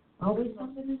 Always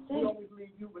something to say. We always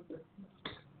leave you with the.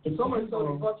 So much so they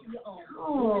brought you your own.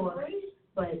 Oh,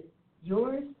 but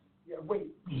yours? Yeah, wait.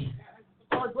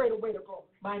 Far greater way to go.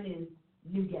 Mine is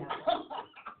new gavel.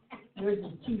 Yours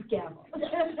is chief gavel.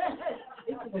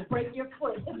 It will break your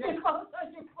foot. It falls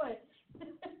on your foot.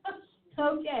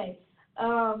 Okay.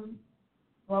 Well,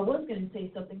 I was going to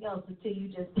say something else until you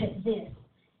just said this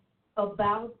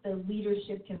about the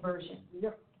leadership conversion.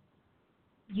 Yep.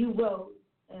 You wrote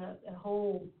a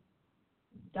whole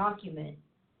document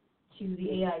to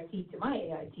the AIT, to my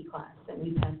AIT class, and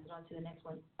we passed it on to the next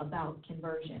one about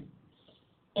conversion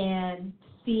and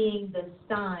seeing the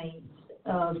signs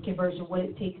of conversion, what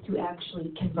it takes to actually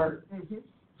convert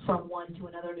from one to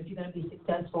another. And if you're going to be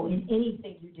successful in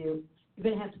anything you do, you're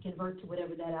going to have to convert to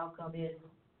whatever that outcome is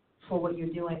for what you're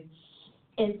doing.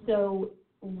 And so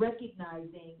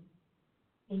recognizing,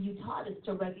 and you taught us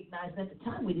to recognize, and at the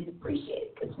time we didn't appreciate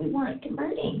it because we weren't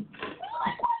converting. We were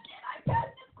like, why can't I pass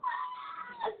this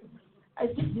class? I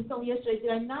said this only yesterday.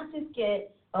 Did I not just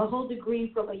get a whole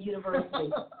degree from a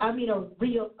university? I mean, a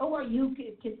real, ORU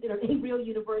considered a real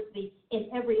university in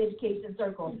every education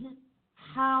circle.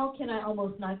 How can I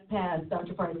almost not pass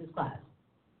Dr. Price's class?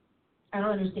 I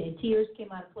don't understand. Tears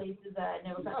came out of places that I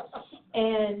never got.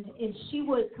 And she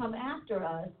would come after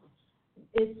us,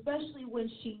 especially when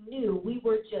she knew we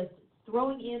were just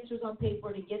throwing answers on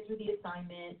paper to get through the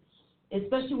assignment,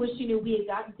 especially when she knew we had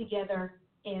gotten together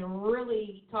and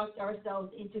really talked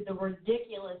ourselves into the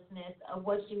ridiculousness of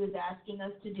what she was asking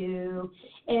us to do.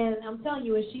 And I'm telling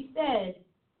you, as she said,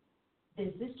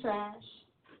 this is trash.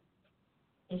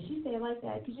 And she said it like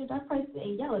that because Dr. Price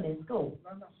ain't yelling in school.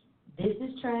 This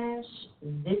is trash.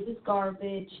 This is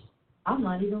garbage. I'm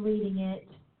not even reading it.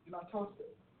 And I tossed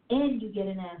it. And you get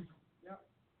an F. Yep.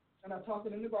 And I tossed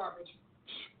it in the garbage.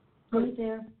 Right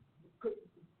there.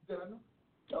 Did I know?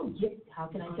 Oh, yeah. How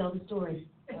can I tell the story?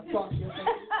 I tossed it.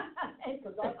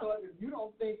 Because I thought if you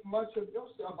don't think much of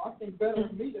yourself, I think better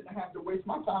of me than to have to waste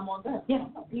my time on that. Yeah,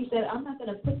 you said, I'm not going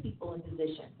to put people in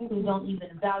positions who don't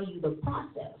even value the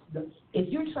process. If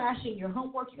you're trashing your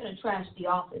homework, you're going to trash the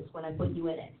office when I put you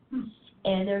in it.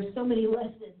 And there's so many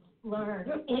lessons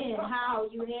learned in how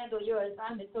you handle your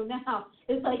assignment. So now,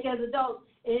 it's like as adults,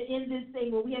 in this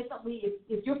thing, when we have something,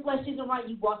 if your flesh isn't right,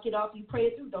 you walk it off, you pray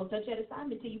it through. Don't touch that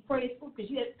assignment till you pray it through,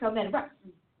 because you have to come at it right.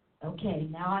 Okay,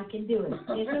 now I can do it.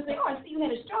 And she'll say, oh, I see you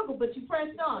had a struggle, but you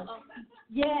pressed on.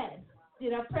 Yes.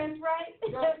 Did I press right?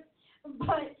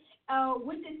 But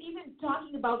with this, even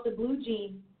talking about the blue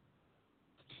jean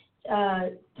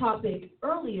topic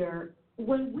earlier,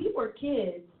 when we were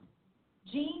kids,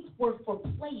 jeans were for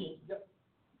playing. Yep.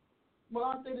 Well,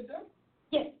 aren't they today?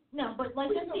 Yes, no, but like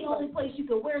that's the only place you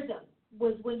could wear them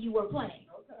was when you were playing.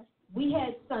 Okay. We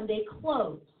had Sunday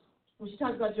clothes. When she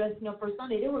talked about dressing up for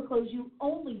Sunday, there were clothes you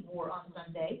only wore on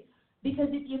Sunday, because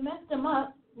if you messed them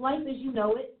up, life as you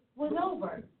know it was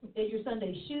over. There's your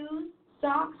Sunday shoes,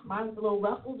 socks, mine with the little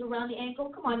ruffles around the ankle,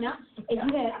 come on now, and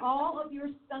you had all of your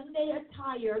Sunday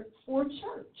attire for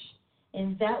church,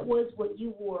 and that was what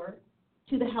you wore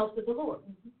to the house of the Lord.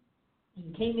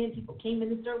 You came in, people came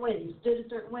in a certain way, they stood a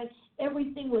certain way.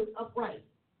 Everything was upright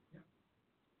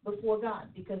before God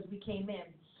because we came in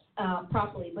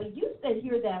properly. But you said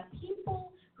here that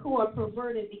people who are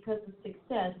perverted because of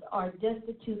success are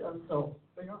destitute of soul.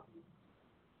 They are.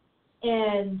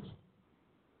 And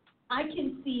I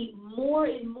can see more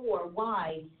and more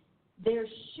why there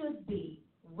should be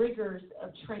rigors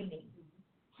of training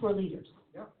for leaders.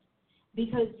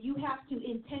 Because you have to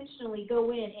intentionally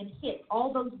go in and hit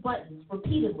all those buttons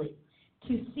repeatedly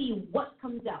to see what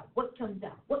comes out, what comes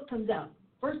out, what comes out.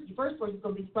 First person's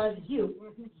going to be surprised is you.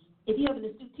 If you have an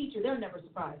astute teacher, they're never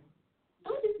surprised. I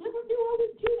just never knew I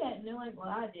would do that. And they're like, well,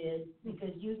 I did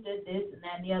because you said this and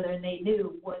that and the other, and they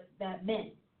knew what that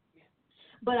meant.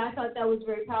 But I thought that was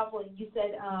very powerful. And you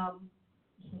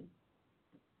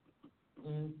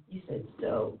said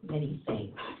so many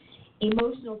things.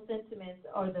 Emotional sentiments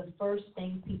are the first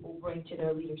thing people bring to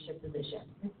their leadership position.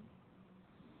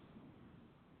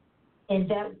 And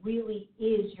that really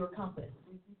is your compass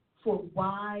for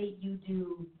why you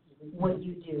do what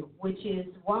you do, which is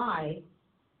why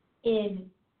in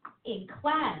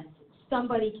class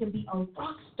somebody can be a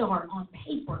rock star on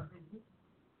paper,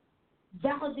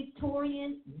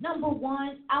 valedictorian, number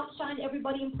one, outshine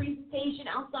everybody in presentation,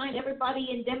 outshine everybody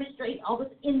in demonstration, all this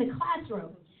in the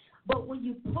classroom. But when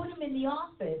you put them in the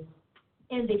office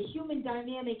and the human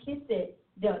dynamic hits it,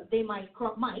 they might,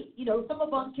 some of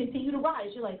them continue to rise.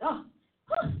 You're like, oh,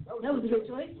 that was a good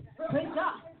choice. Great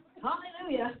job.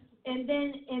 Hallelujah. And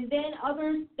then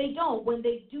others, they don't. When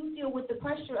they do deal with the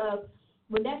pressure of,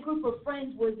 when that group of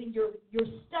friends was in your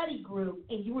study group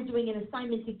and you were doing an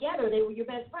assignment together, they were your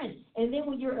best friend. And then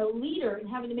when you're a leader and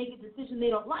having to make a decision they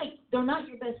don't like, they're not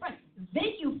your best friend.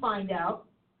 Then you find out,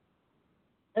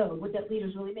 what that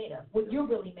leader's really made of, what you're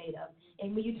really made of.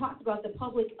 And when you talked about the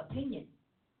public opinion,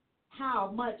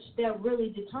 how much that really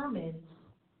determines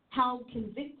how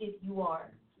convicted you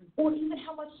are, or even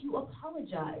how much you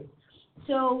apologize.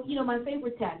 So, my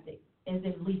favorite tactic, as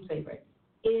in least favorite,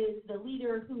 is the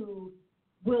leader who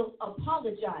will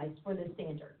apologize for the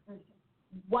standard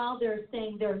while they're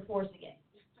saying they're enforcing it.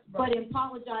 But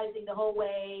apologizing the whole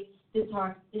way, this is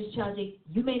hard, this is challenging,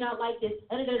 you may not like this,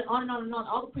 on and on and on,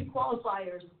 all the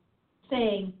pre-qualifiers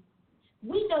saying,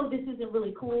 we know this isn't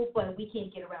really cool, but we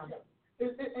can't get around it.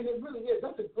 And it really is.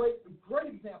 That's a great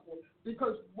example,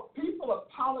 because people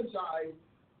apologize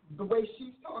the way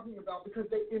she's talking about because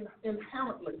they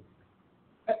inherently,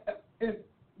 in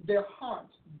their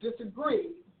hearts,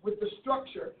 disagree with the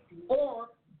structure, or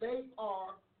they are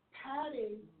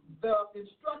padding the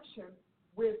instruction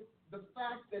with the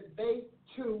fact that they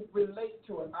too relate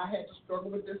to it. I had to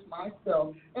struggle with this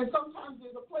myself, and sometimes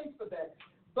there's a place for that.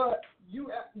 But you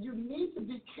need to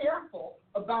be careful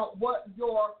about what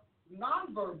your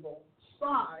nonverbal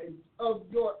side of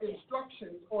your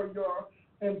instructions or your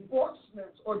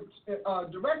enforcements or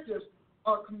directives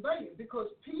are conveying, because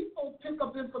people pick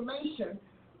up information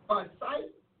by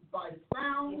sight, by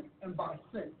sound, and by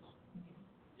sense.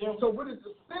 Yeah. So what is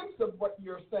the sense of what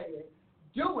you're saying,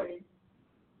 doing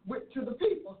to the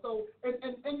people? So,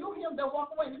 and you'll hear them, they'll walk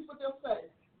away, and this is what they'll say.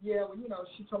 Yeah, well,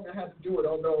 she told me I had to do it,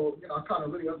 although, I kind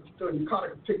of really understood. You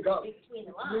kind of pick up between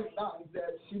the lines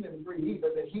that she didn't agree either,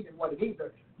 that he didn't want it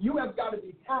either. You have got to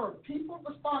be firm. People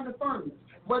respond to firmness.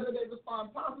 Whether they respond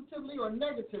positively or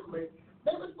negatively,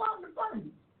 they respond to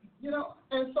firmness.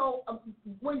 And so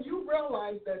when you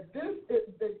realize that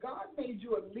that God made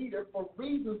you a leader for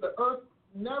reasons the earth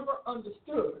never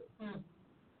understood,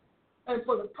 and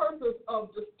for the purpose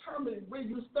of determining where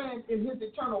you stand in his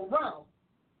eternal realm,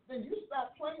 then you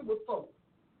stop playing with folks.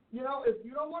 You know, if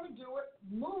you don't want to do it,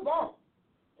 move on.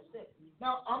 That's it.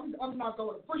 Now, I'm not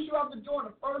going to push you out the door in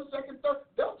the first, second, third.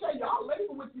 They'll tell you, I'll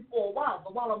labor with you for a while,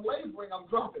 but while I'm laboring, I'm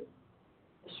dropping.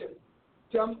 Sure.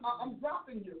 See, I'm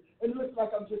dropping you. It looks like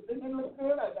I'm just, it looks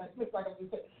good. It looks like I'm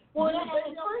just saying. Well, at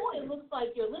first it looks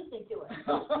like you're listening to it.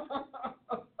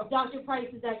 Dr. Price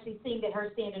is actually seeing that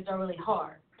her standards are really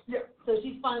hard. Yeah. So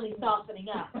she's finally softening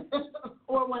up.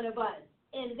 Or one of us.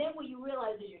 And then when you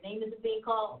realize that your name isn't being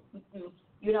called,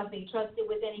 you're not being trusted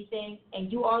with anything,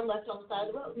 and you are left on the side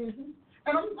of the road. Mm-hmm.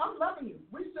 And I'm loving you.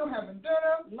 We still having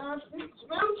dinner, lunch, smooth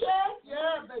chat.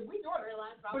 Yeah, baby, we doing it.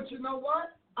 But you know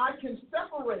what? I can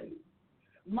separate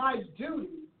my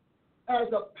duty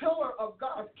as a pillar of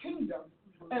God's kingdom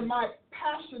and my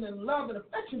passion and love and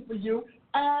affection for you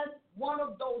as one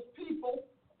of those people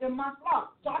in my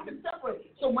flock. So I can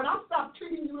separate. So when I stop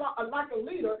treating you like a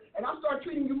leader and I start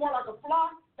treating you more like a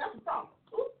flock, that's a problem.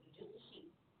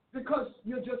 Because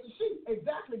you're just a sheep.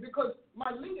 Exactly. Because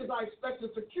my leaders I expect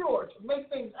to secure, to make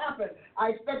things happen.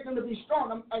 I expect them to be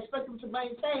strong. I expect them to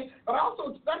maintain. But I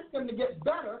also expect them to get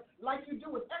better, like you do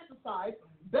with exercise,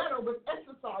 better with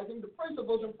exercising the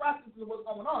principles and practices of what's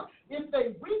going on. If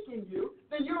they weaken you,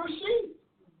 then you're a sheep.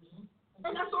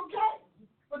 And that's okay.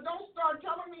 But don't start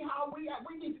telling me how we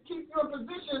need to keep you in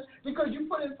position because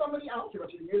you put in so many, I don't care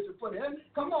what years you put in.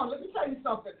 Come on, let me tell you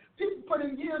something. People put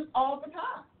in years all the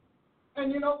time.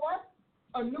 And you know what?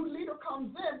 A new leader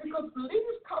comes in because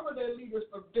leaders cover their leaders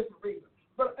for different reasons.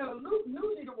 But a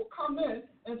new leader will come in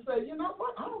and say, you know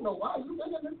what? I don't know why you've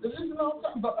been in this position all the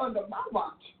time, but under my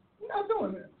watch, you're not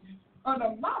doing this.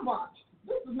 Under my watch,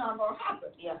 this is not going to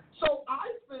happen. Yeah. So I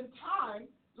spend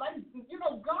time, like, you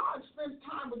know, God spends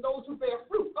time with those who bear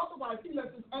fruit. Otherwise, he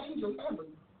lets his angels handle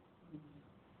it.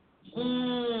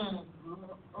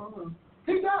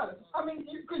 He does. I mean,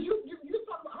 because you're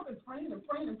talking about, I've been praying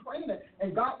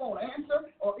and God won't answer,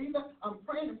 or either I'm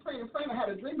praying, I had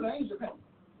a dream and an angel came.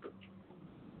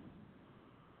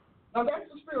 Now, that's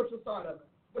the spiritual side of it.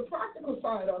 The practical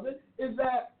side of it is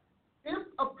that if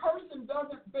a person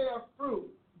doesn't bear fruit,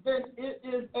 then it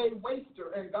is a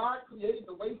waster, and God created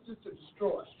the wasters to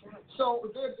destroy. So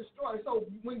they're destroyed. So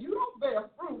when you don't bear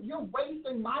fruit, you're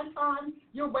wasting my time,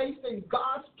 you're wasting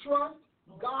God's trust,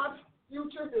 God's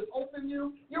future is open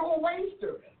you, you're a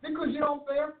waster because you don't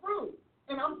bear fruit.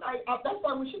 And I'm like, that's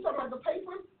why when she talked about the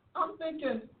papers, I'm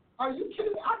thinking, are you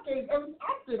kidding me? I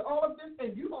did all of this,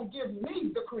 and you gonna give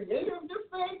me, the creator of this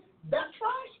thing, that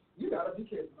trash? You gotta be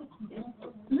kidding.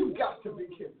 You got to be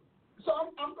kidding. So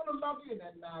I'm gonna love you in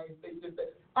that now. If they did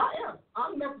that, I am.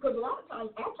 I'm never, because a lot of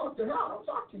times I'll talk to her, I don't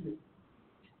talk to you.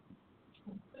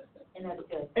 And that's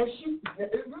good. And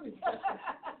it really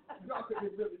y'all could be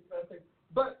really perfect.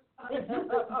 But if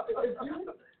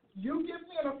you give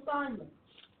me an assignment,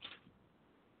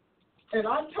 and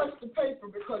I touch the paper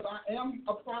because I am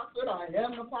a prophet, I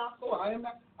am an apostle,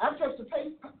 I touch the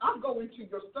paper, I go into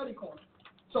your study corner.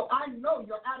 So I know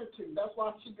your attitude. That's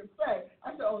why she can say,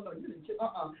 I said, oh, no, you didn't.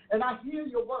 And I hear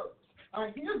your words.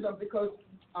 I hear them because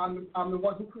I'm the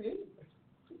one who created them.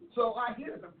 So I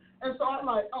hear them. And so I'm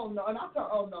like, oh, no. And I tell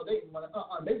her, oh, no, they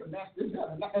were nasty.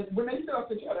 And when they said, I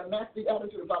said, she had a nasty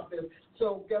attitude about this.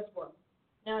 So guess what?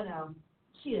 No.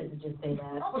 She doesn't just say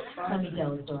that. Let me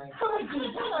tell the story.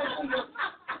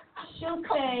 She'll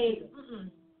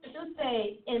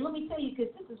say, and let me tell you,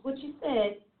 because this is what you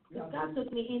said. God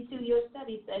took me into your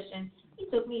study session. He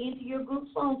took me into your group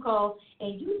phone call,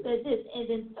 and you said this, and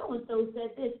then so-and-so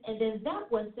said this, and then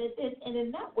that one said this, and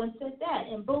then that one said that,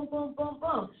 and boom, boom, boom,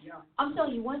 boom. Yeah. I'm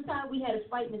telling you, one time we had a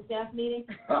fight in the staff meeting.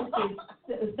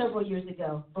 This was several years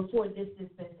ago, before this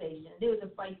dispensation. There was a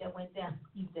fight that went down.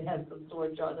 You used to have some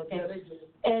sword draws, okay?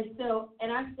 Yeah,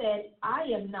 and I said, I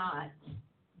am not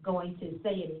going to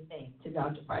say anything to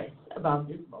Dr. Price about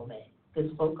this moment,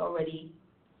 because folk already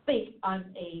think I'm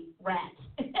a rat,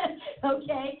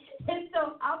 okay? And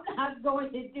so I'm not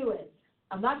going to do it.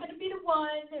 I'm not going to be the one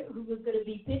who was going to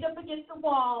be pinned up against the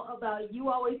wall about you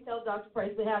always tell Dr.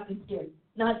 Price what happens here.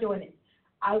 Not doing it.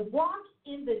 I walk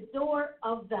in the door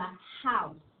of the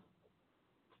house.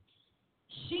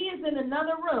 She is in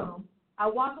another room. I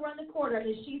walk around the corner,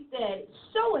 and she said,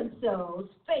 so-and-so's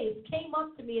face came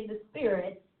up to me in the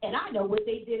spirit, and I know what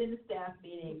they did in the staff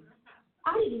meeting.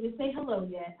 I didn't even say hello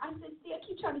yet. I said, see, I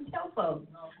keep trying to tell folks.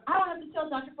 I don't have to tell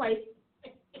Dr. Price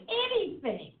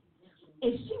anything.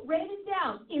 And she ran it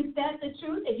down. Is that the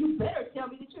truth? And you better tell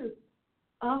me the truth.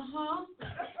 Uh-huh.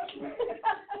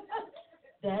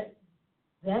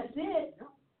 That's it.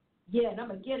 Yeah, and I'm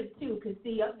going to get him, too, because,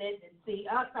 see, I'm in and see,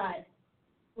 outside.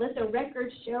 Let the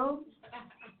record show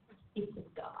It was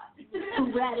God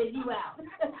who ratted you out.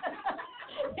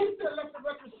 He said, let the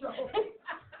record show.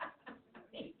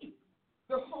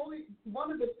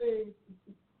 One of the things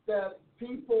that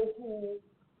people who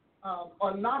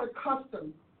are not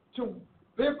accustomed to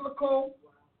biblical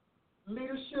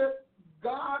leadership,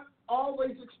 God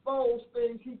always exposed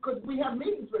things because we have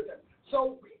meetings with him.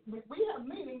 So we have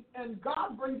meetings, and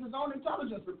God brings his own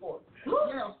intelligence report.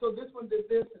 Yeah, so this one did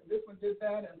this, and this one did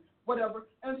that, and whatever.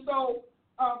 And so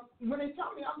when they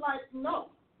tell me, I'm like, no.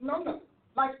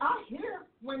 Like, I hear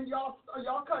when y'all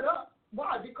cut up.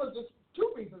 Why? Because there's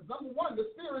two reasons. Number one, the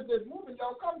spirit that's moving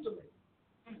y'all come to me.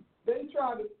 They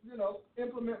try to,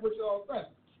 implement what y'all think.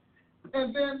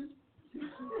 And then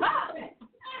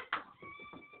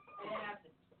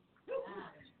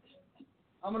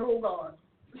I'm going to hold on.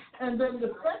 And then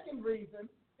the second reason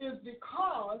is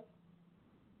because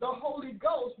the Holy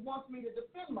Ghost wants me to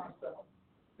defend myself.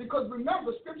 Because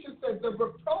remember, Scripture says the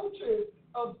reproaches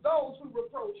of those who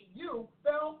reproach you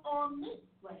fell on me.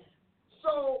 Right.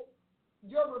 So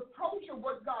your reproach of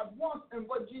what God wants and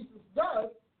what Jesus does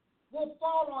will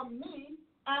fall on me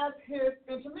as his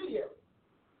intermediary.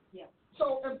 Yeah.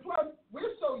 So, and plus,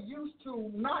 we're so used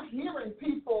to not hearing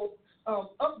people's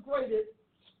upgraded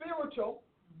spiritual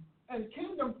and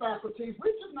kingdom faculties.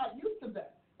 We're just not used to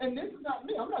that. And this is not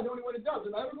me. I'm not the only one that does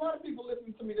it. There's a lot of people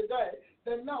listening to me today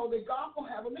that know that God will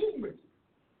have a meeting with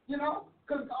you.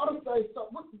 Because God will say, so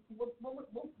what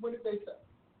did they say?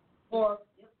 Or,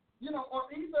 or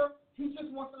either he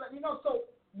just wants to let you know. So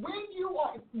when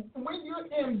you're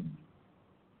in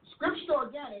Scripture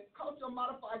organic, culture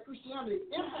modified Christianity,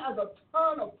 it has a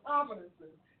ton of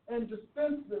providences and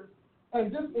dispenses and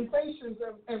dispensations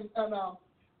and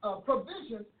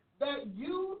provisions that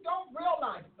you don't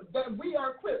realize that we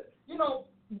are equipped.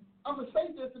 I'm going to say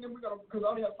this, and then we're going to, because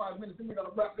I only have 5 minutes, and we're going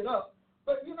to wrap it up.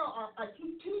 But, I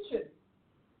keep teaching,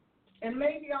 and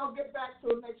maybe I'll get back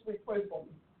to it next week, pray for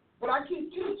me. But I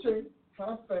keep teaching,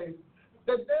 faith,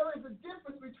 that there is a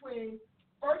difference between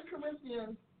 1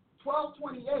 Corinthians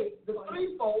 12:28, the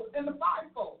threefold, and the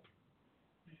fivefold.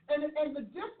 And the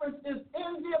difference is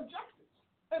in the objectives.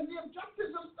 And the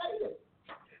objectives are stated.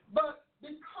 But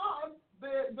because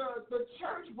the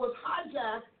church was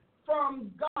hijacked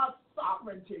from God's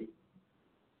sovereignty,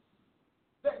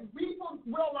 that people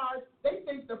realize they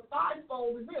think the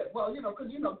fivefold is it. Well,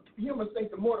 because humans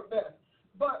think the more the better.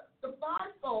 But the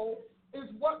fivefold is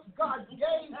what God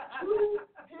gave to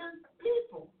his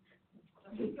people.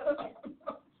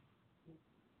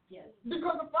 Yes.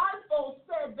 Because the fivefold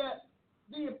said that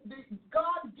the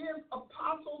God gives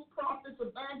apostles, prophets,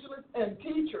 evangelists, and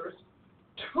teachers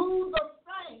to the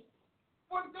saints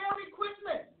for their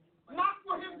equipment, not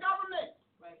for his government.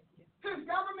 Right. His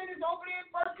government is over there in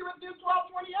 1 Corinthians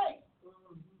 12:28.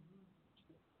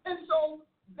 And so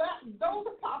those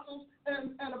apostles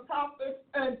and the prophets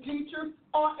and teachers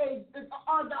are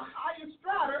the highest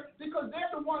strata because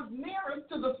they're the ones nearest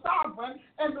to the sovereign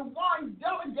and the ones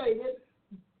delegated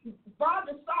by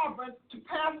the sovereign to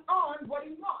pass on what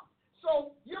he wants.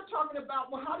 So you're talking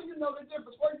about, well, how do you know the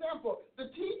difference? For example,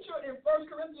 the teacher in 1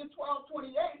 Corinthians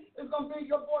 12:28 is going to be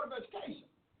your board of education.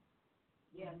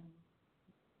 Yes.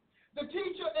 The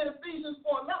teacher in Ephesians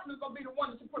 4:11 is going to be the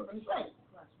one that's equipping the saints.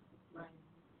 Right.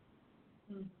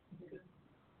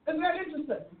 Isn't that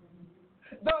interesting?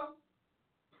 The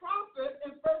prophet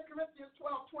in 1 Corinthians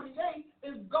 12:28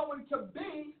 is going to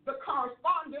be the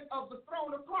correspondent of the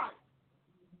throne of Christ.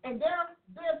 And their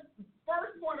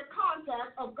first point of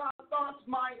contact of God's thoughts,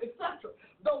 mind, etc.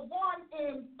 The one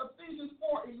in Ephesians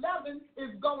 4:11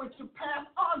 is going to pass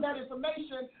on that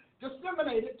information,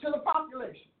 disseminate it to the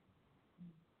population.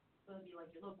 So it'll be like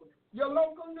your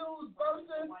local news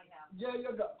versus there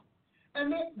you go. And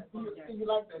then you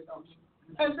like that, don't you?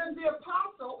 And then the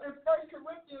apostle in 1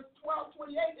 Corinthians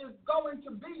 12:28 is going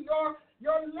to be your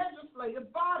legislative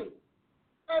body.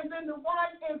 And then the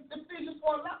one in Ephesians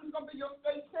 4:11 is going to be your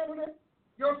state senator,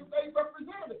 your state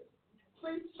representative.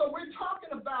 See, so we're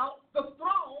talking about the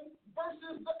throne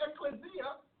versus the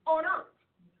ecclesia on earth.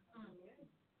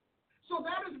 So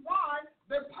that is why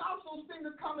the apostles seem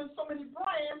to come in so many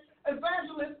brands,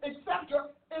 evangelists,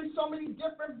 etc., in so many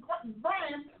different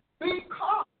brands,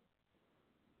 because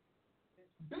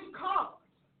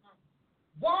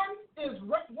one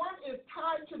is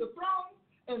tied to the throne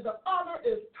and the other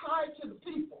is tied to the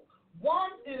people.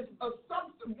 One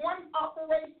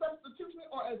operates substitutionally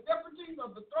or as deputies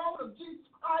of the throne of Jesus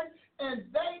Christ, and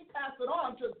they pass it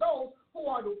on to those who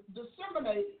are to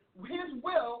disseminate his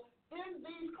will in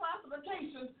these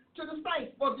classifications to the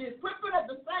saints, for the equipment of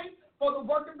the saints, for the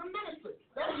work of the ministry.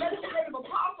 That legislative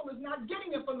apostle is not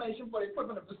getting information for the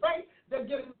equipment of the saints. They're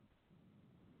getting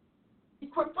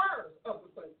equippers of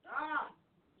the faith.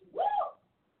 Woo!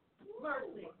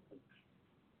 Mercy.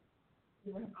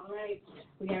 All right,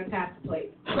 we got to pass the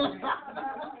plate. Right.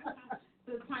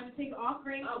 So it's time to take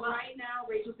offering right now.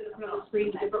 Rachel's going to put on the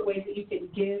screen the different ways that you can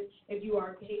give. If you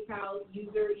are a PayPal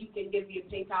user, you can give via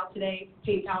PayPal today,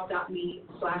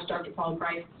 paypal.me/Dr. Paula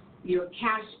Price. Your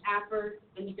Cash Apper,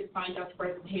 then you can find Dr.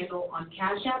 Price's handle on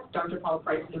Cash App, Dr. Paula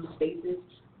Price, no spaces.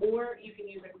 Or you can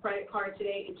use a credit card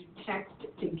today and do text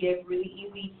to give, really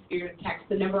easy. You're going to text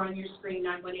the number on your screen,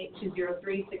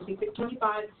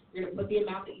 918-203-6625. You're going to put the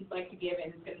amount that you'd like to give,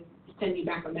 and it's going to send you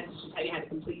back a message to tell you how to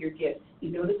complete your gift.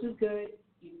 You know this is good.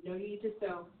 You know you need to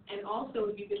sow. And also,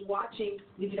 if you've been watching,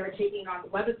 we did our Taking On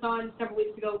Webathon several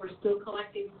weeks ago. We're still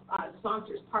collecting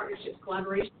sponsors, partnerships,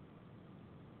 collaborations,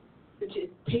 which is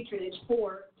patronage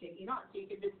for Taking It On. So you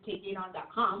can visit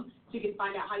takingIton.com so you can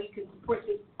find out how you can support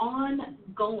this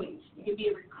ongoing. You can be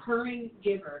a recurring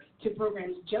giver to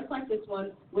programs just like this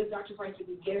one with Dr. Price. We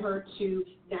can get her to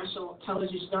national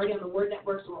television. She's already on the Word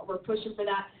Network, so we're pushing for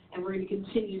that, and we're going to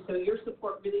continue. So your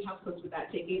support really helps us with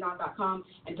that, takingIton.com.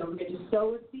 And don't forget to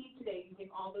sow a seed today using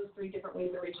all those 3 different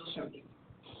ways that Rachel showed you.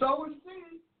 Sow a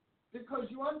seed, because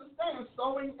you understand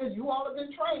sowing, and you all have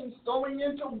been trained, sowing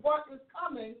into what is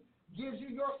coming gives you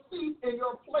your seat and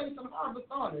your place and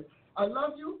harvest on it. I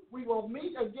love you. We will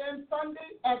meet again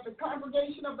Sunday at the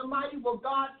Congregation of the Mighty where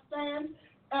God stands.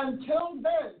 Until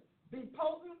then, be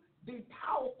potent, be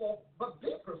powerful, but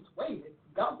be persuaded.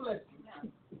 God bless you.